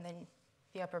around, and then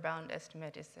the upper bound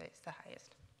estimate is the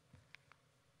highest.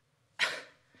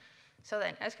 So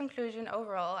then, as conclusion,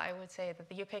 overall, I would say that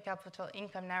the UK capital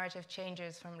income narrative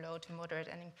changes from low to moderate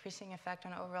and increasing effect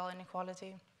on overall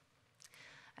inequality.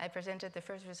 I presented the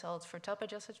first results for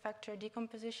top-adjusted factor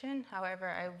decomposition. However,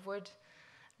 I would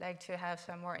like to have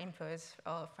some more inputs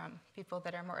from people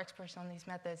that are more experts on these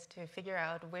methods to figure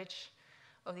out which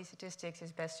of these statistics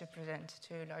is best to present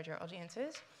to larger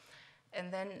audiences.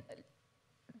 And then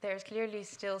there's clearly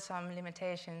still some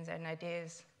limitations and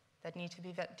ideas that need to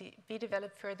be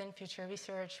developed further in future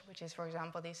research, which is, for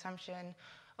example, the assumption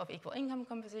of equal income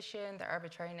composition, the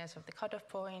arbitrariness of the cutoff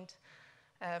point.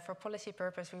 For policy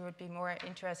purpose, we would be more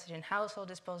interested in household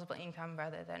disposable income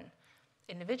rather than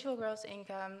individual gross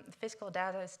income. The fiscal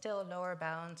data is still a lower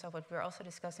bound, so what we were also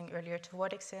discussing earlier, to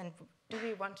what extent do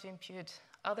we want to impute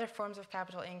other forms of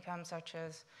capital income, such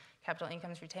as capital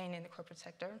incomes retained in the corporate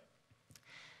sector?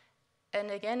 And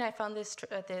again, I found this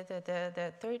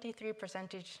the 33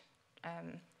 percentage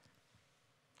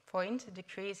point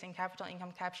decrease in capital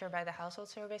income capture by the household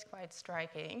surveys quite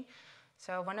striking.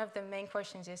 So one of the main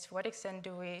questions is, to what extent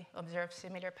do we observe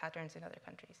similar patterns in other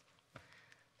countries?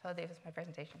 So this is my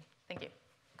presentation. Thank you.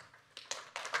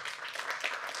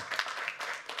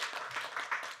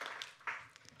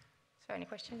 So any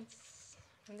questions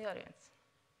from the audience?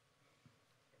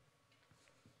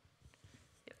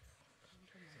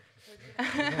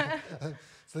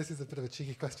 So this is a bit of a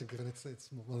cheeky question, given it's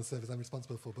one of the services I'm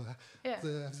responsible for. But yeah.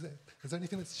 Is there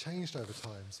anything that's changed over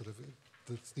time? Sort of,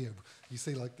 you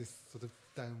see like this sort of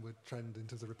downward trend in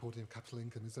terms of reporting of capital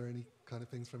income. Is there any kind of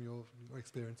things from your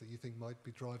experience that you think might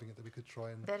be driving it that we could try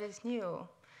and? That is new.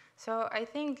 So I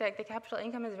think like the capital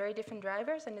income has very different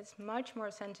drivers, and it's much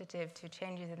more sensitive to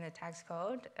changes in the tax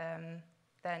code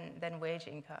than wage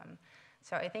income.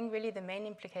 So I think really the main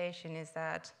implication is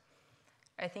that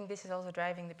I think this is also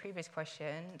driving the previous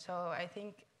question. So I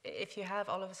think if you have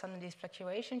all of a sudden these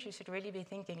fluctuations, you should really be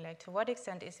thinking like, to what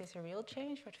extent is this a real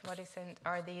change, or to what extent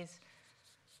are these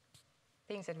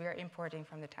things that we are importing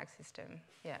from the tax system?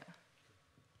 Yeah.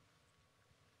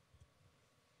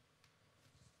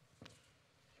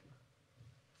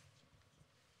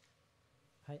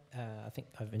 Hi, I think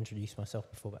I've introduced myself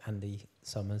before, but Andy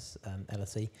Summers,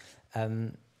 LSE.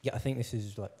 Yeah, I think this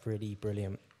is like really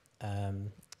brilliant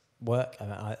work.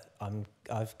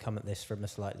 I've come at this from a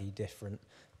slightly different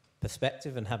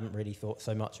perspective and haven't really thought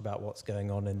so much about what's going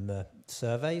on in the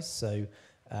surveys. So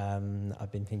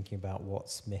I've been thinking about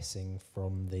what's missing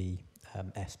from the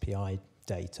SPI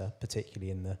data, particularly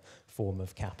in the form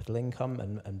of capital income,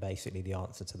 and basically the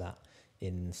answer to that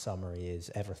in summary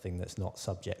is everything that's not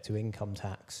subject to income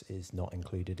tax is not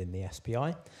included in the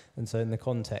SPI. And so in the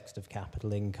context of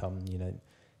capital income, you know,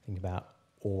 think about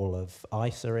all of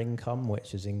ISA income,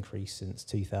 which has increased since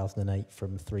 2008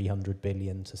 from 300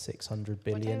 billion to 600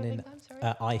 billion in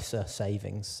ISA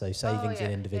savings, so savings in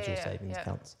individual savings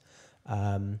accounts,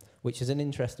 which is an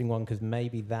interesting one because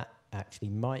maybe that actually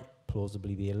might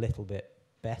plausibly be a little bit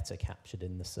better captured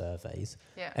in the surveys,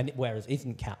 Yeah. and whereas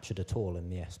isn't captured at all in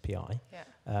the SPI. Yeah.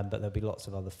 But there'll be lots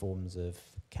of other forms of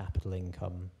capital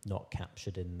income not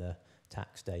captured in the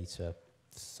tax data,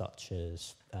 such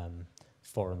as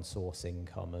foreign source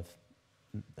income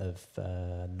of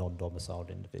non-domiciled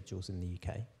individuals in the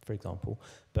UK, for example.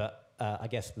 But I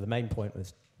guess the main point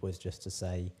was just to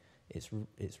say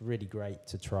it's really great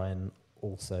to try and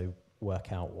also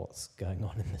work out what's going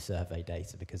on in the survey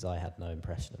data, because I had no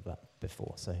impression of that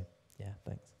before. So yeah,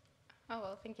 thanks. Oh,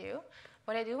 well, thank you.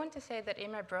 What I do want to say that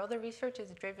in my broader research is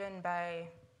driven by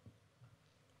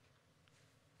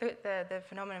the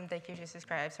phenomenon that you just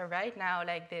described. So right now,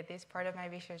 like this part of my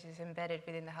research is embedded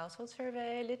within the household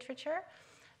survey literature,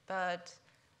 but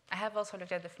I have also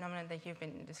looked at the phenomenon that you've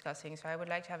been discussing, so I would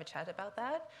like to have a chat about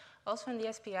that. Also in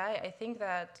the SPI, I think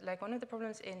that like one of the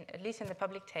problems at least in the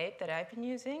public tape that I've been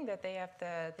using, that they have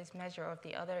this measure of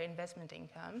the other investment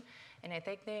income, and I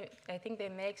think they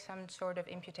make some sort of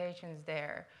imputations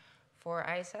there for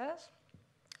ISAs,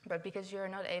 but because you're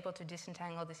not able to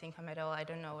disentangle this income at all, I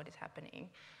don't know what is happening.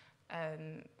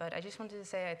 But I just wanted to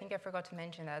say, I think I forgot to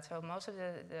mention that. So most of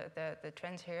the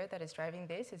trends here that is driving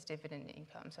this is dividend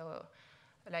income. So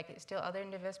like still other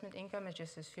investment income is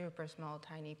just a super small,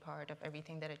 tiny part of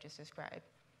everything that I just described.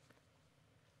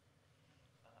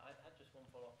 I had just one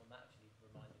follow-up on that, actually,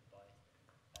 reminded by...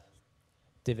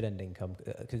 Dividend income.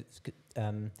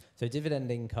 So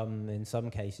dividend income in some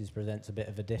cases presents a bit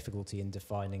of a difficulty in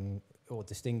defining or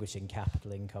distinguishing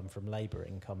capital income from labour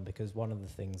income, because one of the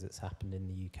things that's happened in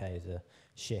the UK is a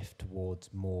shift towards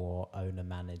more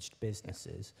owner-managed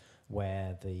businesses,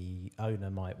 where the owner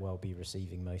might well be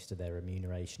receiving most of their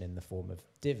remuneration in the form of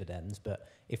dividends. But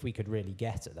if we could really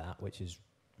get at that, which is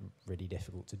really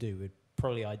difficult to do, we'd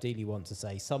probably ideally want to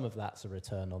say some of that's a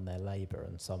return on their labour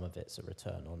and some of it's a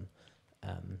return on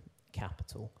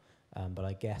capital. But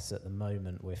I guess at the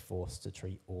moment we're forced to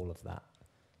treat all of that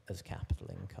as capital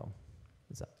income.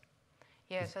 Is that?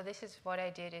 Yeah, so this is what I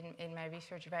did in my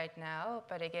research right now,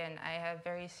 but again, I have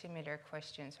very similar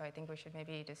questions, so I think we should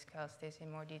maybe discuss this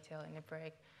in more detail in the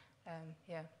break.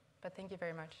 Yeah, but thank you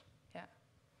very much. Yeah.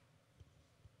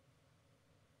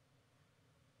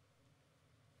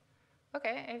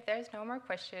 Okay, if there's no more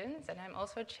questions, and I'm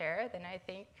also chair, then I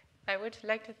think I would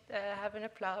like to have an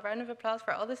round of applause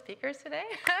for all the speakers today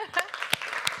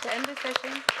to end the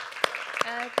session.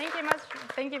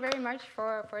 Thank you very much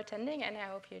for attending, and I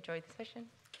hope you enjoyed the session.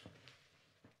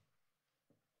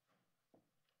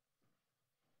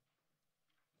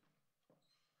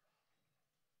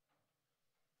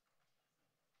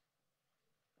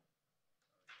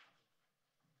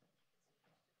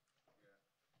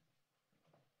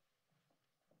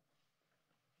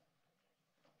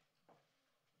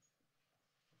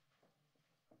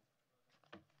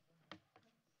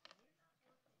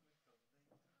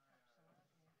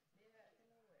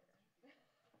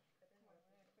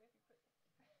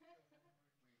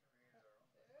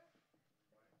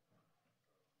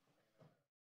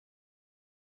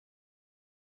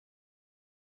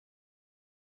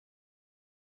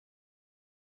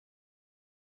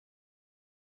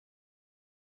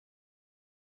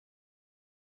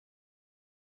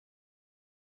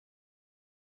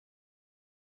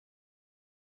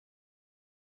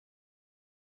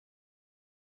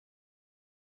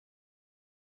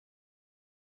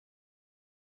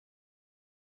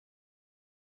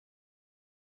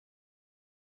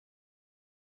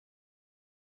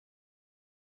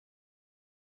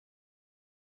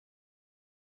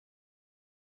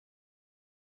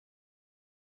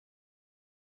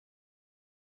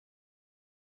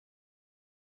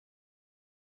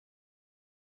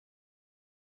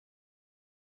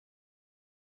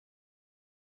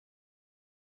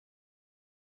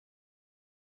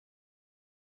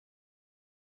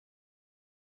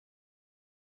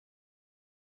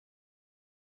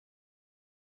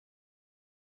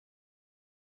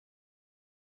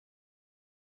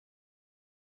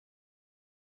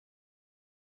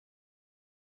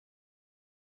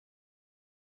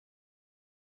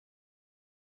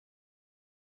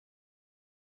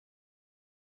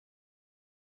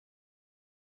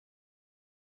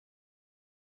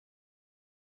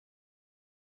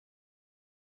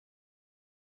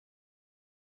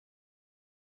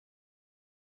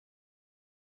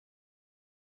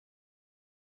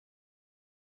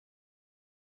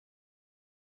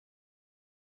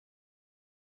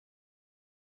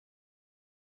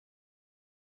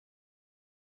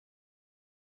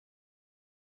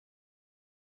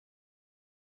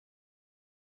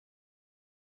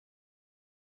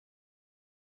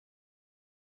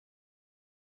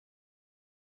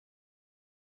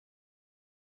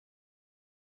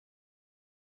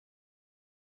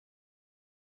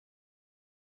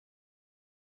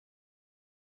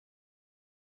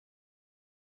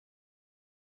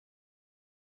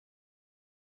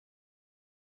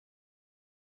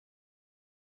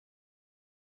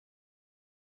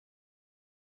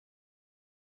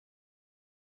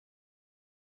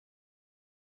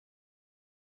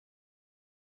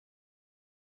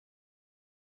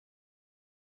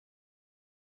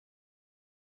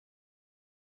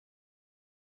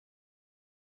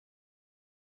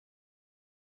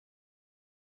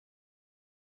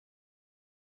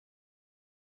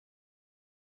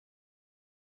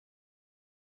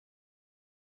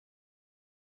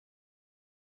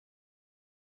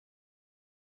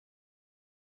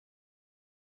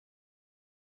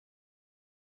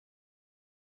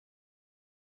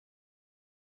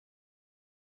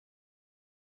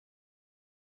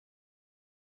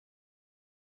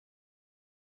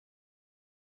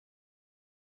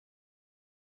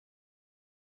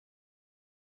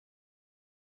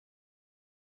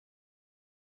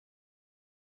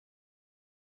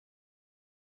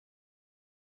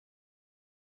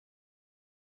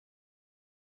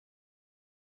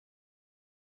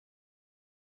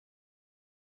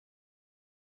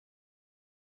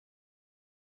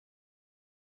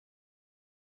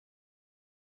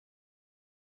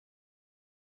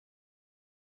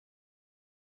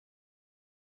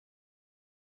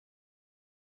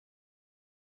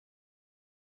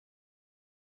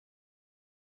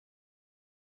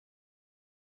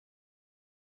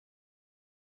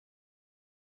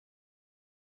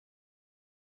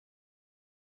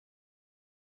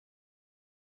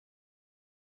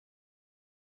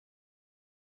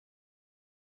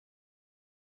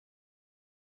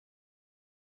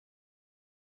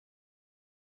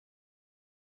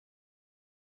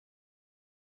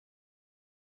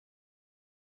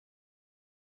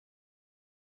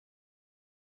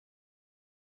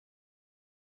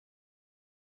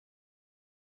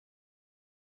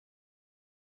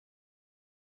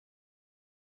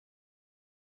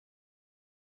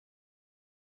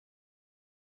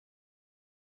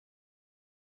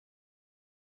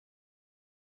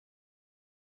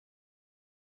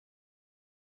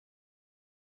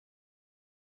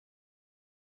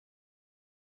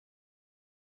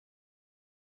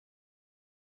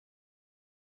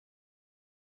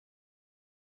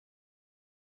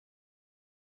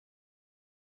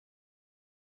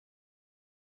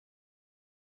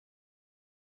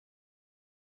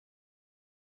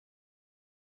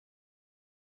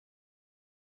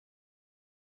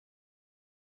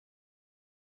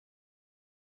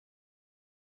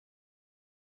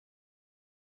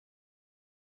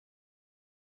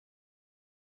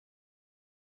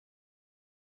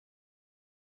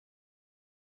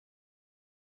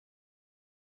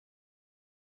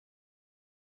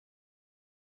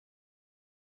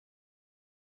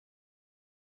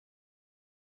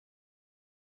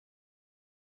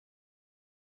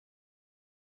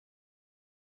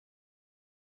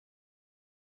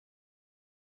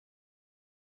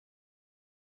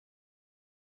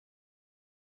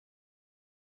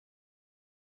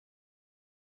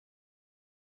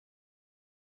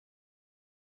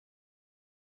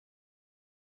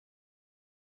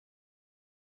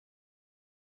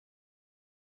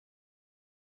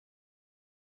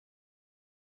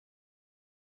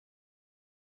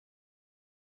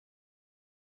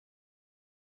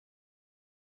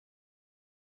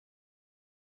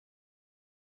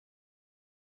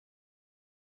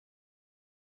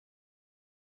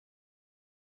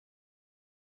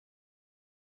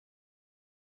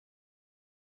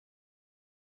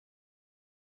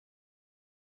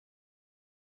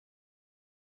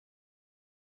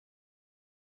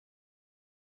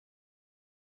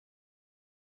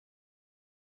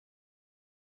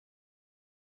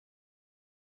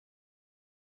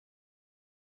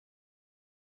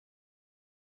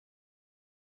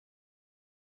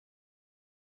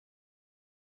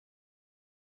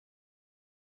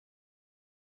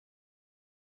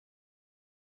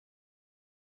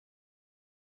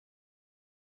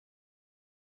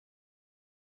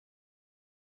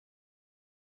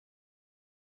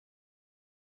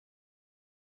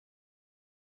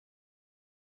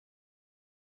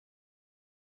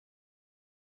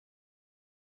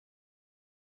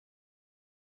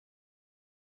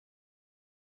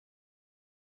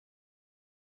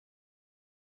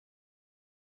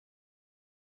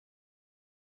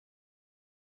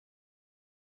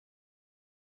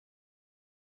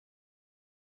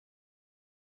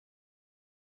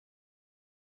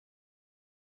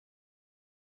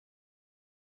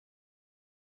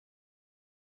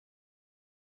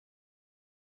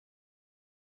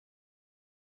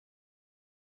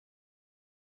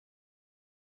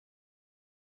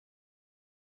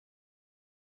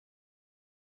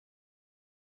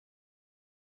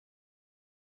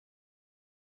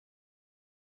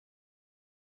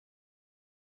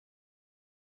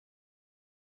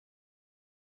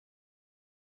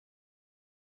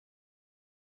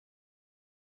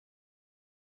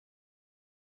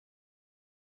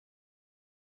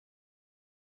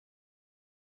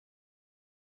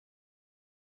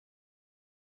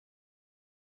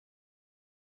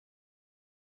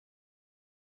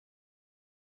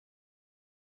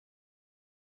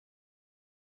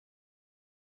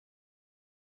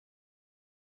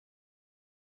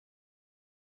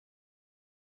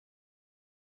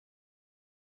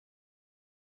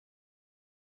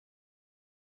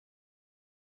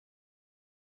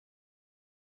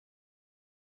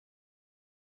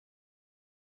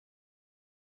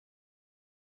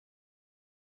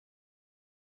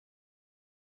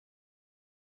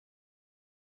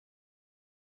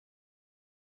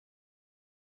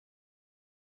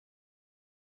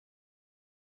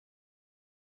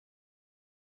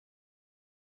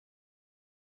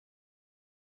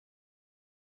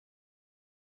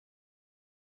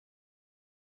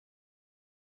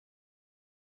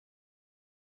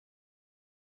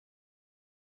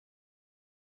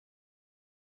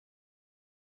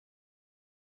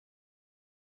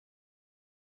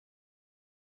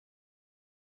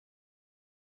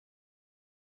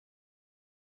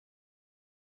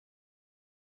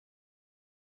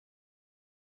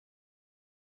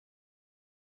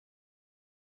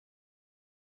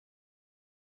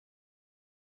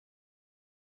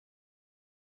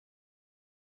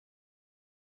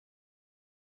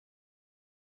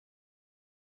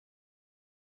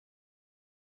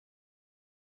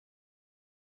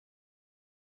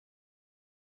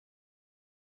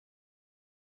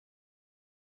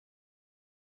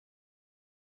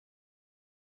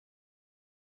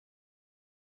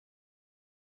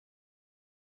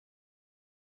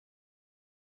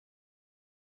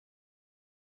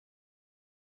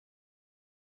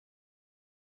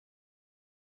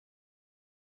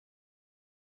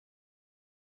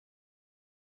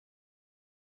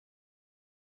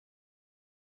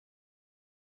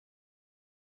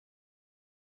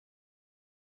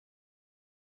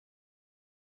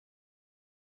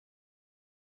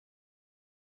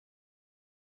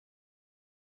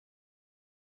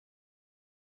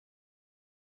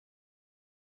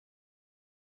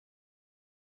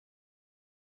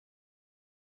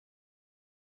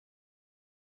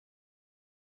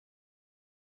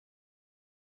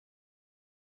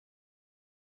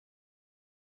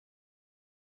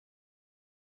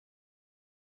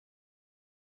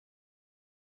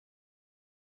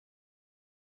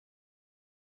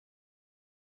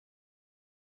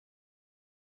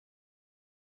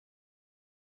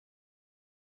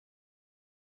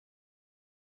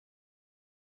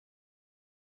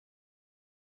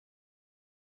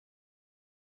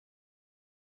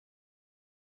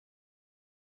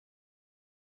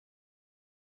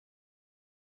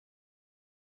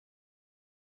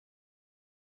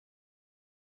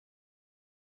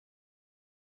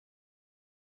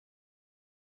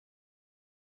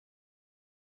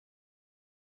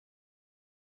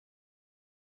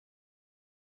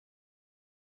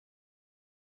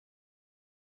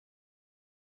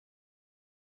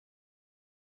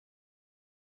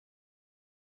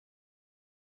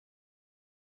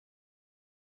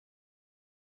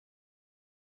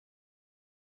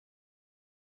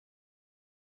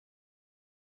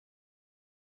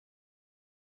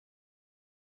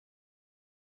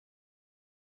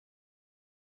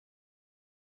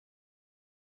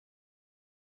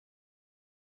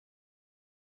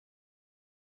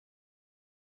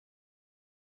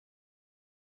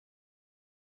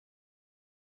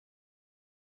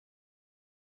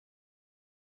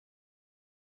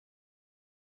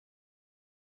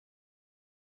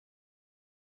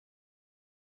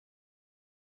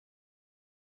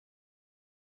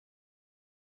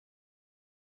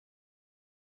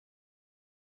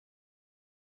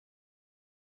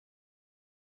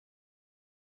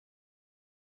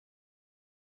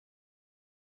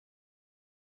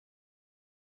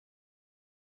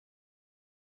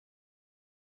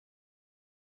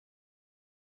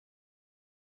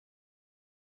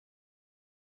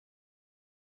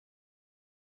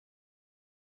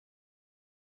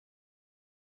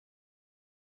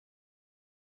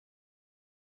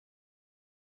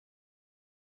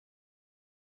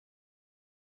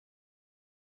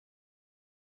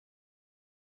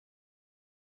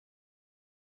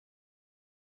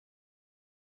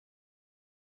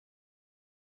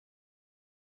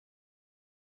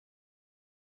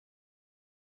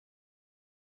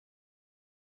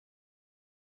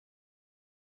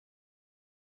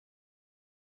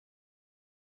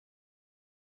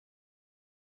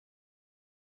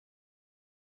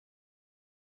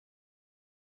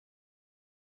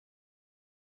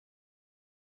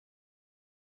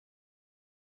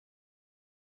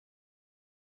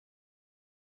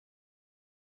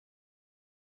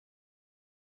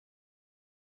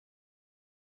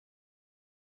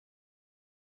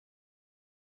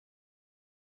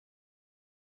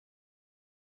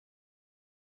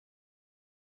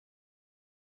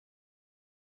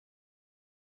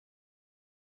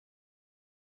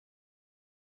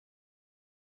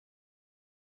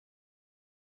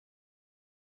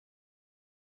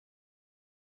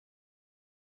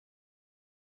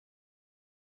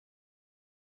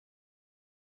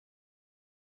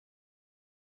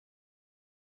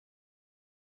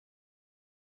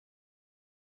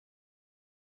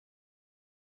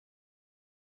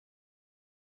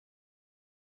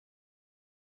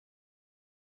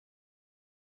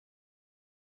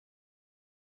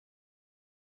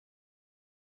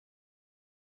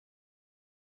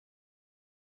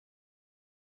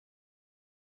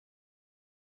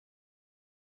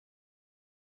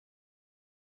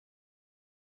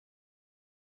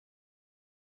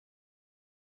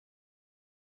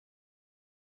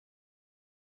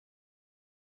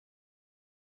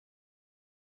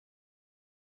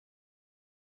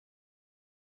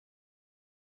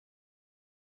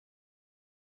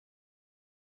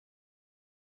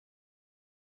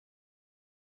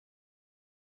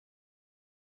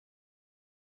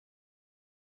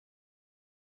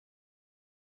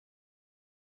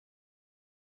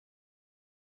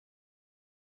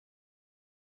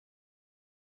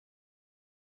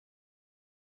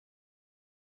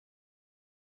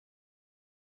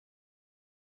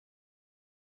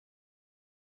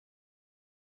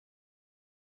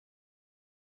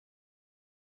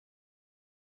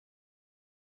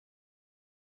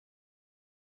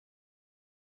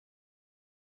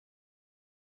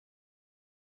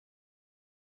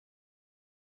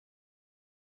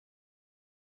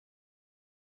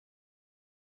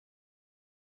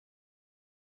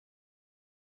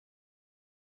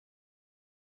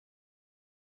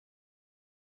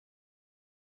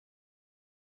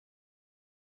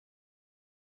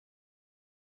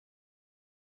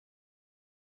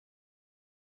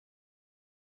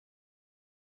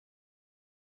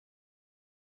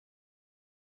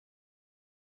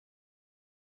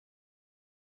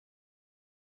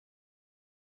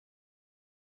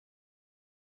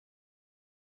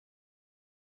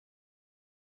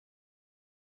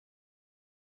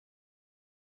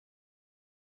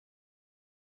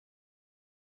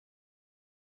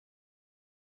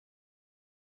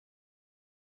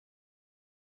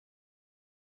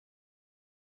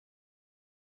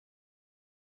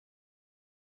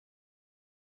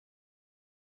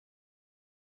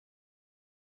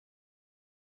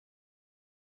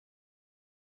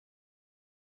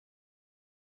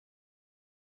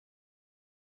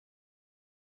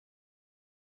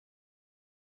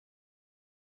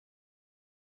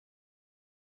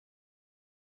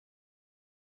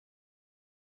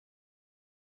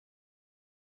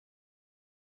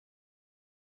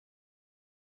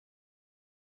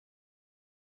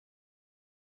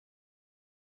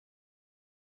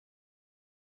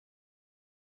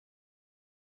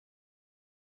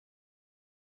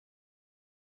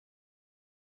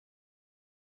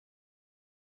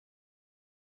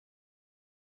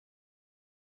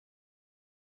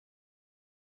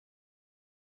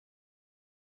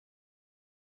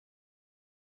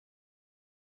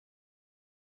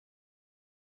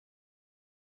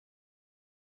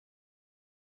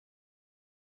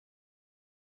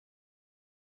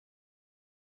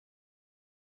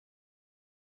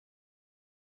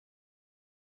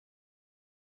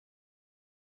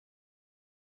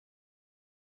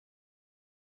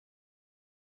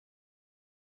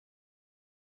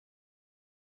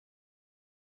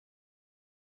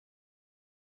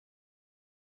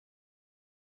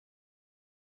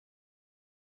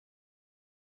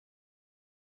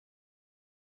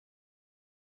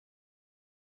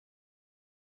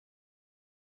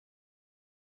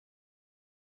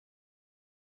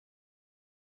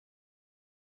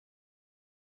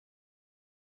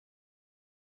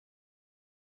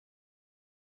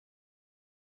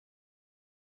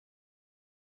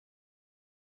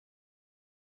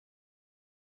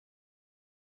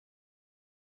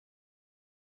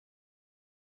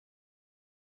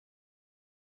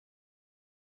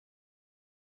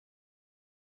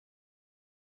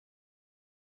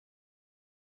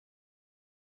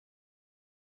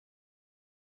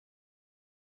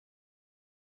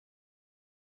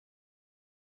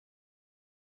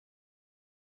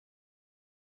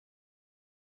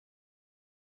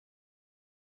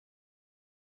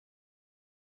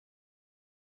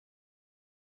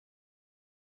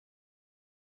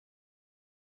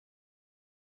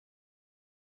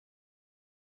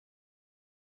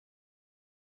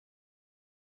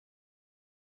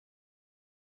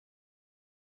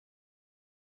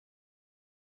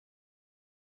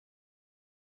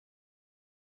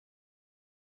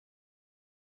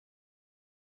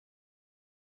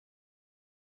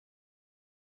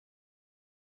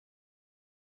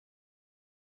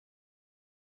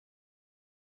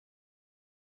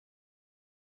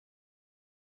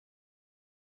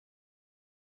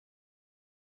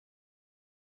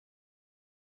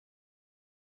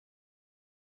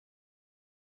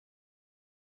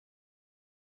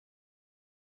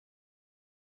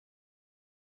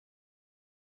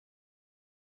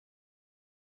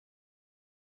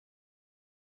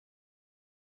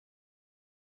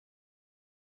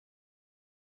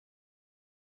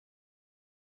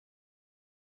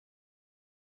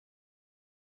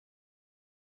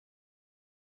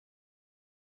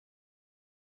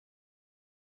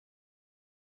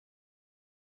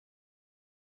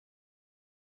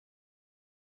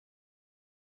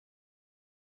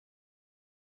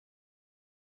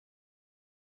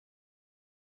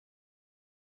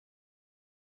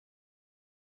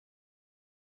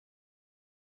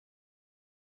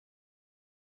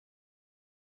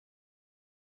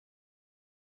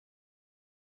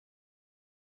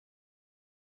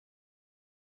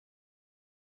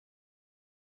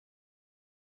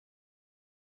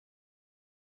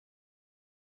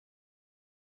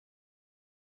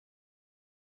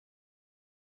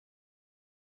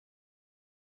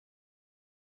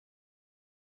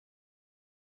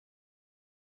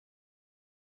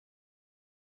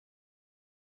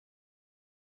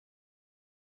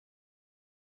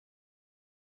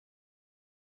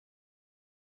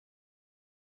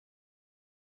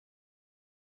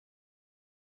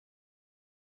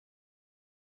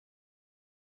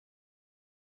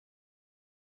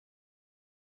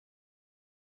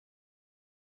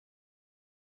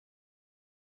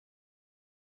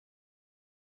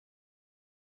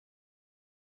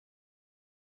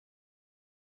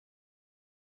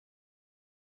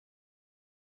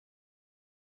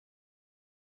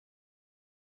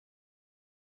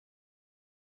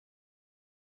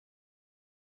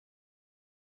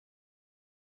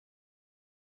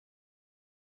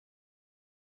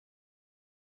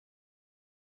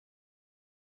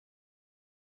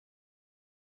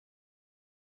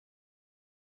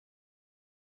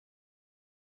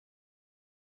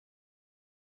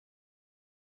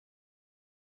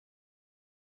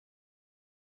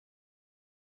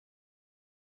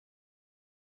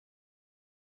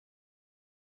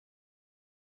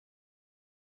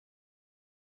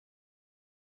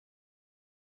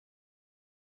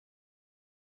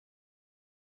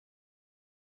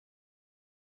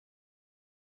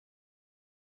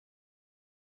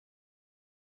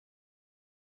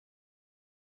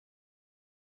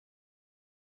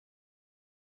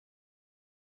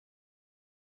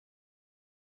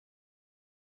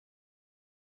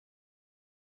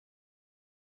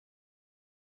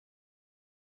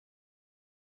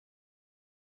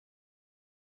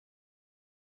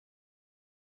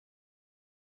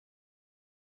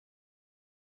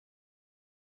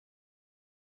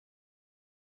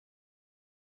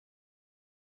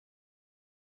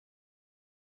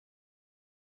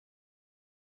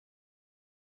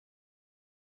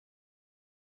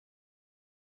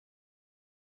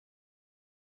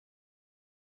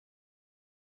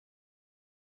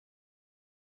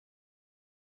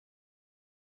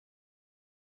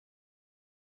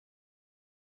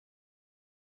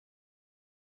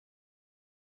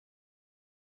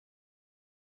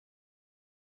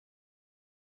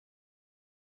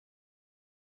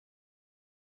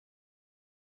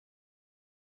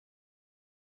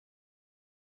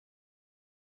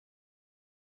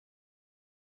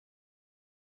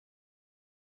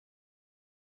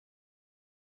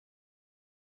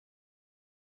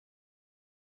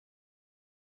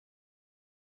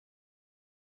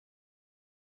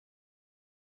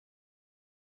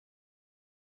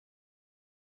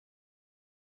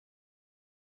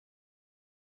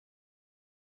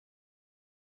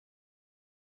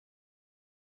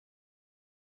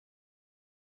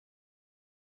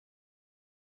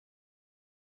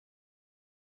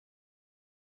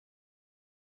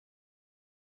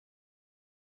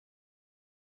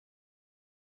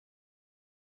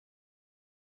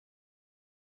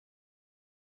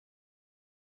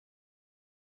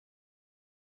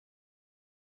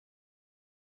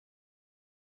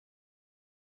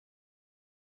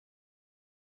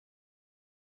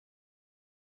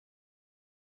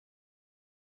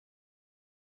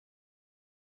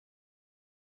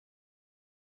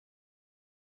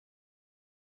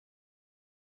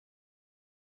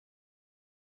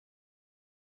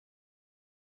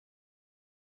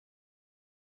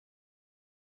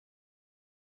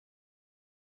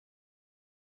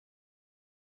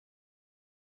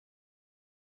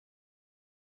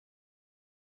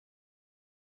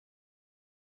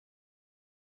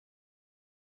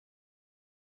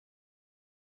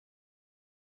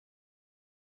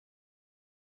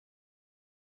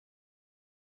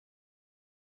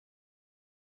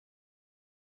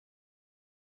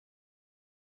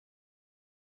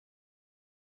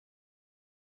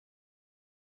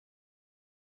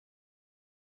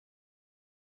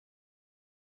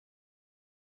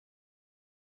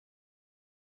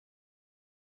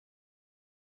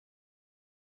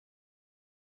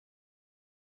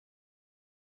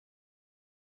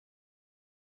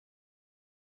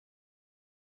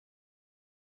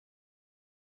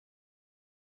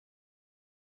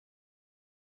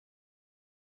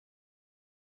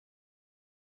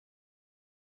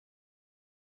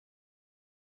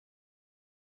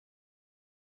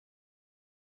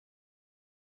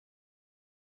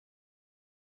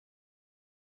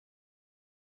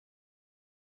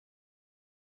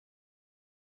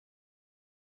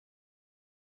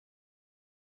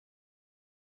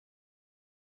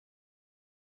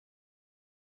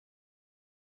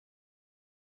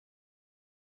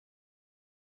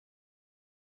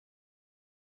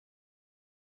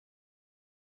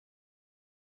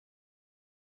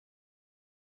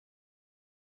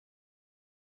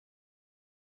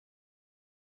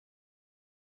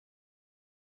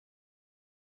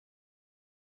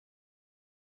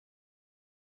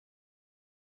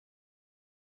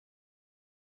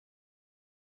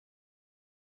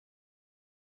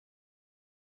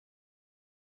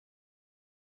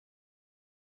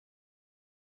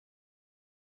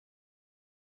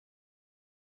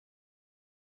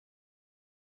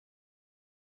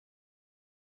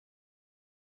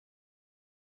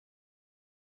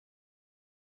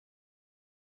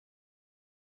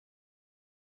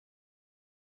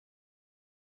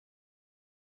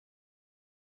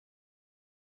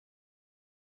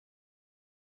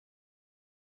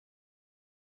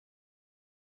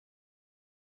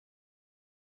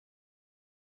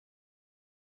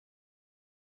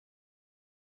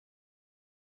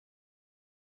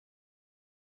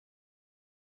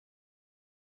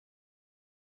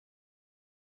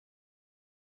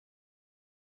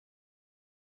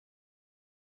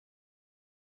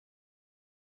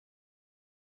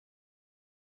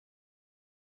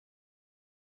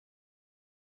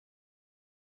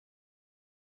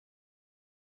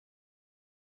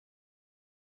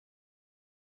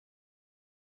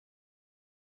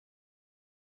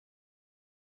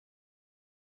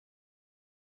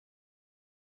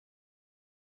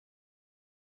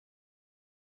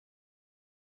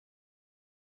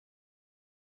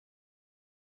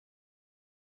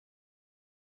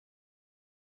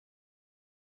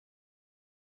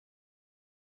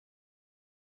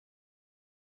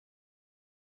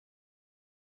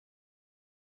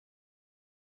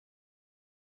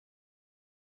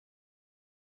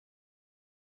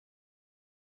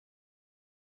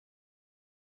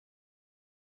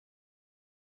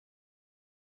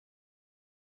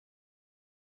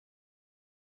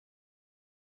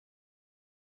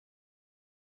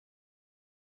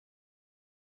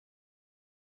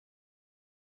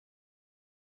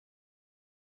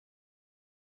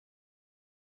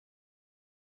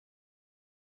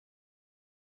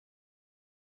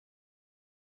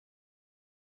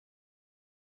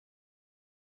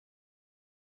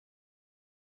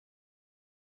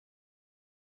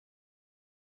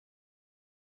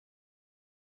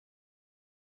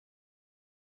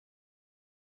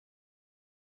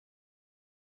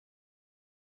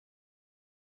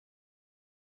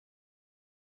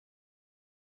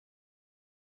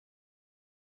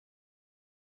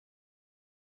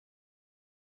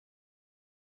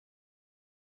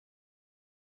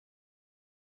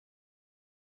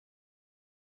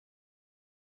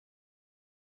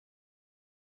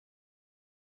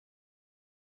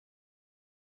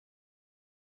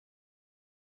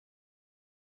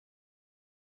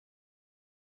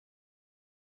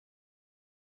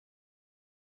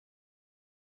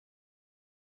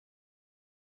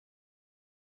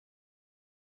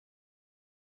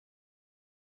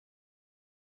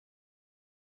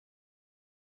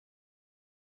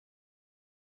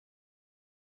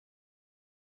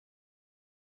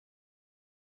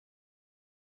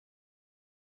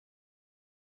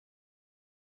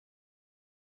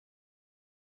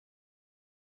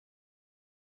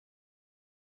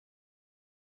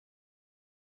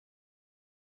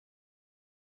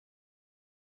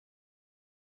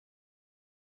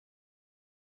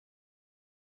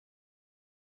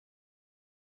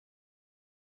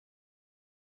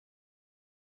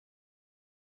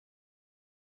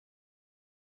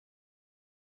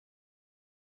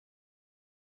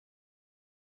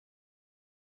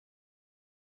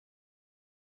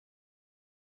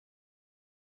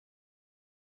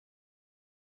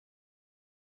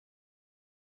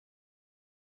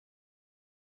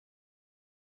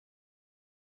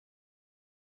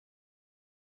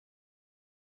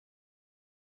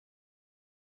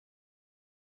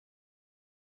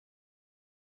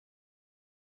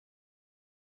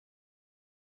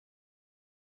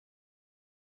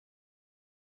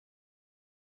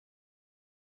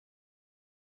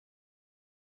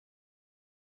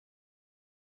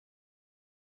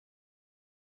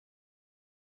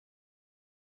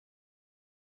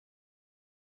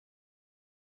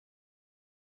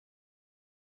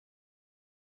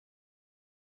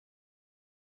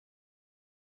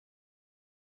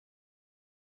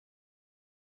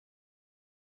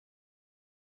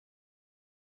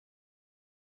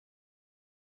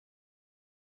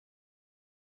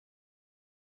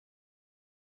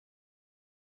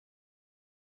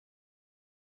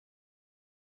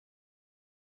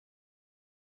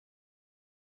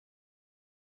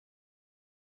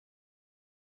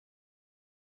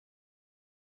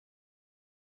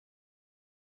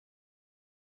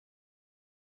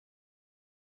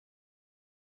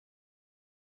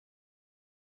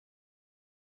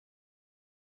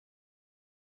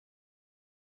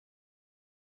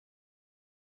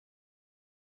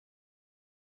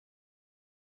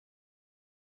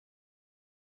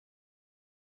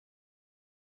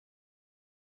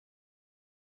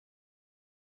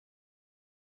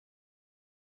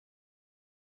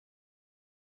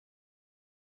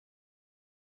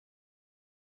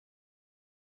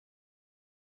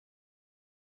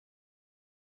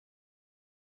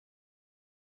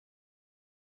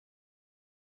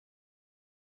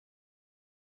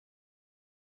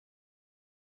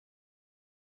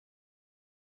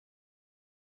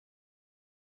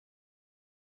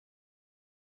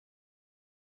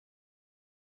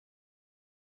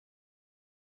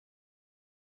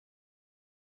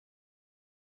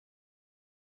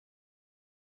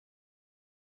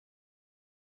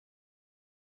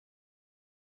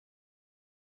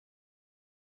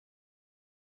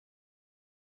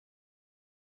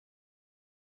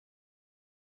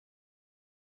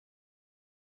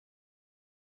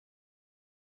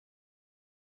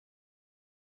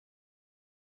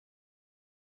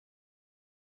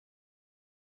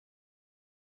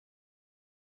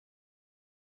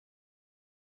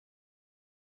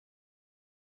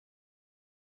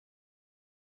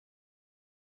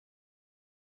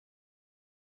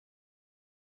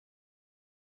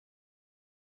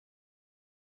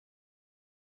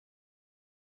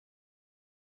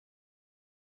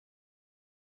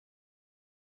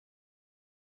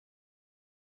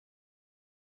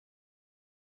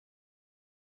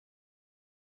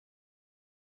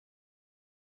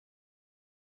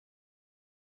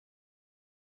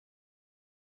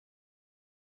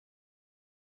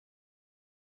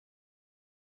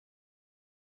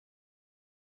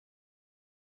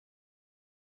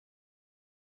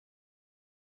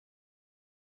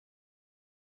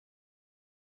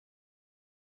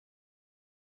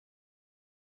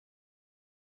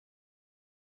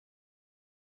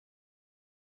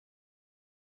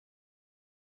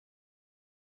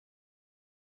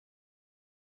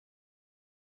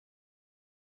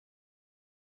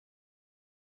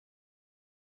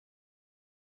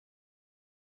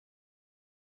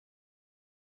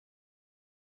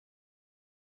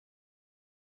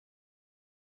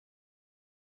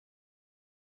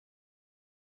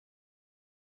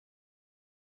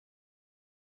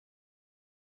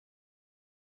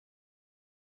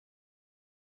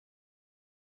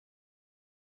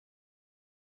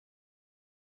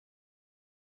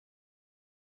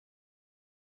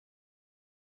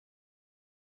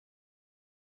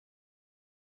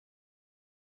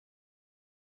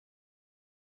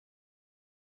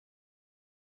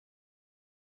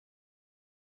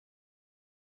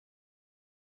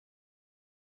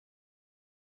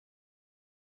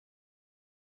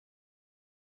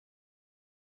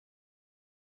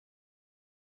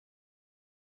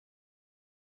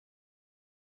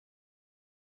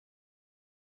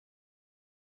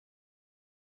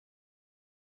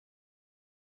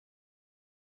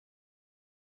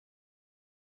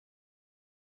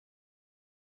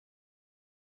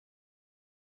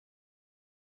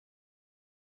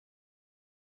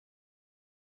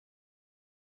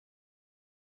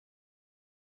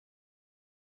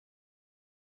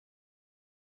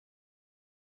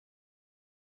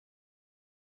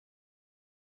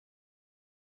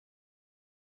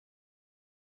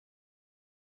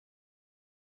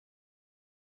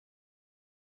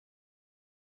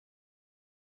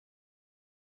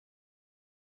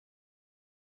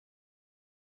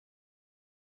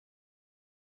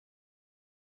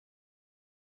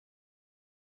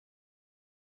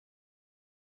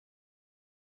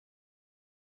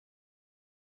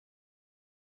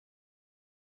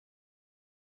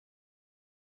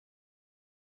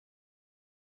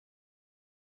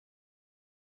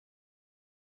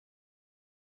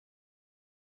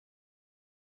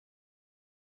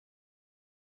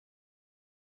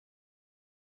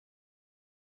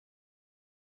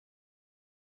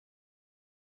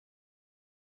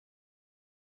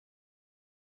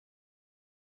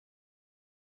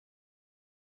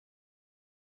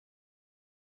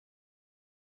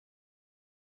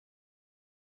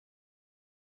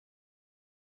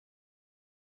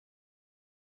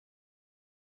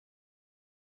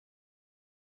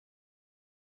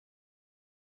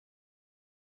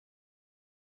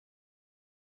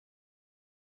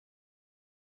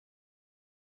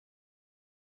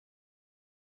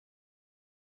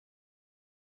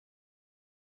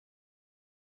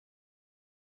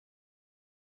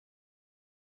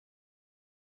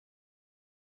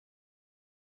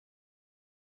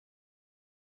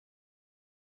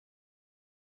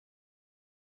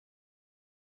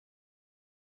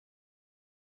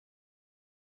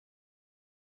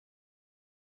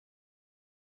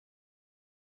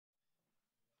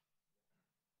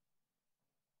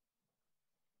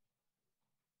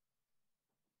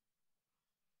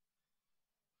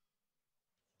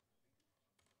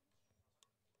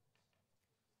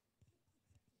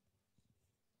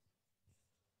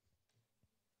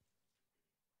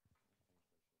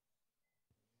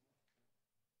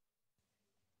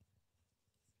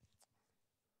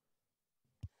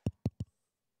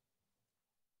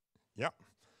 Yeah.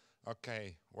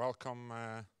 Okay. Welcome,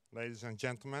 ladies and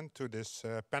gentlemen, to this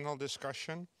panel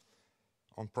discussion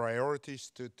on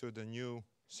priorities to the new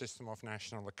system of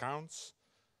national accounts.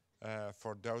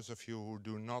 For those of you who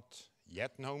do not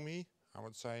yet know me, I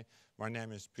would say my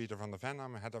name is Peter van der Ven.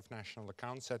 I'm head of national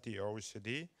accounts at the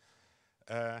OECD.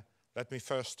 Let me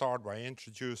first start by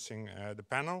introducing the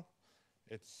panel.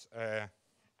 It's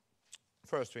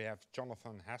first we have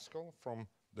Jonathan Haskell from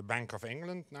the Bank of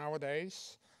England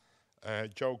nowadays,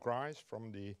 Joe Grice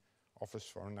from the Office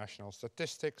for National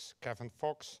Statistics, Kevin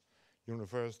Fox,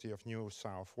 University of New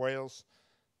South Wales,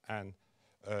 and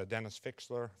Dennis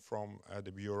Fixler from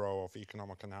the Bureau of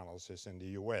Economic Analysis in the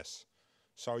US.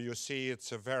 So you see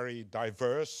it's a very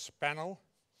diverse panel.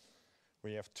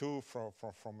 We have two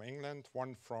from England,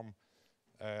 one from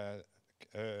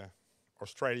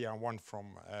Australia and one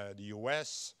from the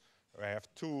US. We have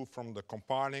two from the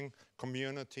compiling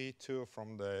community, two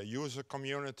from the user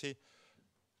community.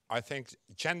 I think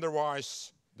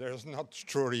gender-wise, there's not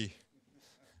truly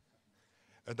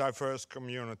a diverse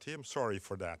community. I'm sorry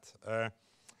for that.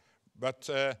 But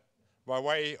by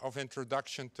way of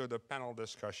introduction to the panel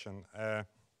discussion,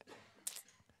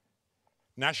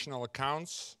 national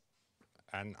accounts,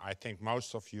 and I think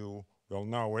most of you will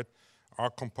know it, are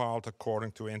compiled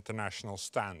according to international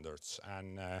standards.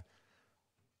 And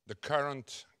the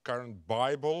current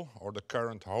Bible, or the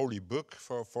current holy book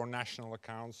for national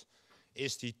accounts,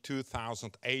 is the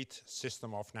 2008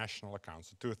 System of National Accounts,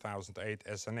 the 2008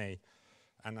 SNA.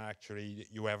 And actually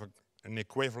you have an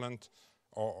equivalent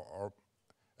or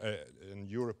an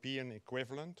European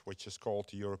equivalent, which is called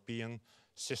the European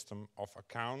System of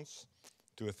Accounts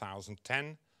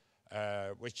 2010,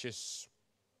 which is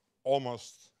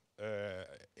almost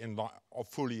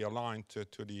fully aligned to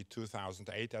the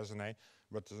 2008 SNA,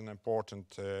 but there's an important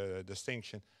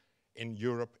distinction. In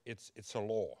Europe, it's a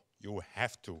law. You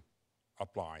have to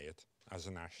apply it as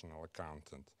a national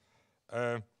accountant.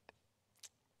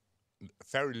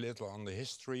 Very little on the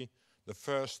history. The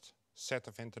first set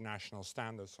of international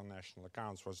standards on national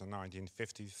accounts was in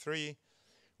 1953.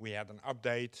 We had an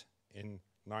update in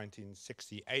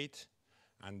 1968,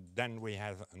 and then we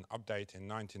had an update in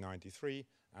 1993,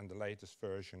 and the latest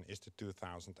version is the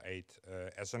 2008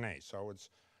 SNA. So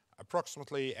it's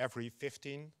approximately every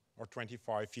 15 or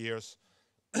 25 years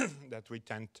that we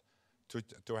tend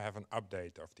to have an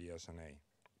update of the SNA.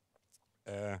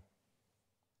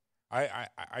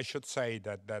 I should say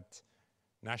that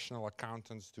national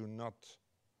accountants do not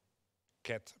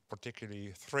get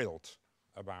particularly thrilled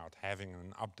about having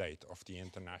an update of the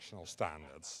international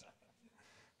standards.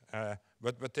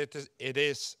 But it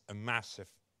is a massive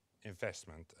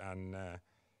investment, and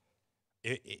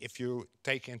if you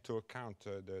take into account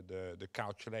the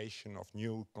calculation of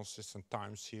new consistent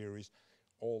time series,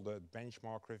 all the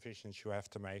benchmark revisions you have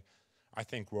to make, I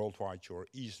think worldwide you're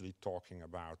easily talking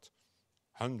about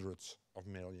hundreds of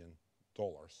 $millions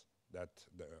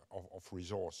of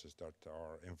resources that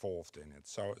are involved in it.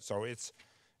 So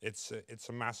it's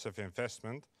a massive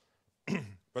investment,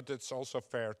 but it's also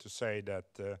fair to say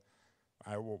that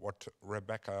what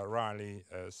Rebecca Riley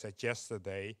said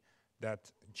yesterday,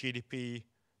 that GDP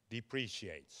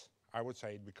depreciates. I would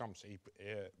say it becomes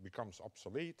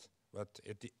obsolete, but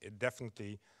it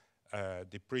definitely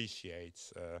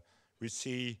depreciates. We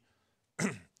see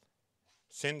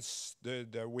since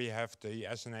we have the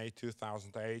SNA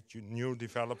 2008, new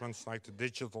developments like the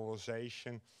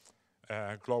digitalization,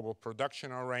 global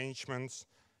production arrangements,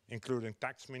 including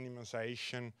tax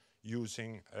minimization,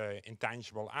 using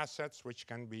intangible assets, which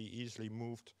can be easily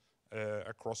moved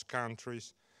across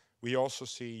countries. We also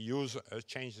see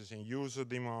changes in user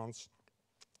demands.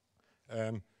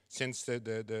 Since the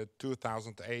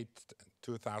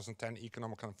 2008-2010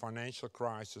 economic and financial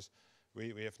crisis,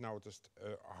 we have noticed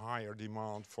a higher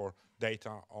demand for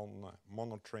data on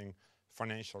monitoring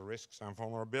financial risks and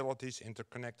vulnerabilities,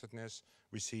 interconnectedness.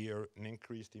 We see an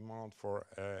increased demand for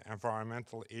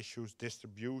environmental issues,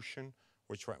 distribution,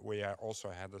 which we also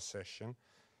had a session.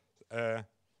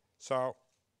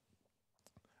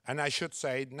 And I should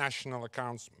say national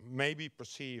accounts may be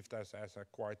perceived as a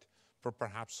quite,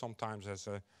 perhaps sometimes as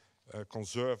a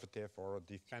conservative or a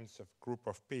defensive group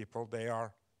of people. They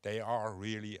are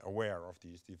really aware of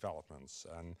these developments,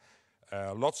 and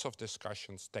lots of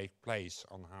discussions take place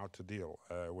on how to deal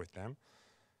with them.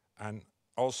 And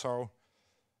also,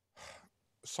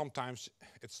 sometimes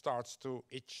it starts to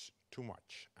itch too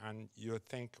much, and you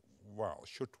think, well,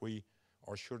 should we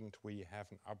or shouldn't we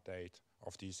have an update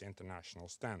of these international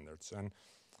standards? And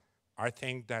I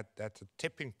think that the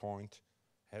tipping point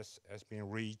has been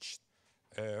reached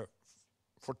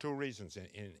for two reasons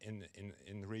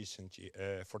in recent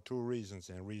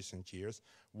years.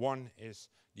 One is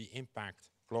the impact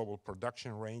global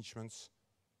production arrangements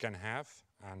can have,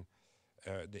 and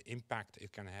the impact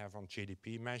it can have on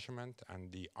GDP measurement,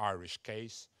 and the Irish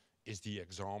case is the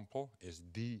example,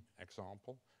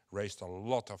 raised a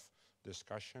lot of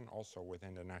discussion also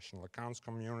within the national accounts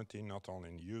community, not only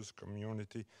in the user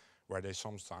community, where they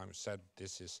sometimes said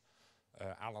this is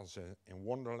Alice in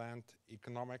Wonderland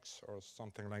economics or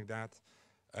something like that,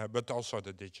 but also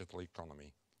the digital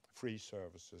economy, free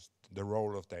services, the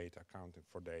role of data, accounting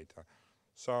for data.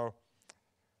 So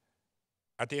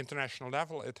at the international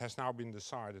level, it has now been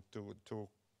decided to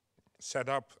set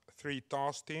up 3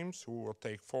 task teams who will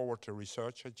take forward the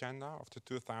research agenda of the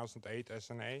 2008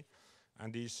 SNA,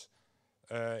 and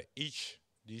each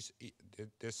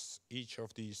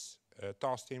of these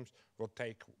task teams will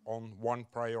take on one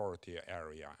priority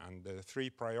area, and the 3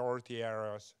 priority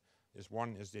areas is: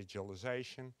 1 is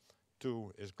digitalization,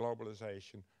 2 is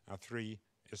globalization, and 3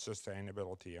 is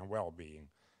sustainability and well-being.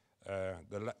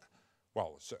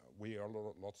 So we are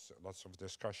lots of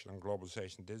discussion on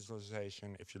globalization,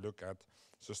 digitalization. If you look at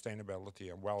sustainability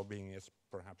and well-being, it's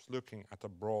perhaps looking at a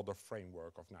broader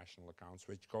framework of national accounts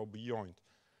which go beyond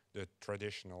the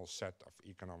traditional set of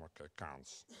economic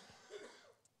accounts.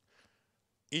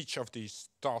 Each of these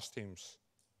task teams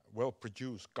will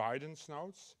produce guidance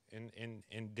notes in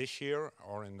this year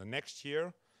or in the next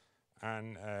year,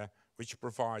 and which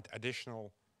provide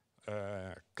additional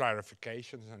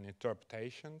clarifications and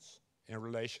interpretations in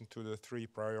relation to the 3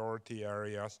 priority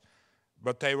areas.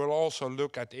 But they will also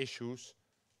look at issues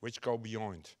which go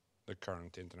beyond the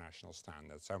current international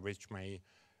standards and which may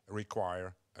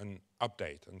require an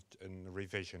update and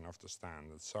revision of the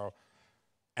standards. So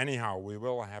anyhow, we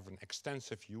will have an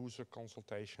extensive user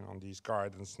consultation on these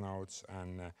guidance notes,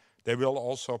 and they will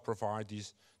also provide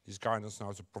these guidance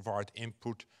notes, provide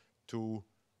input to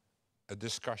a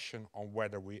discussion on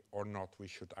whether we or not we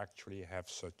should actually have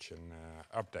such an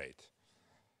update.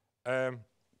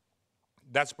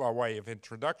 That's by way of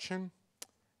introduction,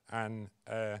 and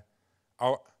I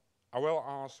will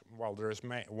ask, well, there is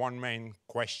one main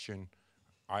question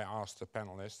I asked the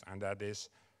panelists, and that is,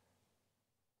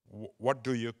 what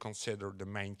do you consider the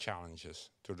main challenges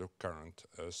to the current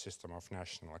system of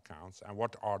national accounts, and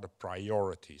what are the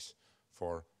priorities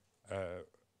for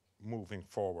moving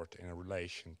forward in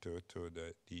relation to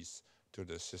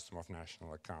the system of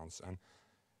national accounts? And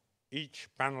each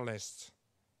panelist,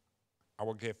 I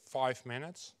will give 5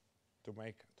 minutes to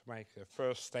make the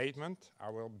first statement. I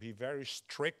will be very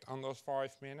strict on those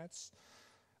 5 minutes,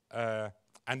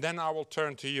 and then I will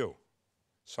turn to you.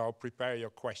 So prepare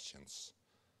your questions,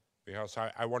 because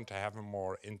I want to have a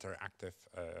more interactive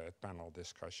panel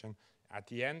discussion. At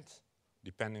the end,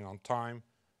 depending on time,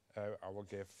 I will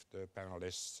give the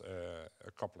panelists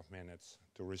a couple of minutes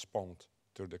to respond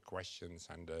to the questions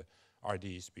and the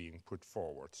ideas being put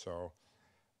forward. So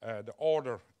the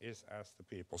order is as the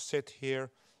people sit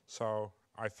here. So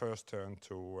I first turn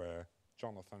to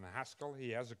Jonathan Haskell. He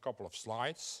has a couple of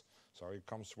slides, so he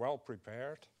comes well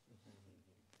prepared.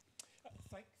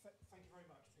 Thank you very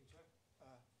much, Peter.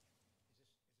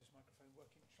 Is this microphone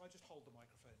working? Shall I just hold the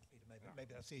microphone, Peter?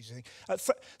 Maybe that's the easy thing.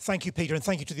 Thank you, Peter, and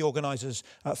thank you to the organisers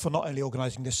for not only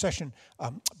organising this session,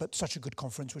 but such a good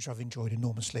conference, which I've enjoyed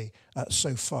enormously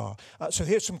so far. So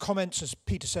here's some comments. As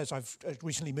Peter says, I've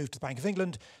recently moved to the Bank of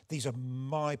England. These are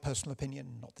my personal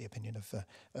opinion, not the opinion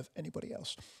of anybody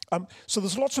else. So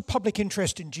there's lots of public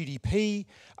interest in GDP.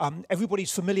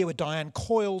 Everybody's familiar with Diane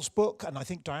Coyle's book, and I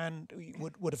think Diane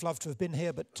would have loved to have been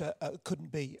here, but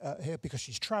couldn't be here because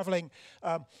she's travelling.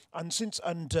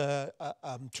 And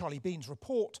Charlie Bean's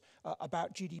report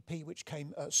about GDP, which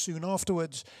came soon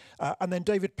afterwards. And then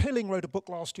David Pilling wrote a book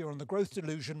last year on the growth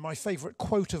delusion, my favourite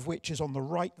quote of which is on the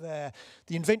right there.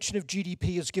 The invention of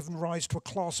GDP has given rise to a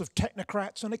class of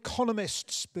technocrats and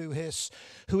economists, boo hiss,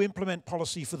 who implement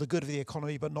policy for the good of the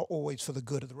economy, but not always for the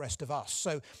good of the rest of us.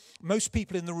 So most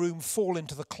people in the room fall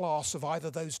into the class of either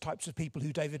those types of people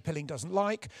who David Pilling doesn't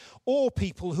like, or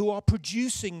people who are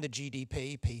producing the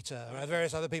GDP, Peter, and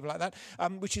various other people like that,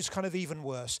 which is kind of even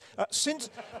worse.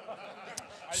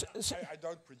 I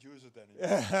don't produce it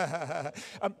anymore.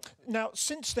 Now,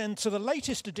 since then, so the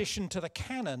latest addition to the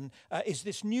canon is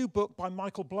this new book by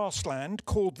Michael Blastland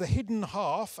called The Hidden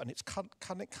Half, and it's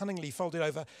cunningly folded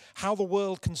over, How the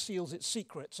World Conceals Its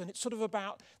Secrets. And it's sort of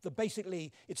about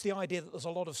basically, it's the idea that there's a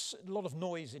lot of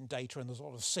noise in data and there's a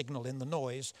lot of signal in the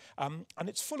noise. And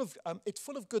it's full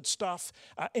of good stuff.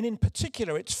 And in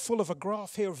particular, it's full of a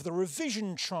graph here of the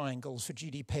revision triangles for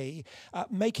GDP,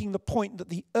 making the point that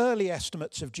the early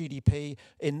estimates rates of GDP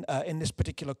in this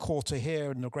particular quarter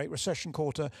here, in the Great Recession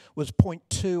quarter, was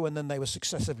 0.2, and then they were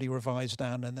successively revised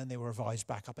down, and then they were revised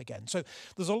back up again. So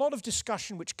there's a lot of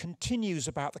discussion which continues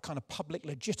about the kind of public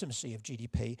legitimacy of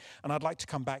GDP, and I'd like to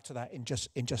come back to that in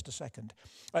just a second.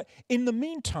 In the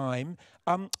meantime,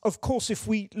 of course, if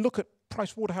we look at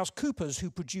PricewaterhouseCoopers,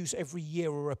 who produce every year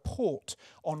a report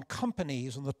on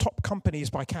companies and the top companies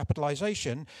by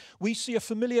capitalization, we see a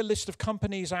familiar list of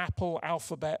companies: Apple,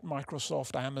 Alphabet,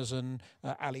 Microsoft, Amazon,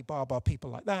 Alibaba, people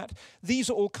like that. These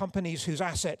are all companies whose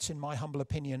assets, in my humble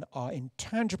opinion, are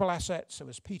intangible assets. So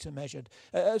as Peter mentioned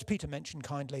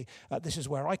kindly, this is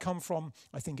where I come from.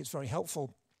 I think it's very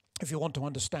helpful. If you want to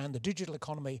understand the digital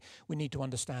economy, we need to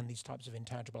understand these types of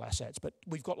intangible assets. But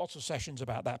we've got lots of sessions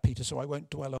about that, Peter, so I won't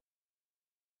dwell on.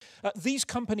 These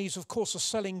companies, of course, are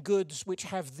selling goods which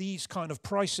have these kind of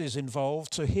prices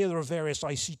involved. So here there are various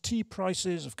ICT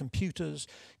prices of computers,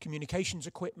 communications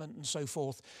equipment, and so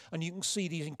forth. And you can see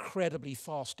these incredibly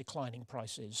fast declining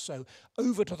prices. So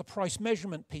over to the price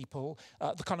measurement people,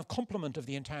 the kind of complement of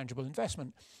the intangible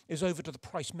investment is over to the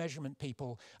price measurement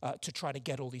people to try to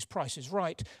get all these prices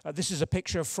right. This is a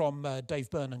picture from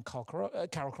Dave Byrne and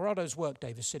Carol Corrado's work.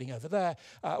 Dave is sitting over there.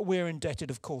 We're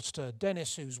indebted, of course, to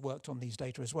Dennis, who's worked on these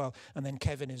data as well. And then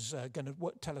Kevin is going to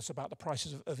tell us about the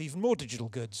prices of even more digital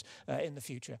goods in the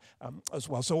future as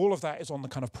well. So all of that is on the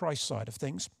kind of price side of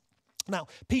things. Now,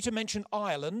 Peter mentioned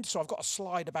Ireland, so I've got a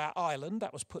slide about Ireland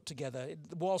that was put together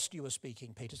whilst you were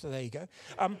speaking, Peter, so there you go.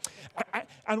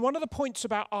 And one of the points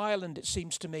about Ireland, it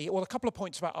seems to me, well, a couple of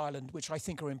points about Ireland which I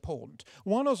think are important.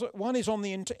 One is on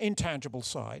the intangible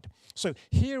side. So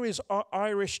here is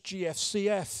Irish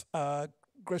GFCF,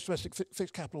 gross domestic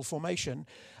fixed capital formation,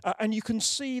 and you can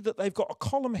see that they've got a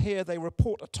column here. They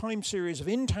report a time series of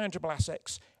intangible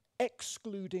assets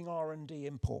excluding R&D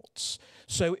imports.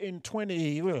 So in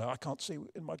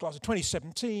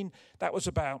 2017, that was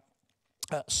about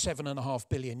 7.5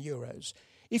 billion euros.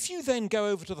 If you then go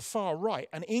over to the far right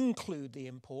and include the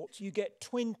imports, you get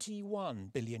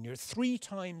 21 billion euros. 3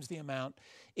 times the amount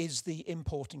is the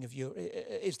importing of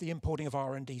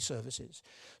R&D services.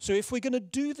 So if we're going to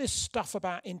do this stuff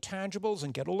about intangibles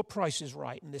and get all the prices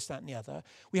right and this, that, and the other,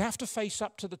 we have to face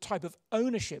up to the type of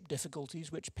ownership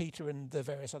difficulties which Peter and the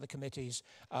various other committees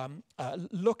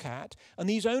look at. And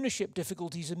these ownership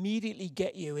difficulties immediately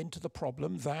get you into the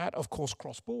problem that, of course,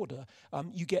 cross-border,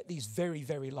 you get these very,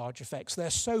 very large effects. They're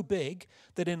so big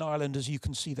that in Ireland, as you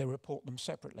can see, they report them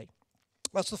separately.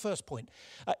 That's the first point.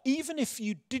 Even if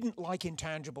you didn't like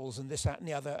intangibles and this, that, and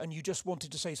the other, and you just wanted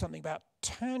to say something about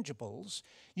tangibles,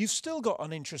 you've still got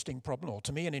an interesting problem, or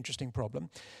to me an interesting problem.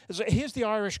 So here's the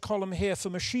Irish column here for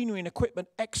machinery and equipment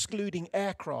excluding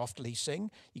aircraft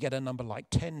leasing. You get a number like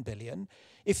 10 billion.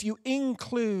 If you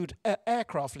include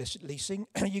aircraft leasing,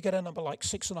 you get a number like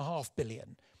 6.5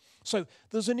 billion. So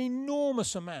there's an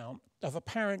enormous amount of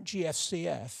apparent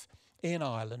GFCF in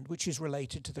Ireland, which is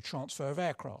related to the transfer of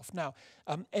aircraft. Now,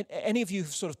 any of you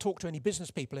who've sort of talked to any business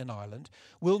people in Ireland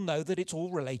will know that it's all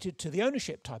related to the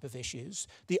ownership type of issues.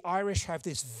 The Irish have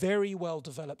this very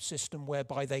well-developed system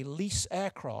whereby they lease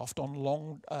aircraft on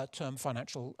long-term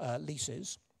financial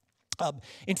leases.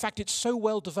 In fact, it's so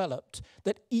well-developed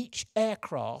that each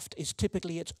aircraft is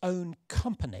typically its own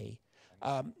company.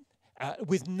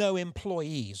 With no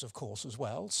employees, of course, as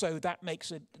well. So that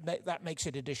makes it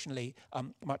additionally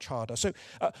much harder. So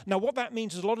now what that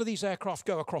means is a lot of these aircraft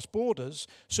go across borders.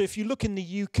 So if you look in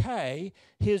the UK,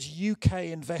 here's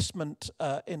UK investment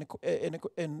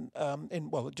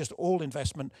just all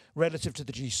investment relative to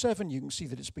the G7. You can see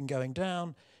that it's been going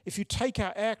down. If you take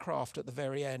out aircraft at the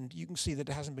very end, you can see that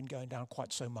it hasn't been going down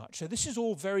quite so much. So this is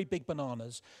all very big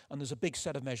bananas, and there's a big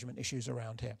set of measurement issues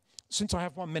around here. Since I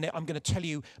have 1 minute, I'm going to tell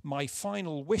you my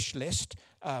final wish list,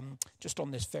 just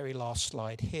on this very last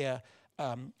slide here,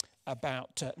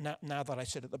 about, now that I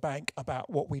sit at the bank, about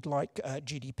what we'd like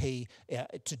GDP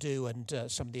to do and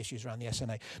some of the issues around the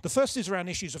SNA. The first is around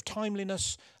issues of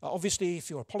timeliness. Obviously, if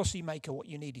you're a policymaker, what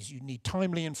you need is you need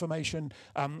timely information.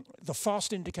 The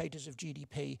fast indicators of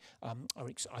GDP are,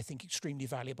 I think, extremely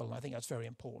valuable, and I think that's very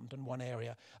important. And one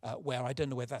area where I don't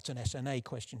know whether that's an SNA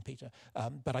question, Peter,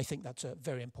 but I think that's a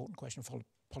very important question for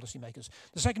policymakers.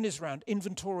 The second is around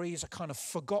inventories, a kind of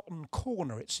forgotten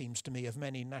corner, it seems to me, of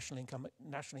many national income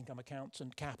accounts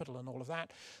and capital and all of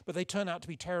that. But they turn out to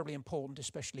be terribly important,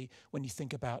 especially when you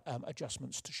think about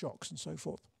adjustments to shocks and so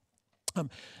forth.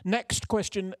 Next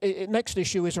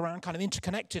issue is around kind of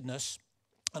interconnectedness.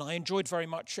 And I enjoyed very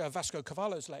much Vasco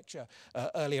Cavallo's lecture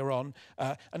earlier on.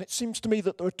 And it seems to me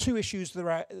that there are two issues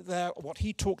there. What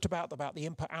he talked about the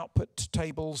input-output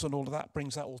tables and all of that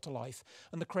brings that all to life.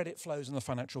 And the credit flows and the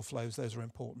financial flows, those are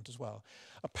important as well.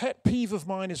 A pet peeve of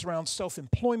mine is around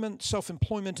self-employment.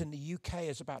 Self-employment in the UK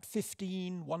is about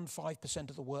 15%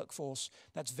 of the workforce.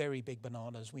 That's very big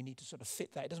bananas. We need to sort of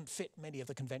fit that. It doesn't fit many of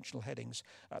the conventional headings.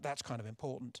 That's kind of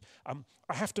important.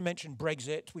 I have to mention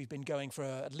Brexit. We've been going for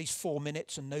at least 4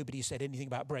 minutes and nobody said anything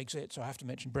about Brexit, so I have to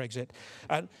mention Brexit.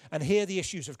 And here the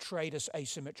issues of trade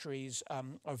asymmetries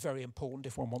are very important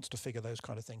if one wants to figure those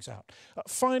kind of things out.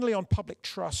 Finally, on public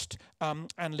trust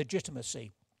and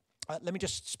legitimacy. Let me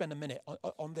just spend a minute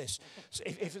on this.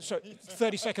 So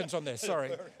 30 seconds on this,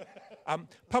 sorry.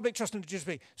 Public trust and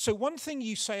legitimacy. So one thing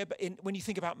you say when you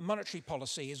think about monetary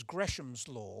policy is Gresham's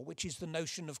law, which is the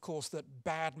notion, of course, that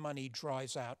bad money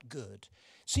drives out good.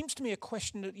 Seems to me a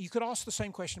question that you could ask the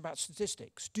same question about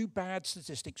statistics. Do bad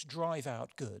statistics drive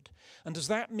out good? And does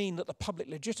that mean that the public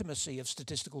legitimacy of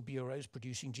statistical bureaus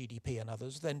producing GDP and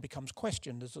others then becomes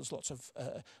questioned as there's lots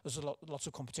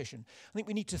of competition? I think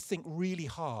we need to think really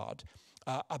hard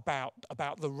about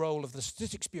the role of the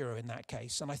Statistics Bureau in that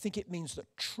case. And I think it means that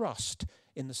trust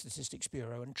in the Statistics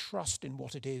Bureau and trust in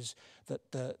what it is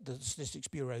that the Statistics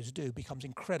Bureaus do becomes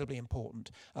incredibly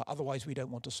important. Otherwise, we don't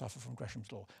want to suffer from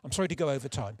Gresham's law. I'm sorry to go over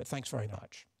time, but thanks very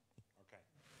much. Okay,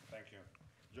 thank you.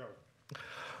 Joe.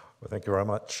 Well, thank you very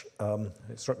much.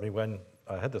 It struck me when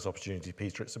I had this opportunity,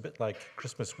 Peter, it's a bit like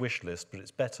Christmas wish list, but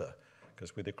it's better.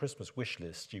 Because with a Christmas wish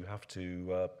list, you have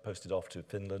to post it off to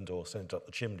Finland or send it up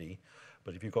the chimney.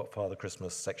 But if you've got Father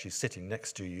Christmas actually sitting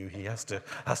next to you, he has to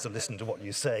listen to what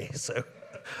you say. So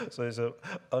it's an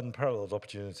unparalleled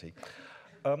opportunity.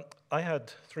 I had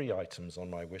 3 items on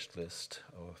my wish list,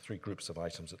 or 3 groups of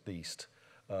items at least.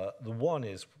 The one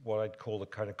is what I'd call the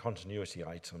kind of continuity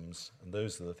items, and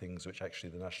those are the things which actually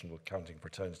the National Accounting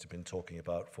Fraternity have been talking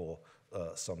about for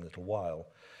some little while.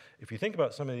 If you think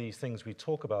about some of these things we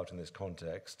talk about in this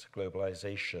context,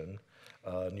 globalization,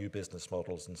 new business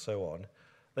models and so on,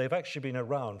 they've actually been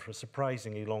around for a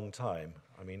surprisingly long time.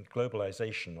 I mean,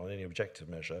 globalization on any objective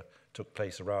measure took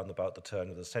place around about the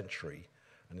turn of the century.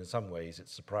 And in some ways,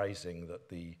 it's surprising that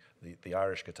the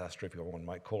Irish catastrophe, or one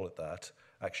might call it that,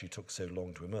 actually took so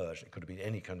long to emerge. It could have been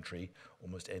any country,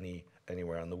 almost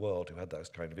anywhere in the world who had those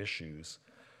kind of issues.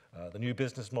 The new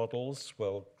business models,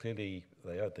 well, clearly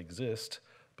they exist.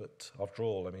 But after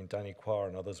all, I mean, Danny Quire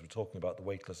and others were talking about the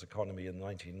weightless economy in the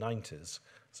 1990s,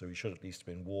 so we should at least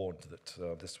have been warned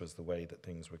that this was the way that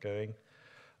things were going.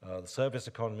 The service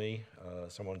economy,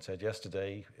 someone said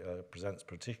yesterday, presents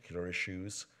particular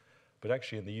issues, but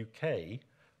actually in the UK,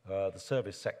 the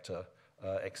service sector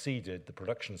exceeded the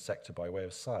production sector by way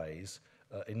of size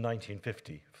in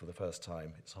 1950 for the first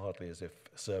time. It's hardly as if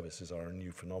services are a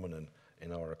new phenomenon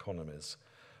in our economies.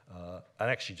 And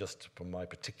actually, just from my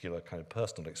particular kind of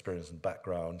personal experience and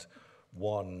background,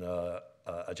 one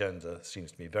agenda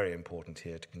seems to me very important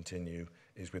here to continue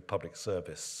is with public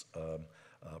service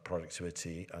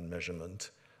productivity and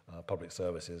measurement. Public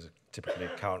services typically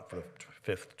account for a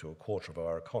fifth to a quarter of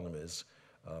our economies,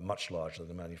 much larger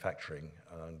than manufacturing,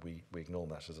 and we ignore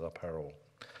that as our peril.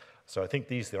 So I think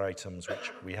these are the items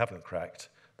which we haven't cracked.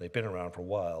 They've been around for a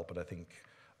while, but I think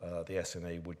the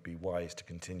SNA would be wise to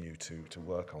continue to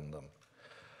work on them.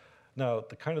 Now,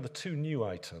 the 2 new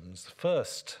items.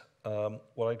 First,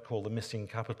 what I'd call the missing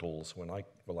capitals.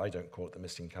 I don't call it the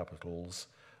missing capitals.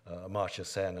 Amartya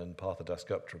Sen and Partha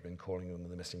Dasgupta have been calling them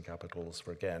the missing capitals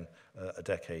for, again, a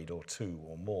decade or 2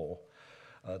 or more.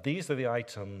 These are the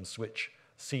items which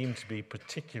seem to be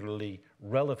particularly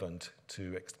relevant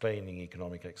to explaining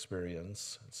economic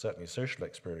experience, certainly social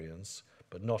experience,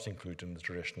 but not included in the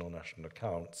traditional national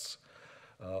accounts.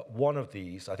 One of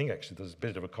these, I think actually there's a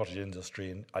bit of a cottage industry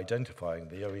in identifying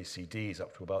the OECDs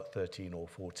up to about 13 or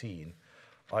 14.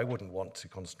 I wouldn't want to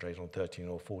concentrate on 13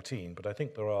 or 14, but I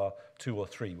think there are 2 or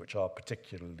 3 which are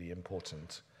particularly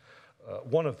important.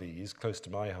 One of these, close to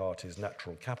my heart, is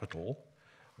natural capital,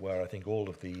 where I think all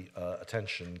of the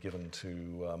attention given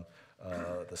to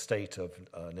the state of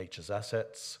nature's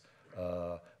assets,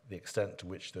 the extent to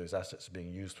which those assets are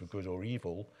being used for good or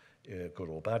evil, good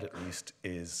or bad at least,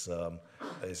 is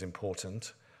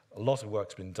important. A lot of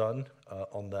work's been done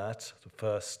on that. The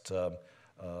first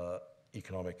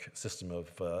economic system of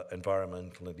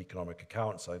environmental and economic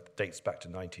accounts dates back to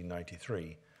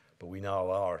 1993, but we now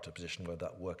are at a position where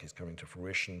that work is coming to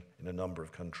fruition in a number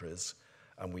of countries,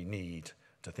 and we need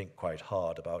to think quite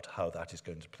hard about how that is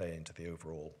going to play into the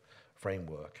overall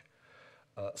framework.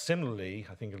 Similarly,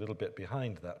 I think a little bit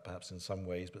behind that perhaps in some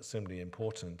ways, but similarly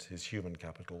important is human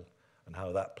capital. and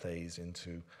how that plays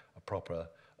into a proper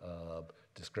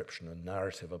description and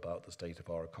narrative about the state of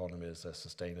our economies, their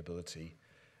sustainability.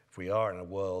 If we are in a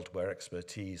world where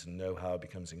expertise and know-how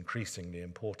becomes increasingly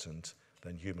important,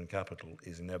 then human capital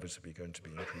is inevitably going to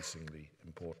be increasingly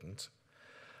important.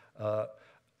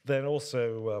 Then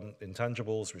also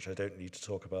intangibles, which I don't need to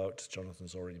talk about.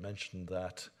 Jonathan's already mentioned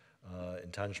that.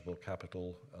 Intangible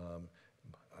capital,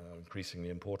 increasingly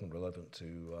important, relevant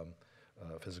to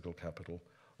physical capital.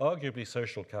 Arguably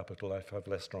social capital, I have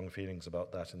less strong feelings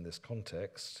about that in this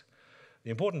context.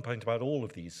 The important point about all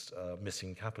of these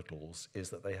missing capitals is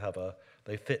that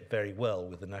they fit very well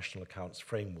with the national accounts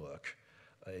framework.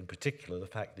 In particular, the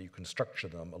fact that you can structure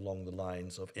them along the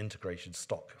lines of integrated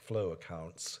stock flow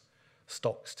accounts,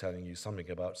 stocks telling you something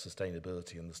about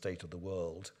sustainability and the state of the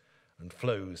world, and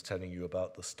flows telling you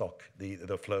about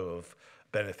the flow of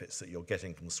benefits that you're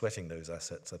getting from sweating those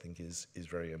assets, I think is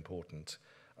very important,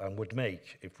 and would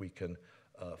make, if we can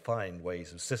find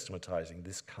ways of systematizing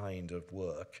this kind of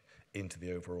work into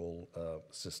the overall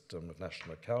system of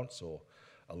national accounts or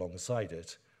alongside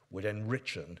it, would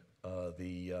enrichen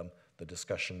the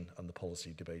discussion and the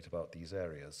policy debate about these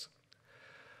areas.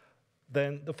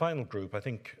 Then the final group, I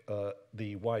think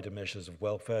the wider measures of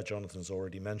welfare. Jonathan's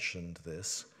already mentioned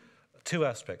this. Two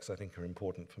aspects I think are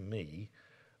important for me.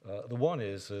 The one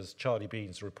is, as Charlie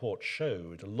Bean's report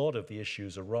showed, a lot of the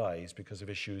issues arise because of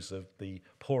issues of the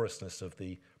porousness of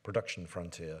the production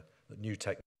frontier, that new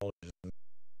technologies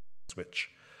which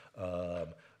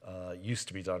used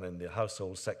to be done in the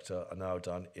household sector are now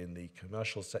done in the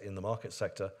commercial in the market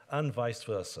sector, and vice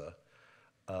versa.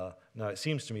 Now, it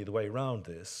seems to me the way around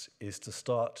this is to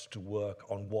start to work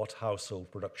on what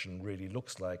household production really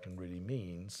looks like and really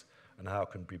means, and how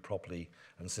it can be properly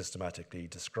and systematically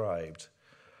described.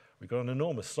 We've got an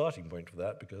enormous starting point for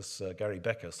that because Gary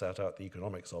Becker set out the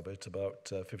economics of it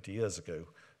about 50 years ago,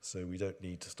 so we don't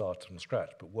need to start from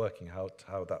scratch, but working out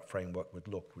how that framework would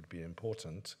look would be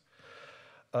important.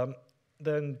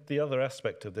 Then the other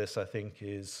aspect of this, I think,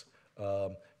 is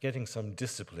getting some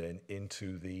discipline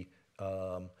into the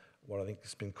what I think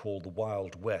has been called the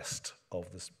Wild West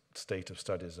of the state of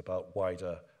studies about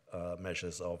wider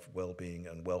measures of well-being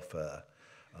and welfare.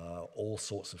 All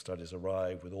sorts of studies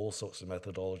arrive with all sorts of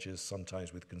methodologies,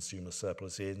 sometimes with consumer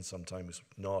surplus in, sometimes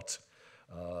not.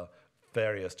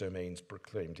 Various domains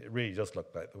proclaimed. It really does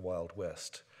look like the Wild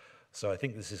West. So I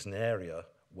think this is an area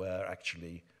where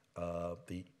actually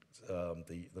the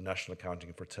national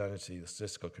accounting fraternity, the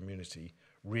statistical community,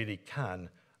 really can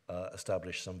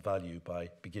establish some value by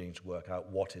beginning to work out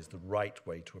what is the right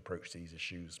way to approach these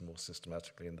issues more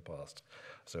systematically in the past.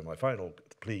 So my final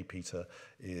plea, Peter,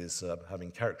 is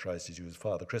having characterized you as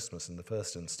Father Christmas in the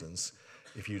first instance,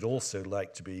 if you'd also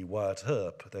like to be Wyatt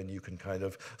Earp, then you can kind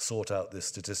of sort out this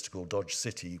statistical Dodge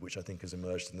City, which I think has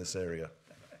emerged in this area.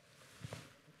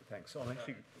 Thanks. I'm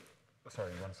actually,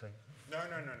 sorry, you want to say? No.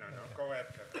 Go ahead.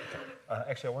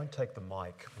 Actually, I won't take the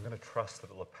mic. I'm going to trust that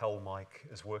the lapel mic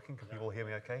is working. Can people hear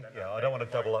me okay? Yeah, I don't want to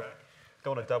double up.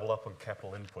 Don't want to double up on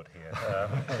capital input here.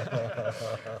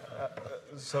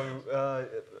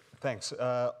 Thanks.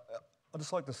 I'd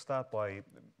just like to start by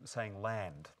saying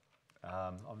land.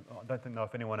 I don't know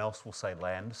if anyone else will say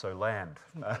land, so land.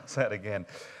 Say it again.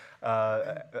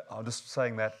 I'm just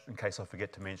saying that in case I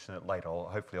forget to mention it later.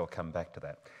 Hopefully I'll come back to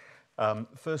that.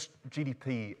 First,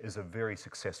 GDP is a very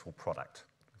successful product.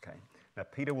 Okay. Now,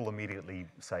 Peter will immediately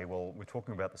say, well, we're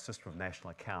talking about the system of national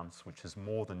accounts, which is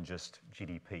more than just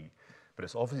GDP, but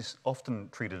it's often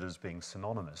treated as being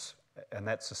synonymous, and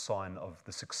that's a sign of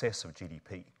the success of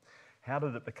GDP. How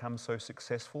did it become so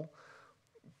successful?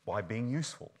 By being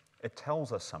useful. It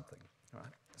tells us something, right?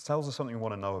 It tells us something we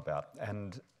want to know about,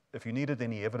 and if you needed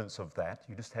any evidence of that,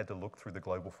 you just had to look through the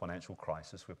global financial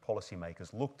crisis where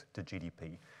policymakers looked to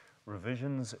GDP.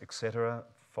 Revisions, etc.,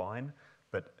 fine,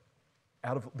 but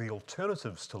out of the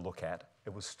alternatives to look at,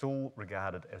 it was still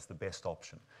regarded as the best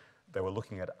option. They were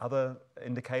looking at other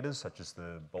indicators, such as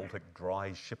the Baltic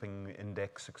Dry Shipping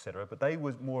Index, etc., but they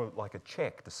were more like a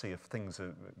check to see if things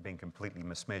are being completely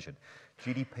mismeasured.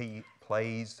 GDP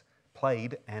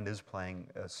played and is playing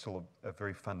still a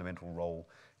very fundamental role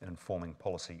in informing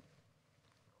policy.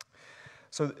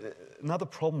 So another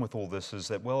problem with all this is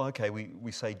that, well, okay,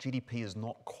 we say GDP is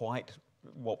not quite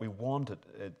what we want.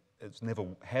 It's never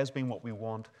has been what we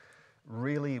want.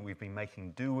 Really, we've been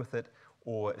making do with it,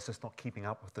 or it's just not keeping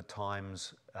up with the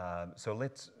times. So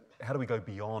how do we go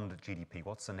beyond GDP?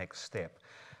 What's the next step?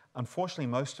 Unfortunately,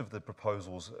 most of the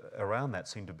proposals around that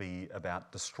seem to be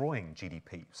about destroying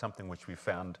GDP, something which we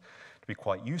found to be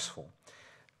quite useful.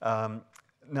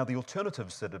 Now, the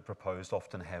alternatives that are proposed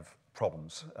often have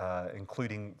problems,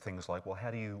 including things like, well,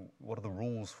 what are the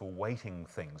rules for weighting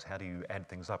things? How do you add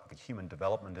things up? The Human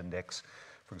Development Index,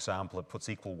 for example, it puts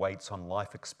equal weights on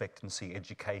life expectancy,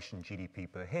 education,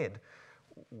 GDP per head.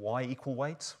 Why equal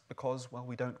weights? Because, well,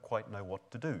 we don't quite know what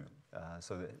to do.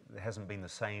 So there hasn't been the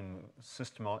same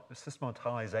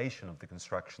systematization of the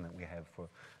construction that we have for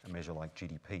a measure like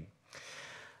GDP.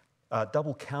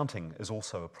 Double counting is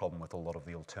also a problem with a lot of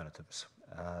the alternatives.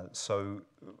 So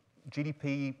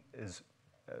GDP is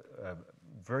a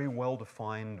very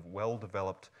well-defined,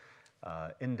 well-developed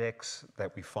index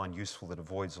that we find useful that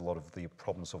avoids a lot of the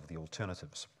problems of the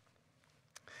alternatives.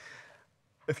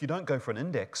 If you don't go for an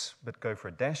index, but go for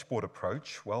a dashboard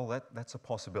approach, well, that's a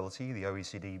possibility, the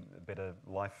OECD Better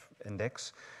Life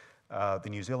Index. The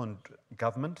New Zealand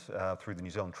government, through the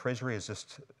New Zealand Treasury, has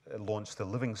just launched the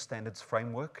Living Standards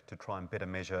Framework to try and better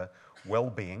measure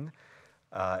well-being.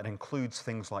 It includes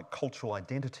things like cultural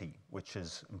identity, which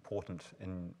is important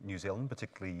in New Zealand,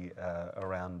 particularly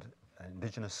around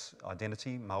Indigenous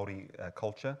identity, Māori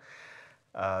culture.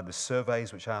 The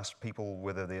surveys which asked people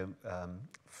whether they're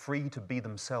free to be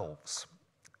themselves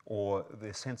or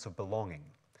their sense of belonging.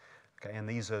 Okay, and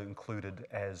these are included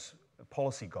as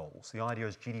policy goals. The idea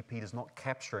is GDP is not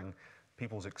capturing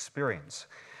people's experience.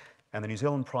 And the New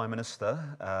Zealand Prime Minister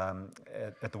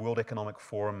at the World Economic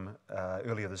Forum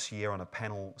earlier this year on a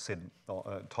panel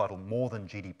titled More Than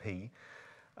GDP,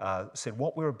 said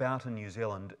what we're about in New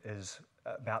Zealand is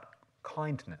about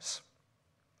kindness.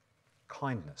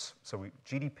 Kindness. So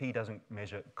GDP doesn't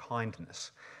measure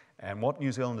kindness. And what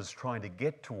New Zealand is trying to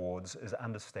get towards is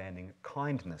understanding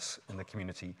kindness in the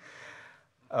community.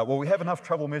 Well, we have enough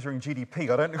trouble measuring GDP.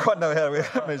 I don't quite know how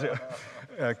to measure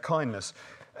kindness.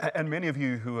 And many of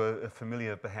you who are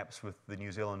familiar perhaps with the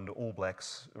New Zealand All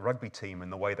Blacks rugby team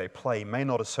and the way they play may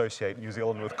not associate New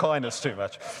Zealand with kindness too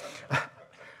much.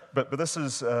 But this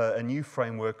is a new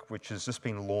framework which has just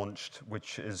been launched,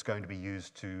 which is going to be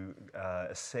used to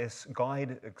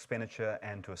guide expenditure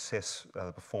and to assess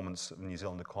the performance of the New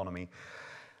Zealand economy,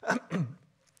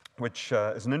 which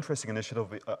is an interesting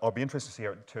initiative. I'll be interested to see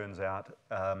how it turns out.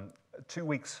 2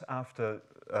 weeks after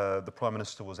the Prime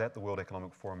Minister was at the World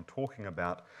Economic Forum talking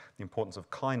about the importance of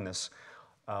kindness,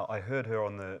 I heard her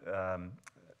on the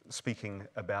speaking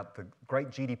about the great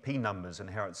GDP numbers and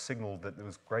how it signalled that there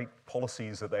was great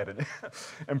policies that they had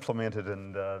implemented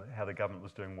and how the government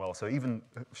was doing well. So even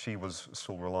she was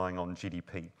still relying on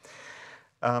GDP.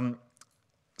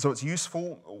 So it's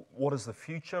useful. What is the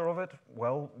future of it?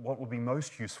 Well, what will be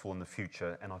most useful in the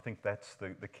future? And I think that's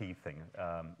the key thing.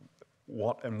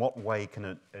 In what way can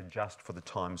it adjust for the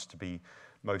times to be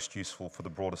most useful for the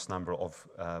broadest number of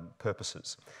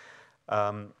purposes?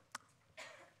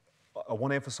 I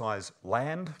want to emphasise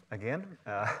land again.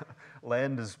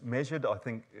 Land is measured, I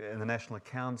think, in the national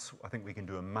accounts. I think we can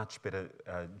do a much better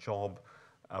job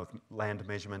with land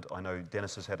measurement. I know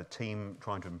Dennis has had a team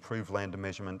trying to improve land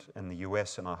measurement in the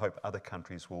US, and I hope other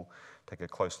countries will take a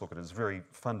close look at it. It's a very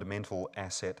fundamental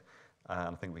asset,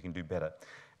 and I think we can do better.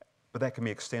 But that can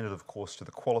be extended, of course, to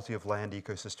the quality of land,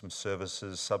 ecosystem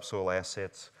services, subsoil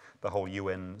assets, the whole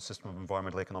UN system of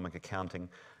environmental economic accounting.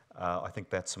 I think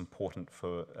that's important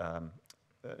for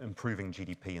improving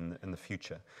GDP in the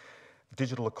future.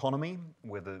 Digital economy,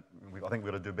 I think we've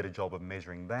got to do a better job of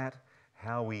measuring that.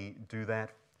 How we do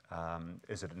that,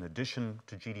 is it in addition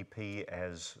to GDP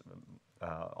as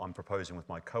I'm proposing with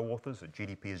my co-authors, that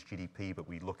GDP is GDP, but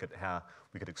we look at how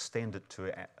we could extend it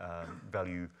to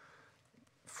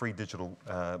value-free digital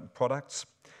products.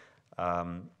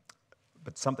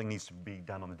 But something needs to be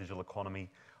done on the digital economy.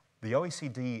 The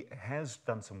OECD has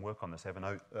done some work on this. They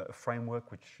have a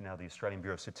framework which now the Australian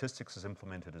Bureau of Statistics has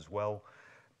implemented as well.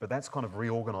 But that's kind of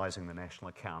reorganising the national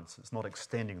accounts. It's not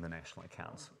extending the national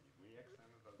accounts.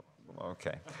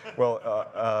 Okay. Well,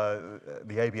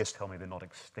 the ABS tell me they're not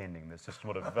extending. There's just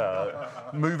sort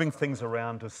of moving things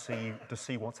around to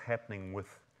see what's happening with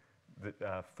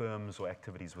the firms or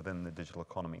activities within the digital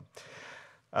economy.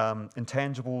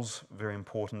 Intangibles, very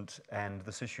important, and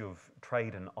this issue of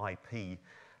trade and IP.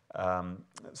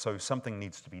 So something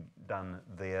needs to be done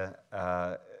there.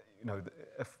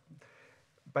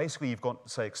 Basically you've got,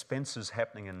 say, expenses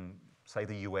happening in, say,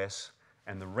 the US,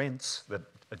 and the rents that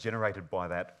are generated by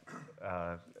that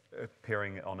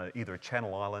appearing on either a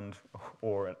Channel Island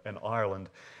or in Ireland,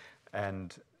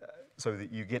 and so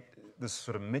that you get this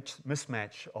sort of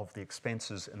mismatch of the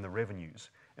expenses and the revenues.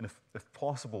 And if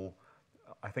possible,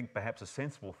 I think perhaps a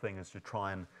sensible thing is to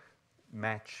try and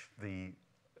match the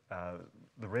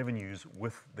revenues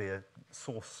with their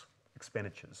source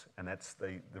expenditures, and that's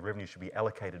the revenue should be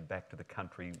allocated back to the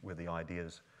country where the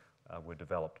ideas were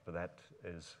developed. But that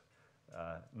is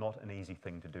Not an easy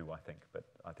thing to do, I think, but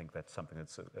I think that's something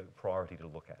that's a priority to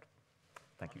look at.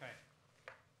 Thank you.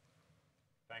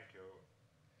 Thank you.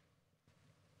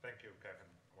 Thank you, Kevin.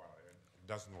 Well, it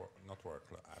doesn't not work,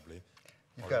 I believe.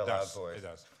 You've got a loud voice. It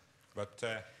does. But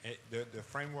the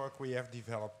framework we have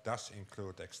developed does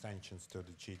include extensions to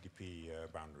the GDP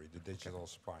boundary, the digital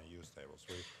supply and use tables.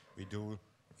 We do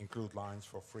include lines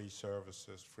for free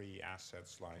services, free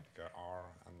assets like R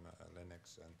and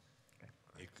Linux, and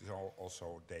it's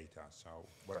also data. So,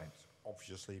 but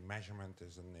obviously measurement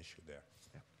is an issue there.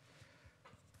 Yeah.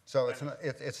 So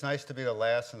it's nice to be the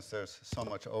last, since there's so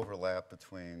much overlap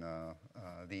between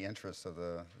the interests of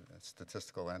the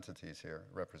statistical entities here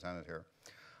represented here.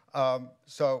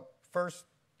 So first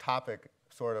topic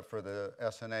sort of for the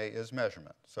SNA is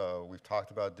measurement. So we've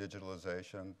talked about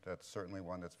digitalization. That's certainly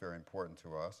one that's very important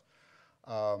to us.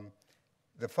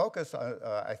 The focus,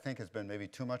 I think, has been maybe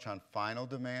too much on final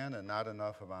demand and not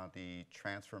enough about the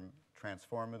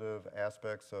transformative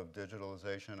aspects of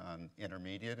digitalization on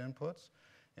intermediate inputs.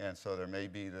 And so there may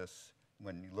be this,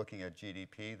 when you're looking at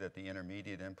GDP, that the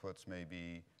intermediate inputs may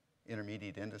be,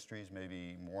 intermediate industries may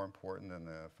be more important than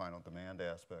the final demand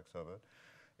aspects of it.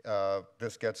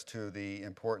 This gets to the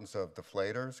importance of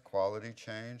deflators, quality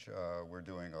change. We're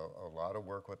doing a lot of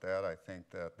work with that. I think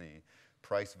that the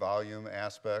price volume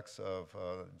aspects of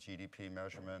GDP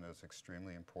measurement is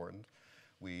extremely important.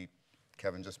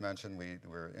 Kevin just mentioned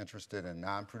we're interested in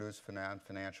non-produced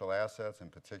financial assets, in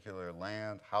particular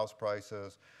land, house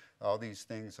prices. All these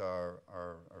things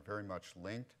are very much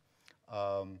linked.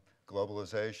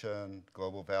 Globalization,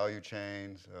 global value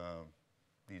chains,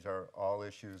 these are all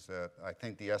issues that I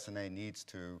think the SNA needs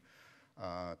to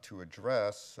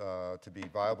address to be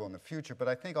viable in the future. But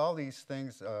I think all these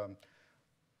things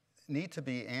need to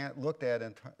be looked at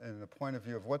in the point of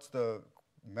view of what's the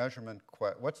measurement,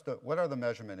 what are the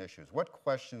measurement issues? What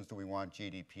questions do we want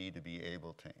GDP to be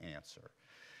able to answer?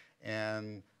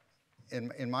 And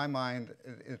in my mind,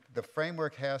 the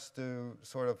framework has to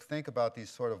sort of think about these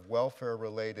sort of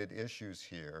welfare-related issues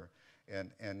here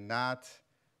and not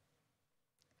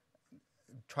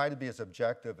try to be as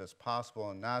objective as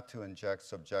possible and not to inject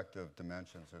subjective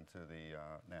dimensions into the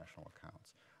national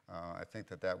accounts. I think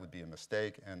that would be a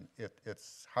mistake, and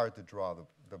it's hard to draw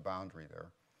the boundary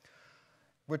there.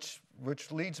 Which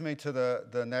leads me to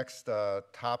the next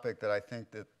topic that I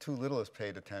think that too little is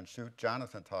paid attention to.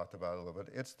 Jonathan talked about it a little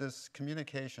bit. It's this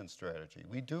communication strategy.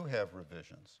 We do have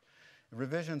revisions.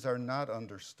 Revisions are not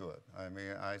understood. I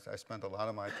mean, I spent a lot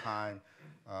of my time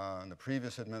in the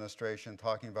previous administration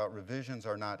talking about revisions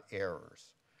are not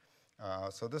errors.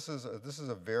 So this is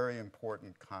a very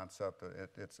important concept.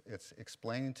 It's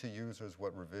explaining to users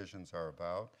what revisions are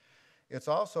about. It's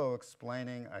also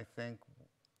explaining, I think,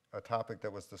 a topic that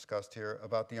was discussed here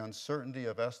about the uncertainty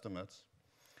of estimates.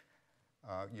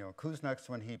 Kuznets,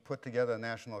 when he put together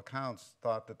national accounts,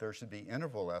 thought that there should be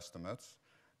interval estimates,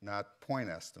 not point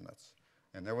estimates.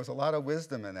 And there was a lot of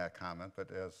wisdom in that comment,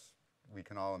 but as we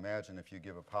can all imagine, if you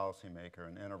give a policymaker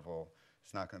an interval,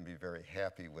 it's not going to be very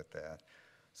happy with that.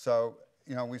 So,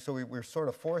 we're sort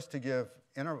of forced to give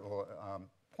interval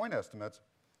point estimates,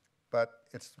 but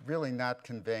it's really not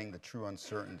conveying the true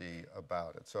uncertainty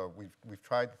about it. So we've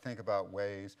tried to think about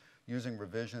ways using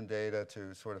revision data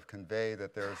to sort of convey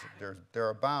that there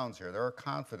are bounds here, there are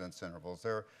confidence intervals,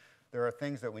 there are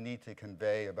things that we need to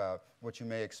convey about what you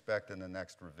may expect in the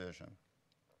next revision.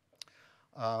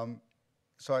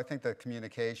 So I think that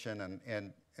communication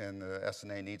and the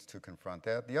SNA needs to confront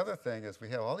that. The other thing is we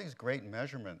have all these great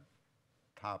measurement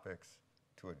topics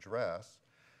to address,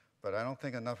 but I don't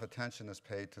think enough attention is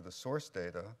paid to the source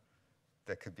data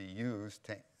that could be used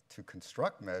to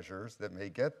construct measures that may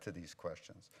get to these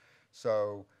questions.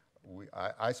 So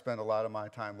I spend a lot of my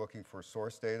time looking for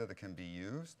source data that can be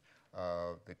used.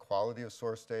 The quality of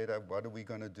source data, what are we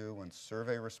going to do when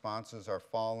survey responses are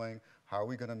falling? How are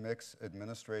we going to mix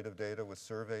administrative data with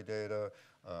survey data?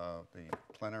 The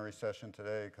plenary session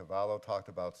today, Cavallo talked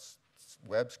about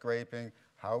web scraping.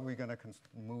 How are we going to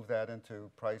move that into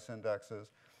price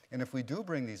indexes? And if we do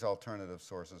bring these alternative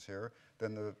sources here,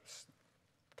 then the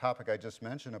topic I just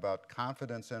mentioned about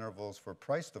confidence intervals for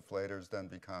price deflators then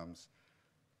becomes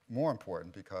more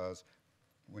important, because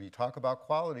when you talk about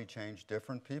quality change,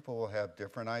 different people will have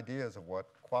different ideas of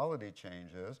what quality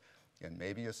change is, and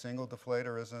maybe a single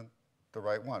deflator isn't the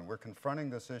right one. We're confronting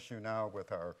this issue now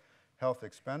with our health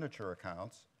expenditure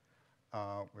accounts.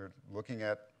 We're looking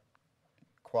at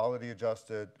quality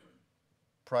adjusted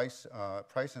price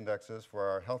indexes for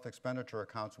our health expenditure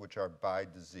accounts, which are by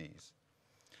disease.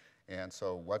 And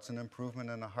so what's an improvement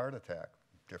in a heart attack?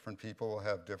 Different people will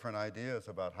have different ideas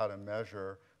about how to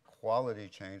measure quality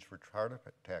change for charter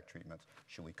attack treatments.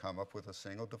 Should we come up with a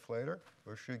single deflator,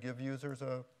 or should we give users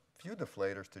a few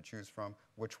deflators to choose from?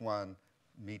 Which one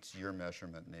meets your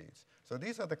measurement needs? So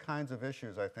these are the kinds of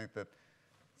issues I think that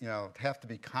have to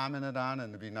be commented on, and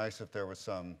it'd be nice if there was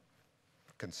some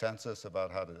consensus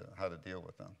about how to deal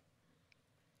with them.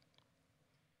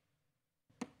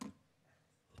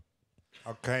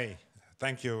 Okay,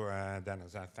 thank you,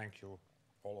 Dennis, and thank you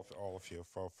all of you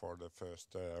for the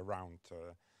first round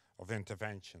of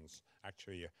interventions.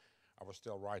 Actually, I was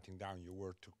still writing down. You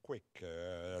were too quick,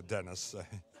 Dennis.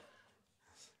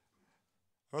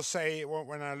 I'll say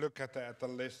when I look at the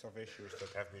list of issues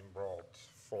that have been brought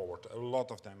forward, a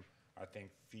lot of them I think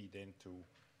feed into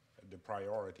the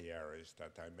priority areas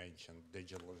that I mentioned: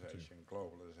 digitalization,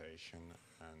 globalization,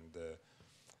 and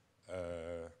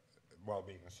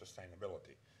well-being and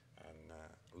sustainability. And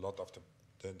a lot of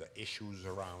the issues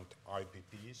around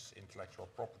IPPs, intellectual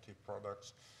property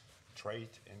products,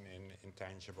 trade in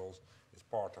intangibles, is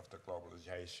part of the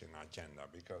globalization agenda,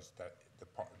 because the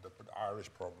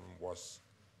Irish problem was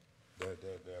the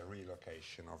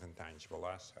relocation of intangible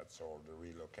assets, or the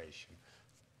relocation.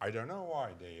 I don't know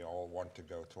why they all want to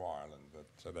go to Ireland,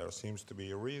 but there seems to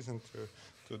be a reason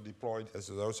to deploy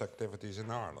those activities in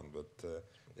Ireland, but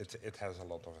it has a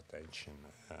lot of attention,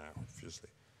 obviously.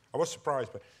 I was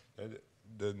surprised by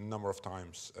the number of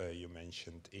times you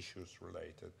mentioned issues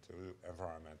related to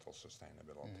environmental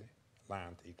sustainability,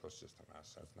 land, ecosystem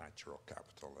assets, natural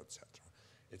capital, etc.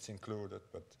 It's included,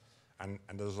 but and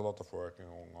there's a lot of work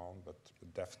going on, but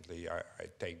definitely I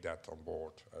take that on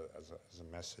board as a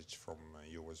message from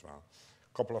you as well.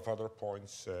 A couple of other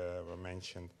points were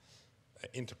mentioned.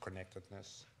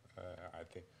 Interconnectedness, I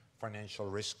think financial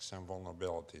risks and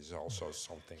vulnerabilities is also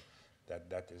something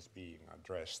that is being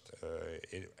addressed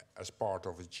as part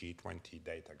of a G20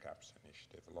 data gaps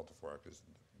initiative. A lot of work is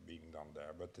being done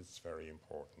there, but it's very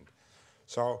important.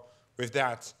 So with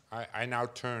that, I now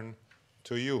turn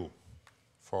to you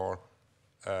for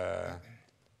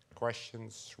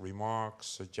questions, remarks,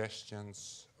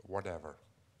 suggestions, whatever.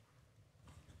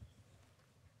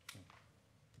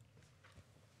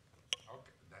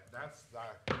 Okay, that's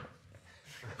that.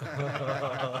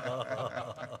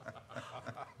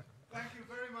 Thank you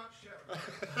very much, Chairman.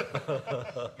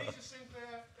 Peter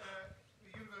Sinclair,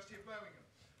 the University of Birmingham.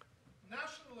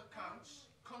 National accounts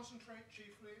concentrate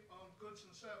chiefly on goods and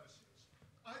services.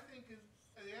 I think at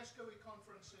the ESCoE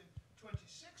conference in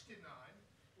 2069,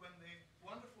 when the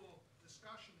wonderful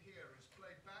discussion here is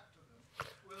played back to them,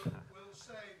 we'll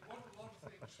say what a lot of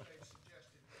things they've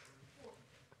suggested that are important.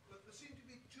 But there seem to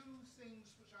be two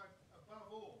things which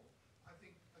above all, I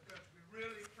think are going to be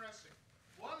really pressing.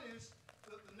 One is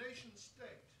that the nation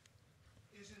state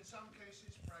is in some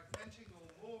cases fragmenting or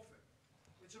morphing.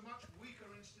 It's a much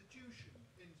weaker institution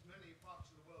in many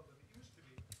parts of the world than it used to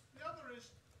be. The other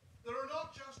is there are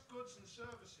not just goods and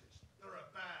services, there are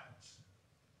bads.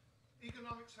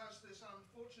 Economics has this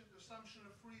unfortunate assumption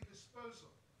of free disposal.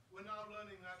 We're now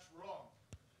learning that's wrong.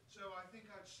 So I think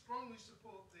I'd strongly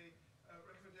support the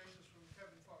recommendations from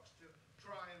Kevin Fox to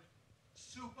try and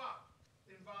soup up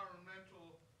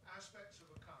environmental aspects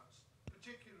of accounts,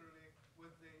 particularly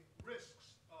with the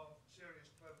risks of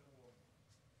serious global warming.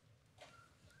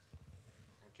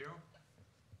 Thank you.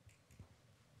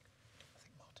 I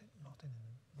think Martin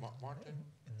Martin?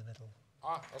 In the middle.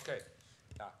 Ah, okay.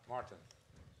 Yeah, Martin.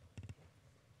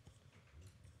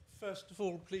 First of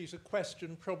all, please, a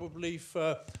question probably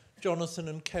for Jonathan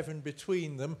and Kevin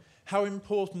between them. How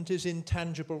important is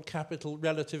intangible capital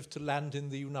relative to land in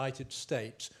the United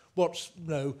States? What's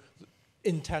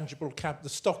intangible the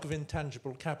stock of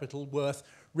intangible capital worth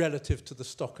relative to the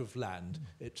stock of land?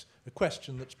 It's a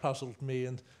question that's puzzled me,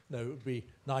 and it would be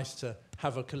nice to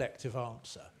have a collective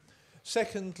answer.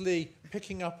 Secondly,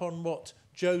 picking up on what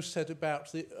Joe said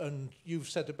about and you've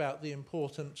said about the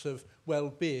importance of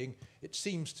well-being, it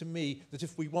seems to me that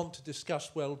if we want to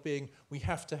discuss well-being, we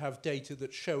have to have data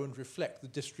that show and reflect the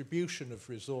distribution of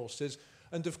resources.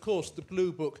 And of course, the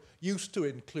Blue Book used to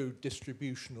include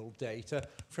distributional data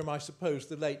from, I suppose,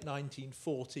 the late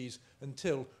 1940s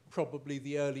until probably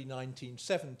the early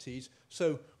 1970s.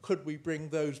 So could we bring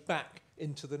those back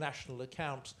into the national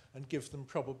accounts and give them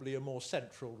probably a more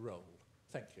central role?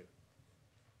 Thank you.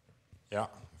 Yeah,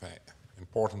 very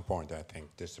important point, I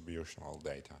think, distributional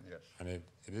data. Yes. And it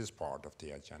is part of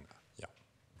the agenda, yeah.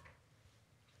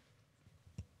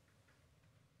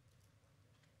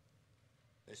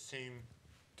 They seem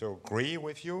to agree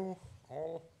with you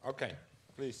all. Okay,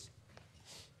 please.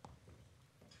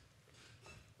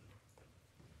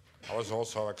 I was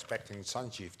also expecting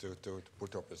Sanjeev to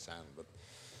put up his hand, but...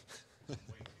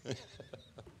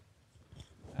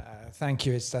 Thank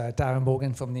you. It's Darren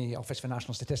Morgan from the Office for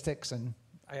National Statistics, and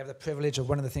I have the privilege of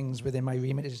one of the things within my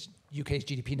remit is UK's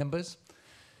GDP numbers.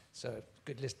 So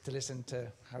good to listen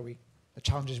to the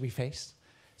challenges we face.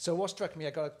 So what struck me,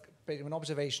 I got a bit of an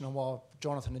observation on what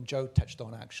Jonathan and Joe touched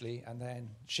on actually, and then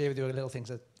share with you a little things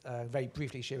that very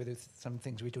briefly share with you some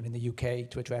things we're doing in the UK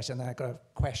to address, and then I got a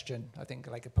question I think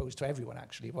like posed to everyone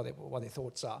actually, what their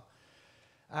thoughts are.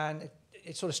 And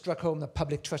it sort of struck home that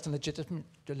public trust and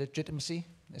legitimacy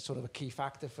is sort of a key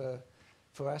factor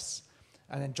for us.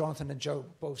 And then Jonathan and Joe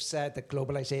both said that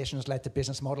globalization has led to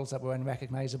business models that were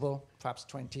unrecognizable perhaps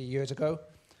 20 years ago.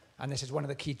 And this is one of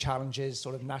the key challenges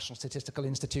sort of national statistical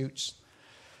institutes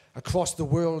across the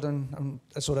world and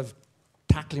are sort of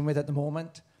tackling with at the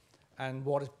moment. And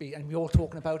and we all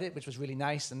talking about it, which was really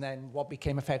nice. And then what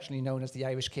became affectionately known as the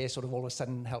Irish case sort of all of a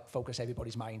sudden helped focus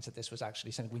everybody's minds that this was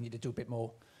actually something we need to do a bit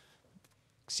more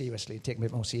seriously, take a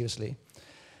bit more seriously.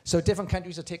 So different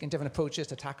countries are taking different approaches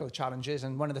to tackle the challenges.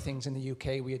 And one of the things in the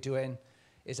UK we are doing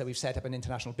is that we've set up an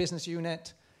international business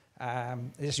unit.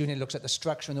 This unit looks at the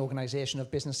structure and the organization of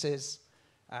businesses.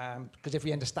 Because if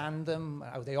we understand them,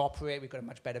 how they operate, we've got a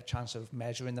much better chance of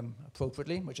measuring them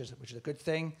appropriately, which is a good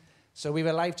thing. So we were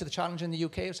alive to the challenge in the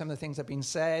UK. Some of the things have been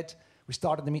said. We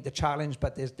started to meet the challenge,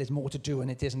 but there's more to do,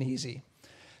 and it isn't easy.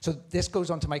 So this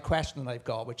goes on to my question that I've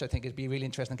got, which I think would be really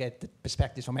interesting to get the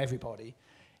perspectives from everybody,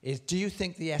 is do you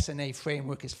think the SNA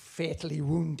framework is fatally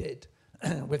wounded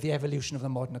with the evolution of the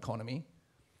modern economy?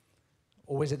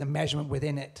 Or is it the measurement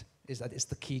within it is that it's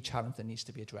the key challenge that needs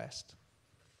to be addressed?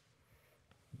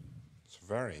 It's a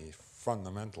very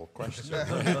fundamental question.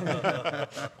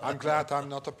 I'm glad I'm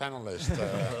not a panelist.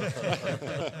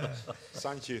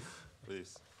 Sanjeev,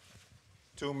 please.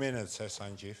 2 minutes, says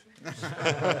Sanjeev.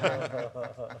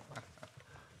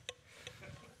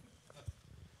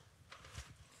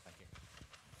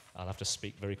 I'll have to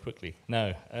speak very quickly.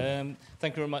 No,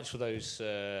 thank you very much for those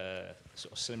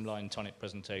sort of slimline tonic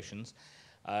presentations.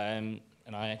 And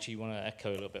I actually want to echo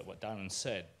a little bit what Darren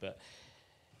said, but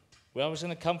where I was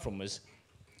going to come from was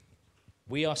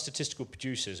we are statistical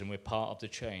producers and we're part of the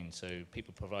chain. So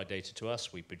people provide data to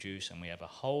us, we produce, and we have a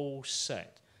whole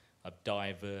set of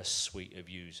diverse suite of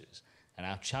users. And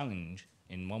our challenge,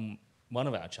 in one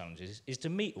of our challenges, is to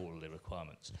meet all of the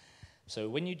requirements. So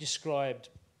when you described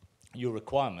your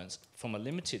requirements from a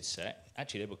limited set,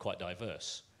 actually they were quite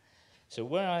diverse. So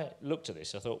when I looked at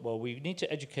this, I thought, well, we need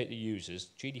to educate the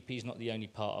users. GDP is not the only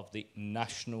part of the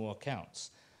national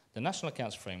accounts. The national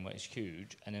accounts framework is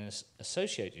huge, and then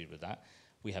associated with that,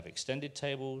 we have extended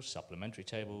tables, supplementary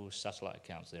tables, satellite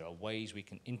accounts. There are ways we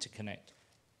can interconnect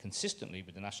consistently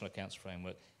with the national accounts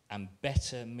framework and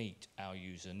better meet our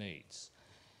user needs.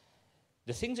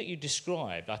 The things that you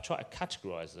described, I try to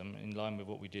categorize them in line with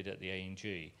what we did at the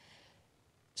A&G.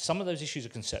 Some of those issues are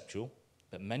conceptual,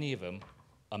 but many of them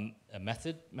are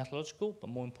methodological, but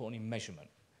more importantly, measurement.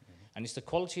 Mm-hmm. And it's the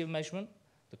quality of measurement,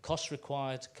 the cost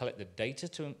required to collect the data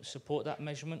to support that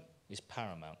measurement is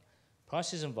paramount.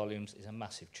 Prices and volumes is a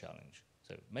massive challenge.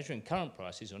 So measuring current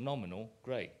prices or nominal,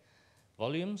 great.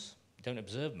 Volumes, you don't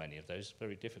observe many of those,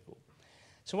 very difficult.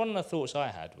 So one of the thoughts I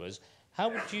had was, how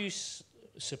would you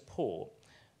support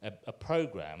a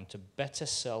program to better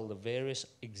sell the various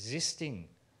existing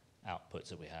outputs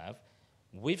that we have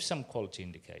with some quality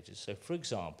indicators? So for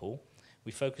example,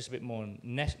 we focus a bit more on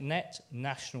net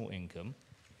national income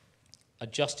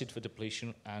adjusted for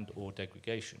depletion and or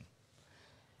degradation.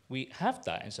 We have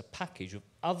that as a package of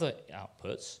other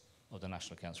outputs of the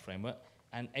National Accounts Framework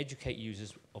and educate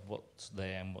users of what's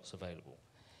there and what's available.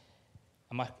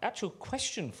 And my actual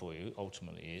question for you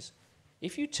ultimately is,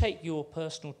 if you take your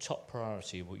personal top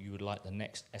priority of what you would like the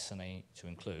next SNA to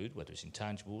include, whether it's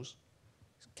intangibles,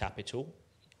 capital,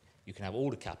 you can have all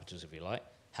the capitals if you like,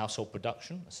 household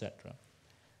production, etc.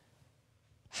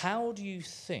 How do you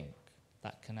think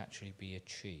that can actually be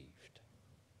achieved?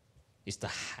 It's the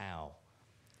how.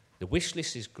 The wish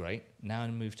list is great, now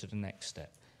move to the next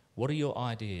step. What are your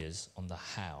ideas on the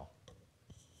how?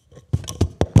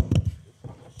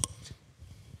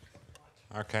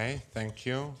 Okay, thank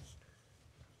you.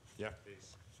 Yeah,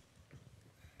 please.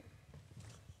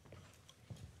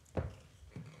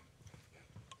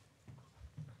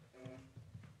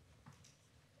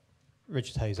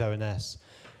 Richard Hayes, ONS.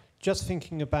 Just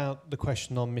thinking about the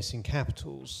question on missing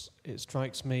capitals, it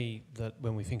strikes me that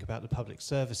when we think about the public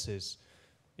services,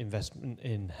 investment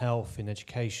in health, in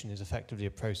education is effectively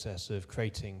a process of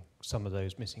creating some of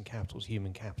those missing capitals,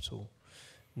 human capital,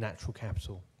 natural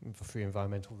capital, for free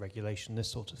environmental regulation, this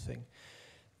sort of thing.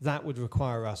 That would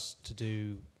require us to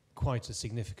do quite a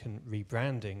significant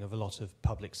rebranding of a lot of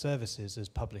public services as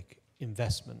public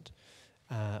investment.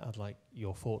 I'd like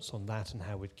your thoughts on that and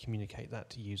how we'd communicate that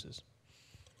to users.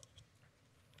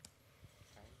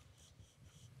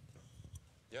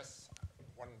 Yes,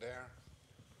 one there.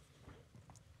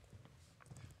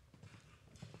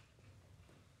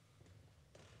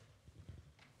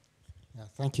 Yeah,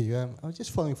 thank you. I was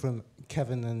just following from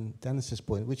Kevin and Dennis's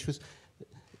point, which was,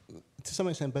 to some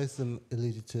extent, both of them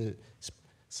alluded to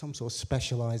some sort of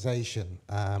specialisation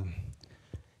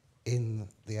in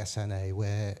the SNA,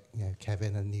 where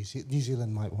Kevin and New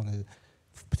Zealand might want to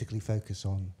particularly focus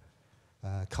on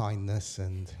kindness,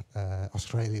 and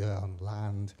Australia on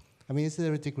land. I mean, is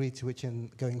there a degree to which,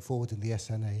 going forward in the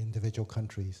SNA, individual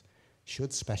countries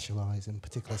should specialise in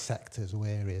particular sectors or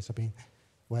areas? I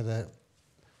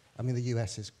mean, the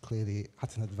US is clearly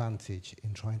at an advantage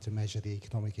in trying to measure the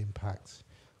economic impacts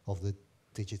of the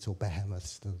digital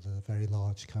behemoths, the very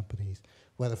large companies.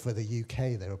 Whether for the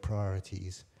UK there are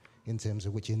priorities in terms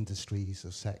of which industries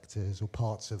or sectors or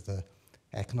parts of the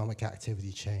economic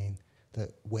activity chain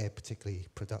that we're particularly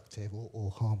productive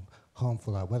or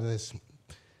harmful at. Whether there's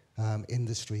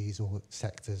industries or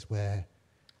sectors where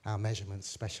our measurement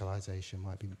specialisation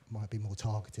might be more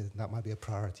targeted, and that might be a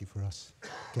priority for us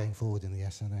going forward in the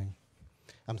SNA.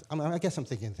 I guess I'm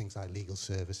thinking things like legal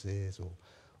services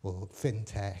or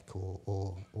fintech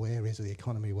or areas of the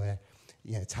economy where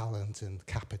talent and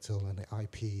capital and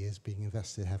IP is being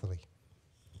invested heavily.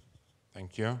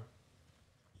 Thank you.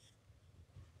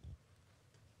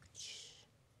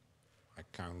 I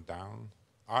count down.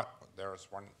 There is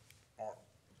one more.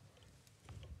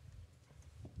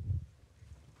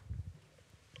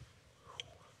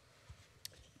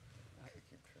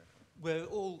 We're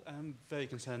all very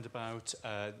concerned about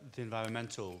the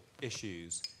environmental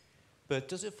issues, but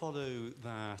does it follow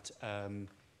that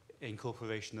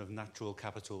incorporation of natural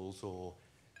capitals or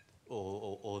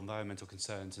environmental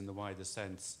concerns in the wider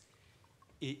sense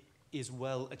it is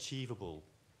well achievable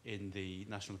in the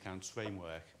National Accounts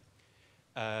framework?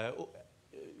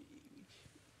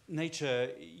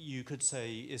 Nature, you could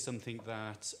say, is something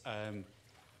that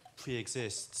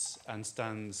pre-exists and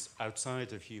stands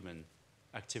outside of human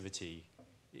activity,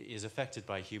 is affected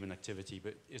by human activity,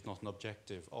 but is not an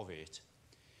objective of it.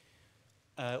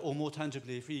 Or more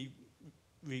tangibly, if we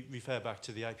refer back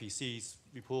to the IPCC's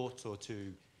report or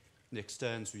to Nick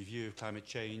Stern's review of climate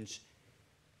change,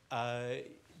 are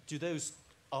those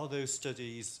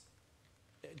studies,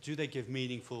 do they give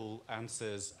meaningful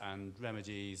answers and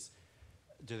remedies?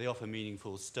 Do they offer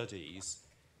meaningful studies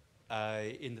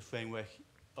in the framework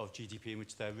of GDP in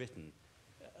which they're written?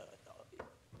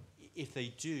 If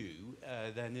they do,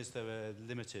 then is there a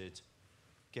limited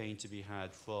gain to be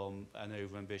had from an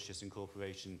overambitious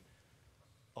incorporation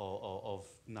of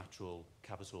natural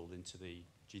capital into the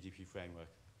GDP framework?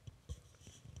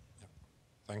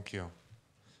 Thank you.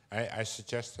 I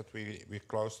suggest that we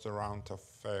close the round of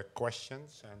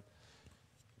questions and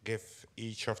give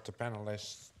each of the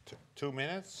panelists 2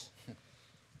 minutes,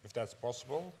 if that's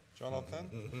possible.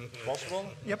 Jonathan, possible?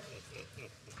 Yep.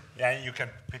 Yeah, you can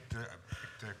pick the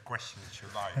questions you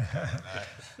like,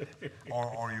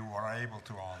 or you are able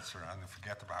to answer and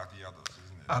forget about the others,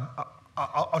 isn't it?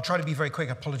 I'll try to be very quick.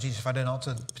 Apologies if I don't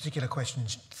answer particular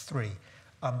questions 3.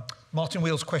 Martin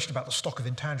Wheel's question about the stock of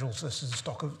intangibles versus the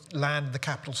stock of land, the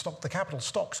capital stock. The capital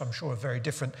stocks, I'm sure, are very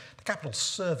different. The capital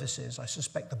services, I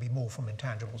suspect there'll be more from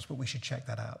intangibles, but we should check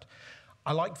that out.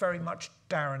 I like very much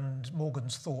Darren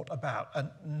Morgan's thought about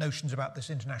notions about this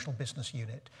international business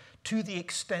unit, to the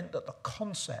extent that the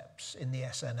concepts in the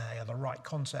SNA are the right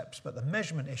concepts, but the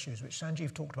measurement issues, which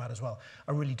Sanjeev talked about as well,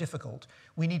 are really difficult.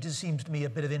 We need to, seems to me, a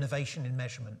bit of innovation in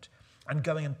measurement. And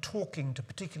going and talking to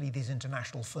particularly these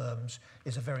international firms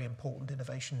is a very important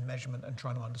innovation in measurement and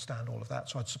trying to understand all of that.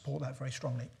 So I'd support that very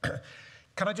strongly.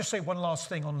 Can I just say one last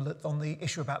thing on the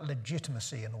issue about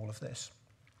legitimacy in all of this?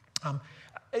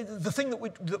 The thing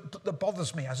that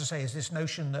bothers me, as I say, is this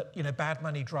notion that bad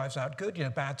money drives out good.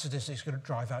 Bad statistics are going to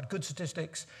drive out good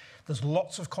statistics. There's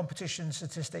lots of competition in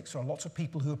statistics. There are lots of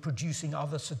people who are producing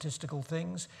other statistical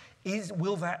things.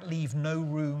 Will that leave no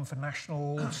room for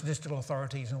national statistical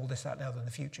authorities and all this, that, and the other in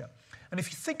the future? And if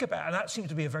you think about, and that seems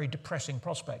to be a very depressing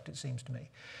prospect, it seems to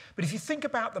me. But if you think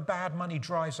about the bad money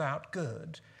drives out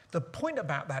good, the point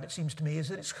about that, it seems to me, is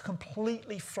that it's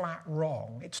completely flat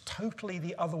wrong. It's totally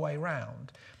the other way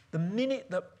around. The minute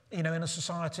that, in a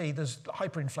society there's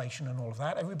hyperinflation and all of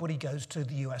that, everybody goes to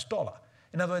the US dollar.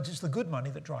 In other words, it's the good money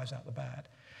that drives out the bad.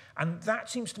 And that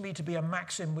seems to me to be a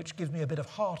maxim which gives me a bit of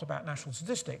heart about national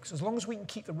statistics. As long as we can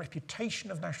keep the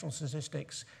reputation of national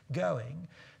statistics going,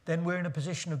 then we're in a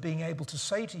position of being able to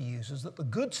say to users that the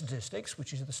good statistics,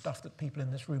 which is the stuff that people in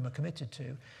this room are committed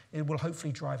to, it will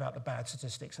hopefully drive out the bad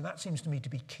statistics. And that seems to me to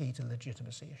be key to the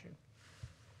legitimacy issue.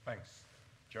 Thanks.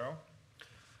 Joe?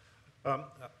 I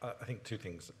think two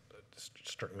things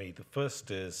struck me. The first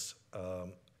is I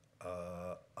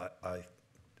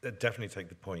definitely take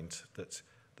the point that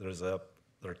there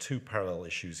are two parallel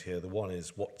issues here. The one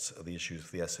is what are the issues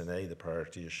for the SNA, the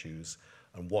priority issues,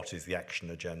 and what is the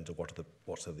action agenda, what are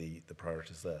the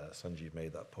priorities there. Sanjeev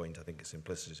made that point. I think it's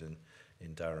implicit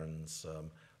in Darren's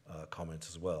comment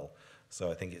as well.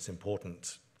 So I think it's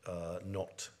important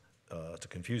not to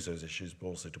confuse those issues, but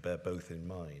also to bear both in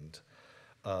mind.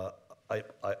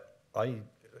 In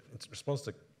response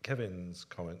to Kevin's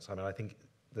comments, I mean, I think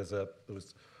there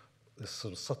was this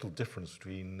sort of subtle difference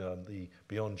between the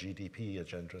beyond GDP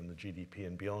agenda and the GDP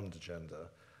and beyond agenda.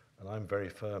 And I'm very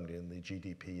firmly in the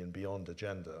GDP and beyond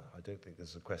agenda. I don't think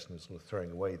there's a question of sort of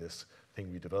throwing away this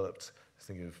thing we developed, this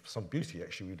thing of some beauty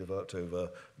actually we developed over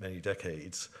many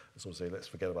decades. Sort of say, let's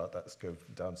forget about that, let's go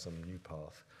down some new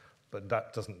path. But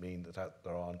that doesn't mean that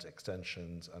there aren't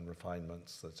extensions and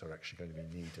refinements that are actually going to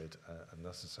be needed and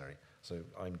necessary. So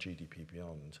I'm GDP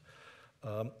beyond.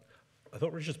 I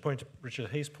thought Richard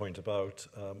Hayes' point about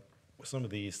some of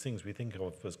these things we think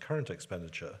of as current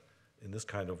expenditure in this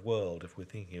kind of world, if we're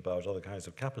thinking about other kinds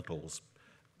of capitals,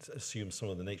 to assume some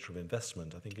of the nature of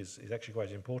investment, I think is actually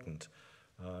quite important.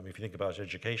 If you think about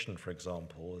education, for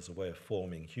example, as a way of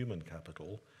forming human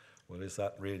capital, well, is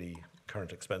that really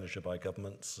current expenditure by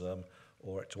governments,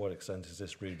 or to what extent is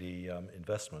this really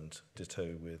investment,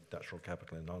 ditto with natural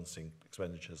capital enhancing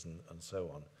expenditures and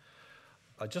so on?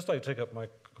 I'd just like to take up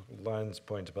Michael Lyon's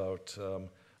point about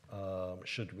are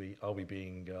we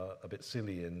being a bit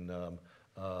silly in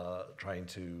trying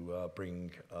to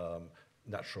bring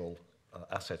natural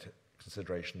asset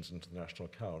considerations into the national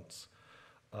accounts.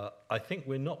 I think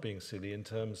we're not being silly in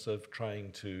terms of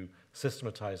trying to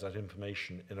systematize that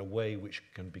information in a way which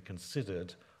can be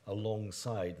considered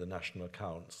alongside the national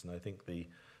accounts. And I think the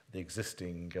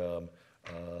existing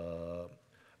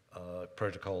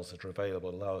protocols that are available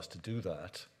allow us to do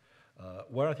that.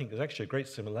 Where I think there's actually a great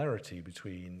similarity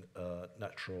between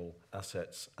natural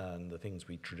assets and the things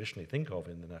we traditionally think of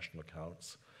in the national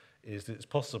accounts is that it's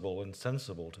possible and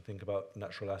sensible to think about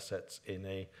natural assets in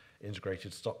an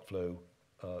integrated stock flow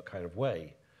kind of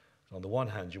way. On the one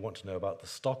hand, you want to know about the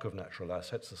stock of natural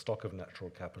assets, the stock of natural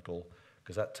capital,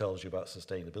 because that tells you about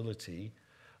sustainability.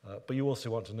 But you also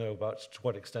want to know about to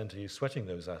what extent are you sweating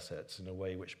those assets in a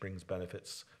way which brings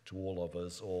benefits to all of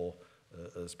us, or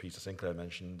as Peter Sinclair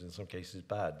mentioned, in some cases,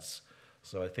 bads.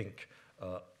 So I think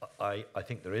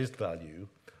there is value.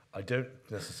 I don't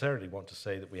necessarily want to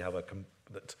say that we have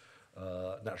that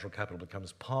natural capital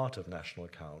becomes part of national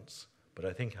accounts, but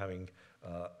I think having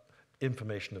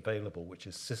information available which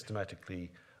is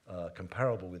systematically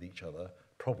comparable with each other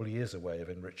probably is a way of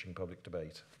enriching public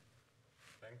debate.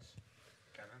 Thanks.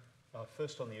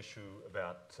 First on the issue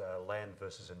about land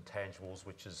versus intangibles,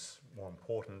 which is more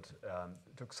important.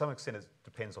 To some extent it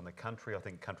depends on the country. I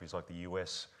think countries like the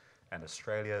US and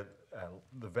Australia,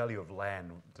 the value of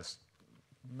land is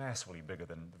massively bigger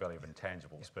than the value of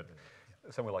intangibles. But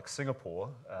somewhere like Singapore,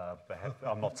 perhaps,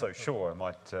 I'm not so sure, it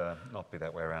might not be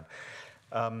that way around.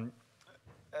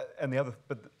 And the other,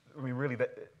 but I mean, really,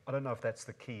 I don't know if that's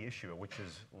the key issue, which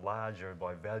is larger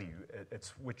by value.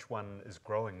 It's which one is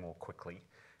growing more quickly.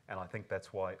 And I think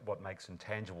that's what makes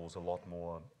intangibles a lot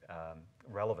more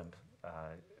relevant,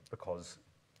 because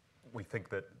we think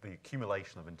that the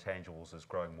accumulation of intangibles is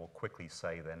growing more quickly,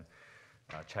 say, than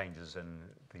changes in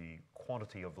the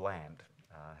quantity of land,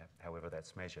 however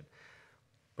that's measured.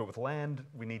 But with land,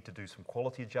 we need to do some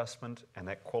quality adjustment, and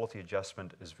that quality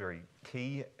adjustment is very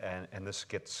key, and this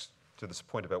gets to this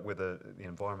point about whether the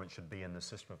environment should be in the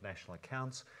system of national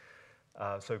accounts.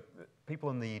 So people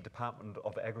in the Department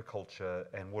of Agriculture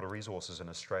and Water Resources in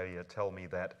Australia tell me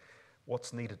that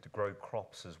what's needed to grow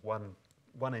crops is one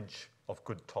inch of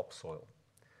good topsoil.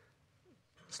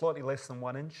 Slightly less than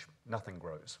 1 inch, nothing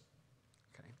grows.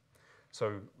 Okay?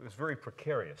 So it's very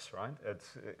precarious, right?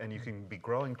 And you can be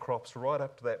growing crops right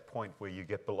up to that point where you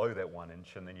get below that 1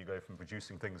 inch, and then you go from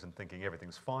producing things and thinking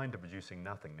everything's fine to producing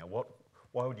nothing. Now,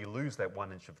 why would you lose that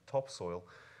 1 inch of topsoil?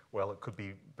 Well, it could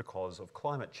be because of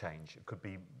climate change. It could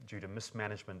be due to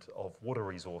mismanagement of water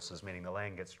resources, meaning the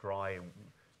land gets dry and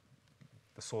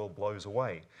the soil blows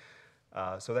away.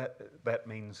 So that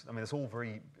means, I mean, it's all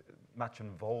very much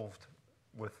involved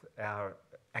with our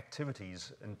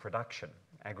activities in production,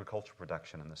 agriculture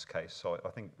production in this case. So I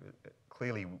think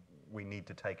clearly we need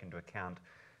to take into account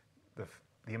the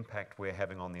impact we're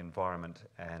having on the environment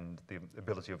and the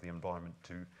ability of the environment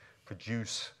to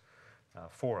produce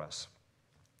for us.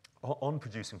 On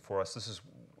producing for us, this is,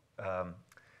 I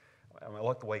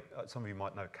like the way, some of you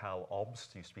might know Carl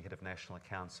Obst, used to be head of national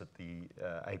accounts at the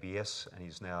ABS, and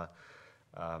he's now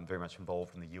very much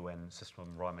involved in the UN system of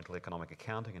environmental economic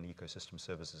accounting and ecosystem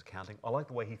services accounting. I like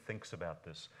the way he thinks about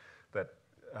this, that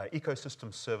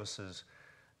ecosystem services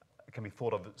can be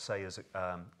thought of, say, as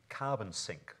a carbon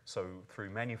sink. So through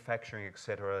manufacturing,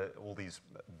 etc., all these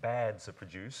bads are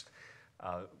produced,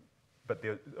 but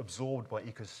they're absorbed by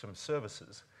ecosystem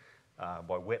services,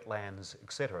 by wetlands,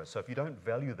 etc. So if you don't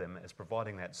value them as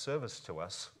providing that service to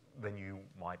us, then you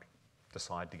might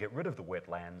decide to get rid of the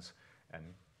wetlands and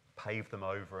pave them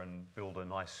over and build a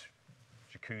nice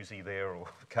jacuzzi there or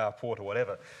carport or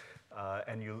whatever.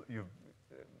 And you're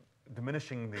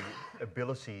diminishing the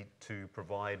ability to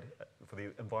provide, for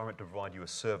the environment to provide you a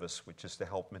service, which is to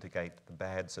help mitigate the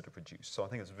bads that are produced. So I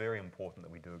think it's very important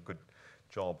that we do a good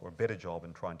job, or a better job,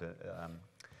 in trying to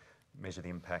measure the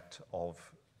impact of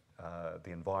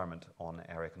the environment on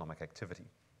our economic activity.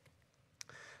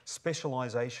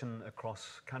 Specialisation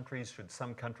across countries, should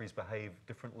some countries behave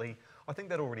differently? I think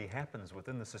that already happens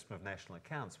within the system of national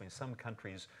accounts. I mean, some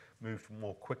countries move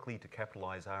more quickly to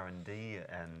capitalise R&D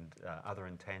and other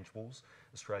intangibles.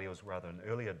 Australia was rather an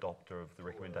early adopter of the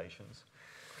recommendations.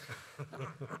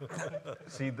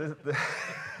 See, there's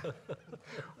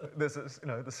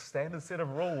the standard set of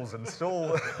rules, and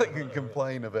still can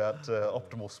complain about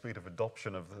optimal speed of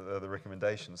adoption of the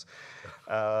recommendations.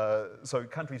 So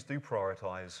countries do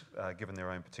prioritise given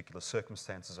their own particular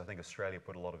circumstances. I think Australia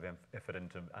put a lot of effort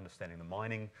into understanding the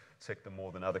mining sector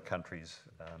more than other countries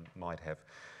might have.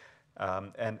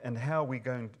 And how are we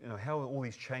going? How are all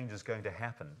these changes going to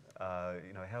happen? How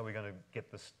are we going to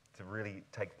get this to really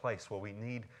take place? Well, we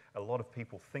need a lot of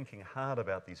people thinking hard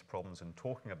about these problems and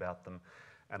talking about them.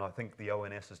 And I think the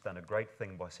ONS has done a great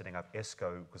thing by setting up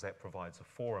ESCoE, because that provides a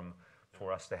forum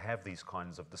for us to have these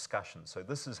kinds of discussions. So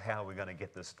this is how we're going to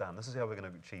get this done. This is how we're going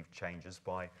to achieve changes,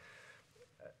 by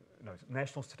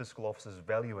national statistical officers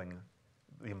valuing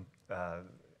the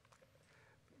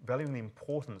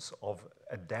importance of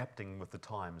adapting with the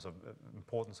times, of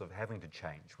importance of having to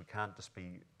change. We can't just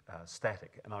be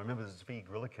static. And I remember Zvi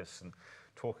Grillikis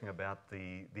talking about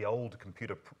the old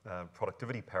computer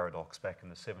productivity paradox back in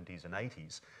the 70s and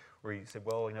 80s, where he said,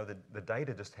 well, the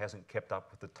data just hasn't kept up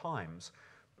with the times,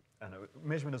 and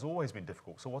measurement has always been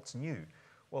difficult. So what's new?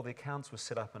 Well, the accounts were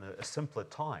set up in a simpler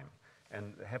time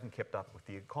and haven't kept up with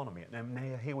the economy. And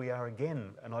now here we are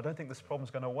again, and I don't think this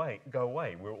problem's going to go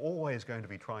away. We're always going to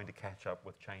be trying to catch up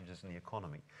with changes in the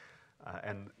economy.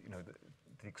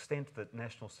 The extent that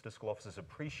national statistical officers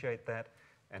appreciate that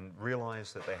and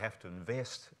realise that they have to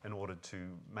invest in order to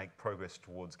make progress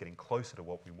towards getting closer to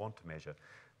what we want to measure,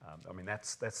 I mean,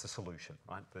 that's the solution,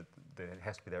 right? That there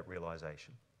has to be that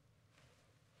realisation.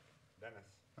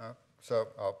 Dennis. So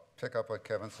I'll pick up what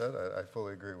Kevin said. I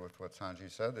fully agree with what Sanji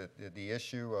said. The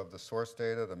issue of the source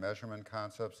data, the measurement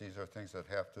concepts, these are things that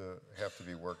have to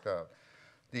be worked out.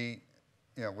 We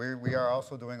are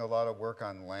also doing a lot of work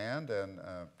on land, and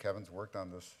Kevin's worked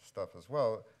on this stuff as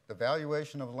well. The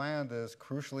valuation of land is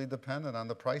crucially dependent on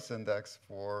the price index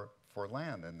for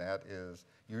land, and that is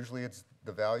usually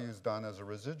the value is done as a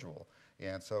residual.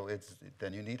 And so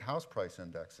then you need house price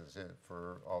indexes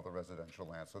for all the residential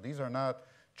land. So these are not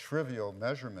trivial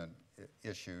measurement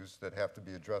issues that have to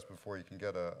be addressed before you can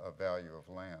get a value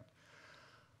of land.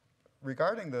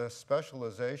 Regarding the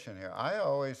specialization here, I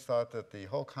always thought that the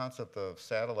whole concept of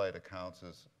satellite accounts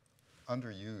is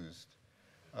underused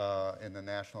in the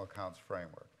national accounts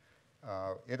framework.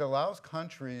 It allows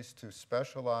countries to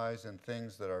specialize in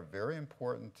things that are very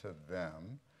important to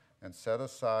them and set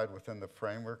aside within the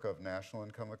framework of national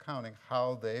income accounting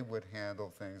how they would handle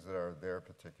things that are their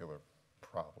particular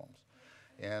problems.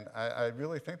 And I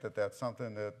really think that that's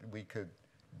something that we could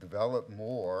develop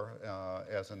more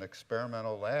as an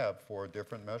experimental lab for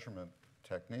different measurement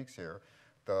techniques here.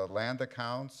 The land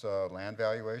accounts, land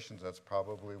valuations, that's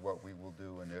probably what we will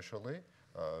do initially.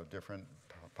 Different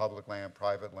public land,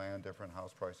 private land, different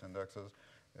house price indexes.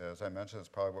 As I mentioned, it's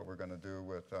probably what we're going to do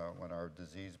with when our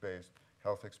disease-based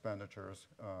health expenditures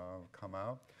come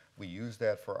out. We use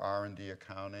that for R&D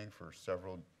accounting for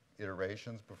several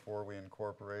iterations before we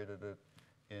incorporated it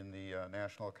in the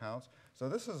national accounts. So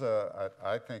this is,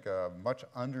 I think, a much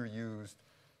underused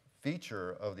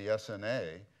feature of the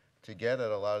SNA to get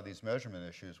at a lot of these measurement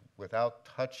issues without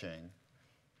touching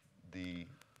the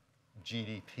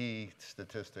GDP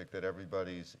statistic that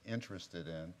everybody's interested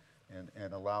in,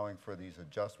 and allowing for these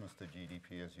adjustments to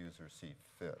GDP as users see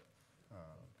fit.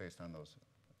 based on those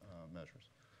measures.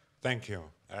 Thank you.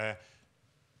 A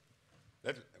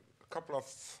couple of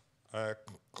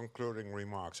concluding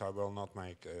remarks. I will not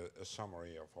make a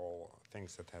summary of all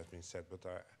things that have been said,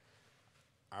 but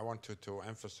I want to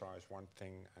emphasize one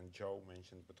thing, and Joe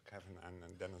mentioned, but Kevin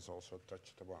and Dennis also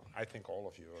touched upon. I think all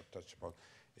of you have touched upon.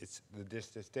 It's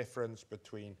this difference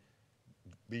between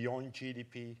beyond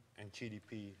GDP and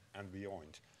GDP and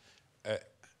beyond.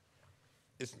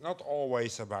 It's not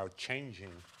always about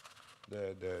changing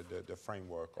the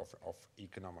framework of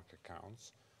economic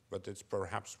accounts, but it's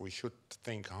perhaps we should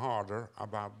think harder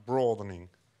about broadening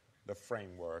the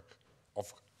framework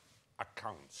of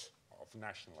accounts, of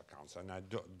national accounts, and I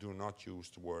do not use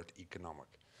the word economic,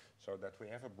 so that we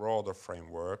have a broader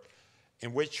framework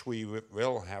in which we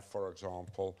will have, for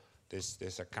example,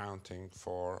 this accounting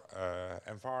for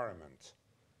environment,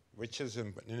 which is a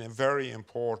very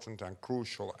important and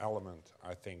crucial element,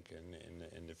 I think,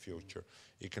 in the future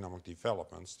economic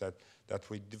developments, that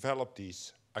we develop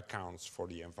these accounts for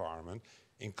the environment,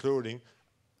 including,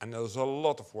 and there's a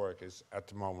lot of work is at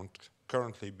the moment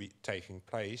currently taking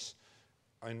place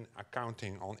in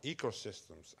accounting on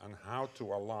ecosystems and how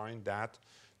to align that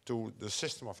to the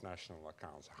system of national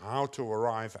accounts, how to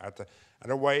arrive at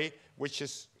a way which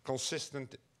is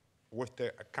consistent with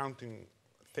the accounting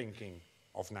thinking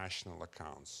of national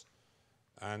accounts.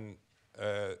 And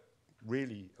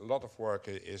really a lot of work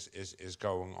is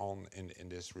going on in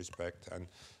this respect, and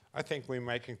I think we're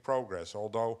making progress,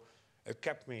 although it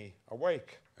kept me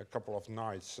awake a couple of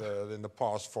nights in the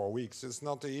past 4 weeks. It's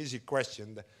not an easy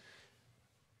question.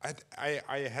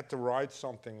 I had to write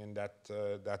something in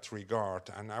that regard,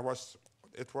 and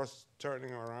it was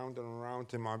turning around and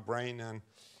around in my brain, and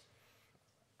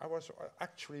I was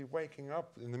actually waking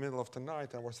up in the middle of the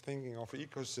night. I was thinking of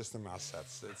ecosystem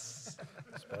assets. It's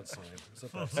a bad sign. It's a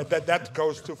bad sign. That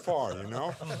goes too far, you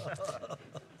know.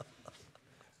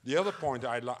 The other point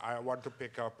I want to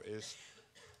pick up is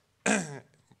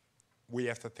we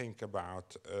have to think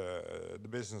about the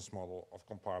business model of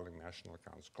compiling national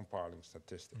accounts, compiling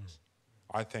statistics.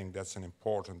 I think that's an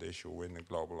important issue in the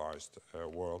globalized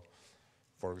world.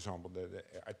 For example,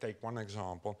 I take one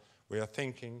example. We are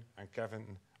thinking, and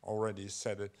Kevin already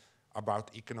said it,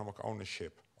 about economic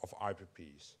ownership of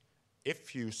IPPs.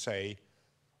 If you say,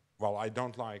 well, I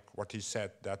don't like what he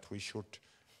said, that we should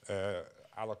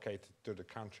allocate it to the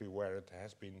country where it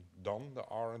has been done, the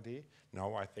R&D.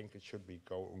 No, I think it should be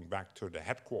going back to the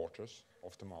headquarters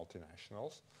of the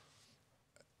multinationals.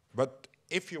 But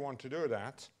if you want to do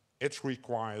that, it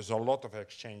requires a lot of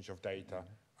exchange of data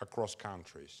across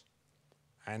countries.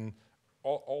 And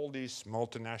all these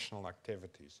multinational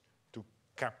activities, to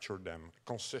capture them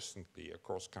consistently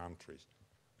across countries,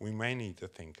 we may need to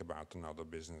think about another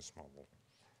business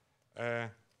model.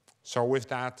 So with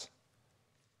that,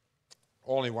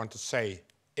 only want to say,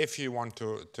 if you want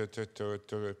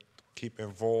to keep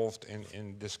involved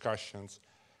in discussions,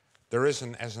 there is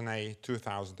an SNA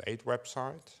 2008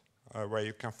 website where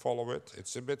you can follow it.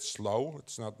 It's a bit slow.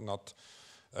 It's not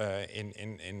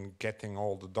in getting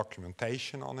all the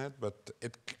documentation on it, but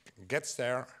it gets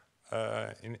there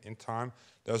in time.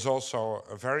 There's also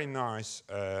a very nice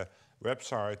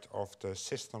website of the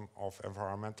System of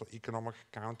Environmental Economic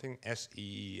Accounting,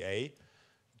 SEEA,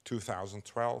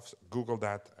 2012. Google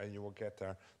that and you will get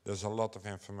there. There's a lot of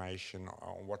information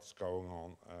on what's going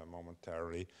on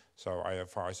momentarily. So I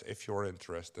advise, if you're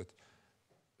interested,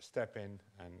 step in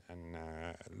and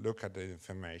look at the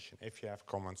information. If you have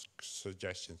comments,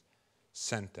 suggestions,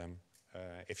 send them.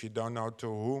 If you don't know to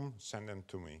whom, send them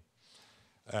to me.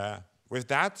 With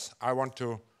that, I want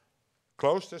to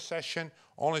close the session,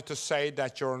 only to say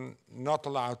that you're not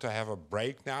allowed to have a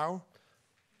break now.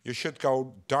 You should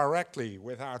go directly,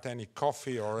 without any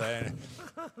coffee or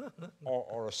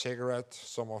or a cigarette,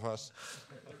 some of us,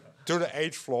 to the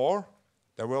 8th floor.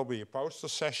 There will be a poster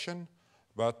session,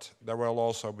 but there will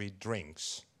also be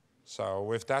drinks. So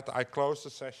with that, I close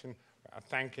the session,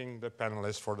 thanking the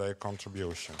panelists for their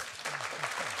contribution.